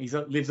 He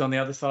lives on the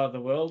other side of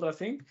the world, I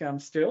think,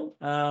 still.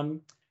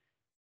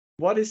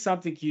 What is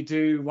something you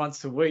do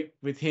once a week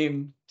with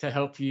him to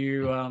help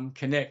you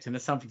connect? And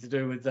it's something to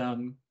do with,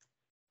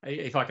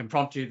 if I can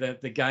prompt you,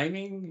 the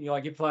gaming.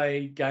 You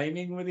play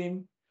gaming with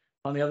him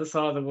on the other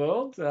side of the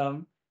world.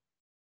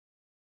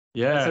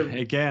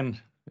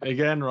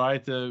 Again,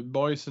 right?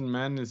 Boys and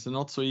men, it's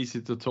not so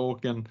easy to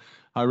talk, and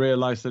I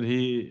realized that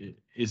he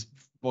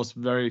was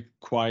very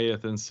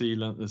quiet and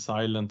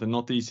silent and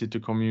not easy to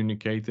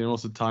communicate. There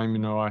was a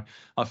time,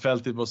 I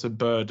felt it was a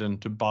burden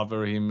to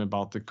bother him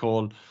about the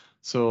call.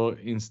 So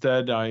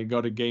instead, I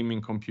got a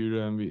gaming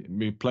computer and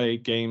we play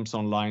games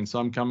online. So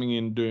I'm coming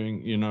in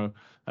doing,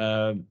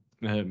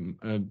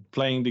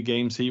 playing the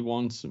games he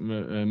wants,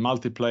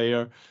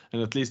 multiplayer,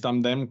 and at least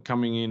I'm then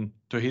coming in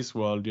to his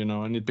world,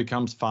 and it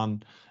becomes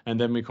fun. And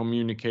then we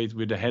communicate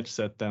with the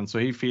headset then. So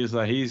he feels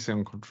that he's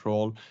in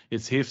control.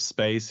 It's his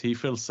space. He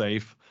feels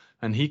safe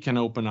and he can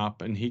open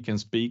up and he can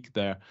speak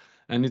there.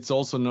 And it's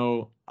also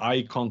no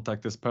eye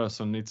contact as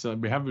person. It's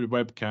we have a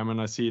webcam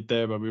and I see it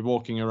there, but we're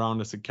walking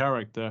around as a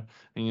character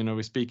and,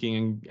 we're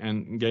speaking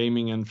and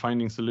gaming and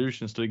finding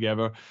solutions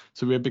together.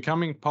 So we're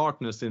becoming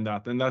partners in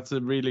that. And that's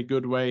a really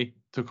good way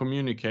to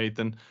communicate.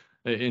 And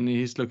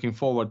he's looking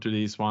forward to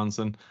these ones.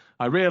 And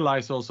I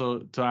realize also,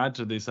 to add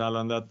to this,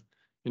 Alan, that,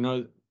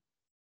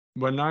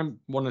 when I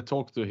want to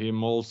talk to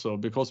him also,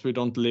 because we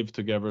don't live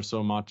together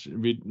so much,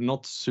 we're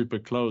not super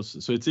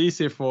close. So it's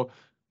easy for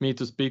me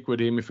to speak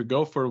with him if we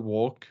go for a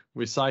walk,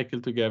 we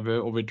cycle together,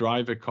 or we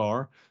drive a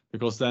car,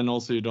 because then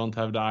also you don't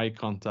have the eye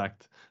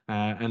contact.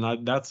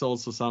 That's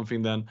also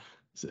something then,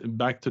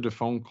 back to the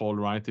phone call,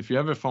 right? If you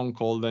have a phone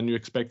call, then you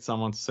expect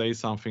someone to say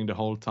something the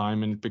whole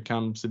time and it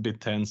becomes a bit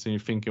tense and you're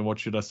thinking, what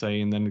should I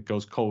say? And then it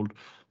goes cold.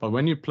 But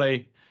when you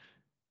play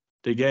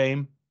the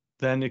game,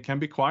 then it can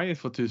be quiet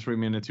for 2-3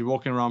 minutes. You're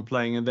walking around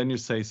playing and then you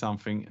say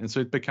something. And so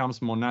it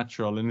becomes more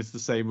natural. And it's the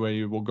same way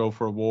you will go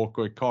for a walk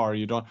or a car.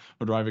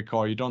 Or drive a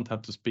car. You don't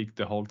have to speak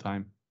the whole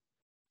time.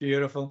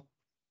 Beautiful.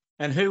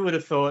 And who would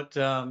have thought,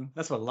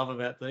 that's what I love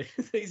about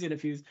these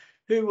interviews.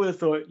 Who would have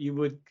thought you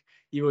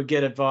would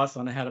get advice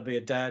on how to be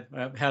a dad,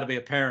 how to be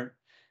a parent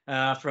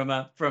from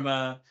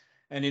an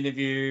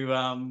interview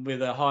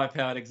with a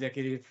high-powered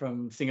executive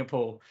from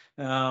Singapore.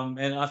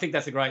 And I think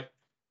that's a great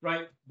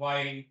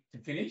way to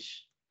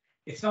finish.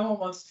 If someone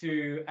wants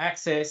to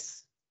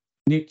access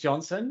Nick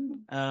Jonsson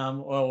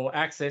or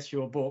access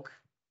your book,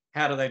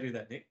 how do they do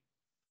that, Nick?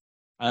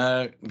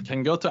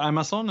 Can go to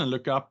Amazon and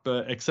look up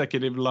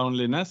Executive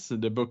Loneliness.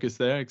 The book is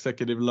there,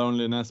 Executive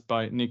Loneliness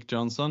by Nick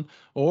Jonsson.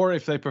 Or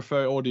if they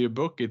prefer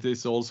audiobook, it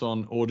is also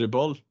on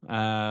Audible.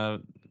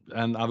 And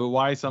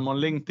otherwise, I'm on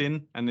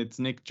LinkedIn, and it's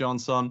Nick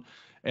Jonsson,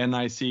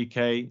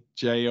 NickJonsson.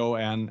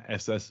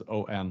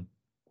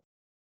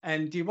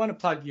 And do you want to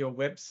plug your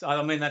website?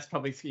 I mean, that's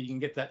probably, you can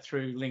get that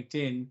through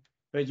LinkedIn,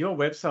 but your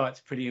website's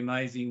pretty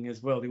amazing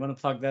as well. Do you want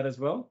to plug that as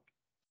well?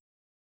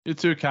 You're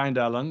too kind,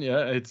 Alan.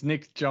 Yeah, it's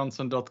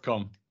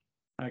nickjonsson.com.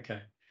 Okay.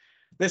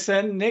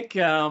 Listen, Nick,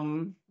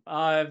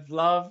 I've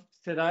loved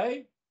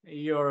today.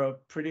 You're a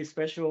pretty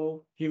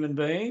special human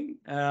being,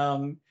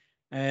 and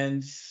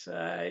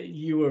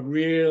you were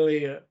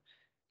really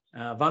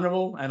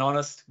vulnerable and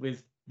honest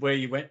with where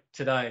you went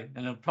today.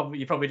 And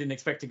you probably didn't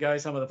expect to go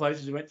some of the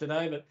places you went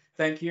today, but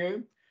thank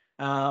you.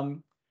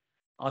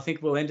 I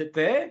think we'll end it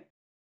there.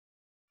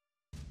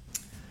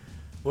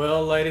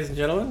 Well, ladies and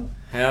gentlemen,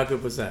 how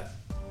good was that?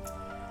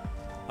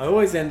 I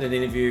always end an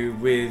interview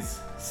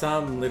with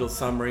some little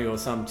summary or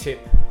some tip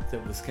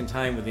that was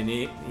contained within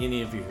the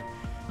interview.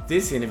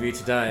 This interview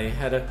today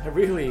had a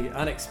really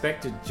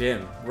unexpected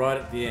gem right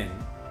at the end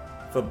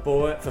for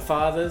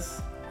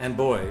fathers and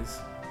boys,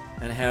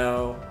 and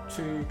how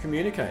to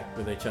communicate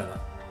with each other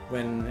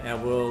when our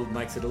world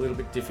makes it a little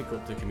bit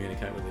difficult to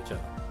communicate with each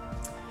other.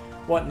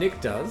 What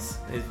Nick does,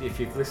 if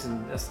you've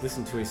listened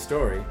to his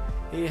story,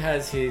 he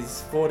has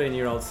his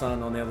 14-year-old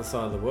son on the other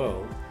side of the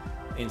world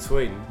in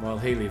Sweden while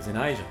he lives in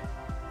Asia.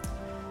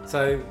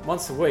 So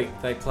once a week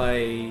they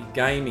play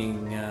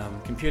gaming,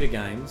 computer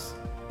games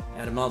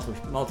at a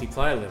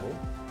multiplayer level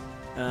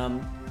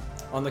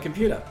on the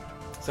computer.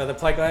 So they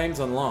play games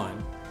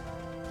online.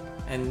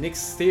 And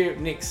Nick's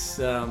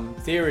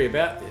theory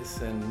about this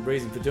and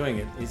reason for doing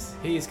it is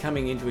he is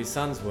coming into his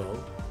son's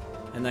world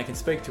and they can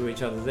speak to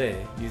each other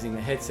there using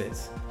the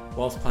headsets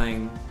whilst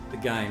playing the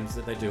games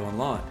that they do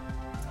online.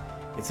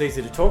 It's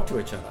easy to talk to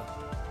each other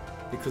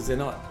because they're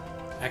not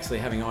actually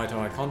having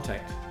eye-to-eye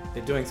contact.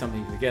 They're doing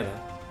something together,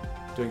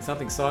 doing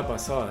something side by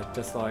side,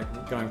 just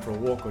like going for a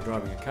walk or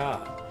driving a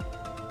car,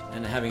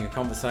 and having a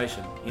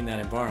conversation in that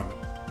environment.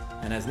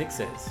 And as Nick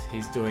says,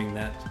 he's doing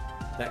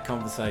that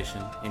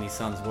conversation in his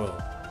son's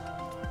world.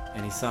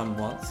 And his son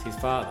wants his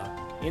father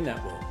in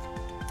that world.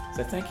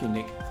 So thank you,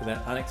 Nick, for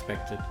that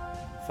unexpected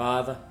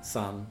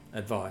father-son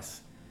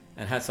advice.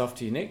 And hats off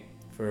to you, Nick,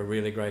 for a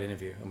really great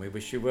interview. And we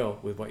wish you well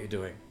with what you're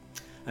doing.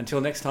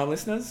 Until next time,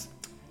 listeners,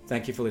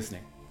 thank you for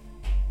listening.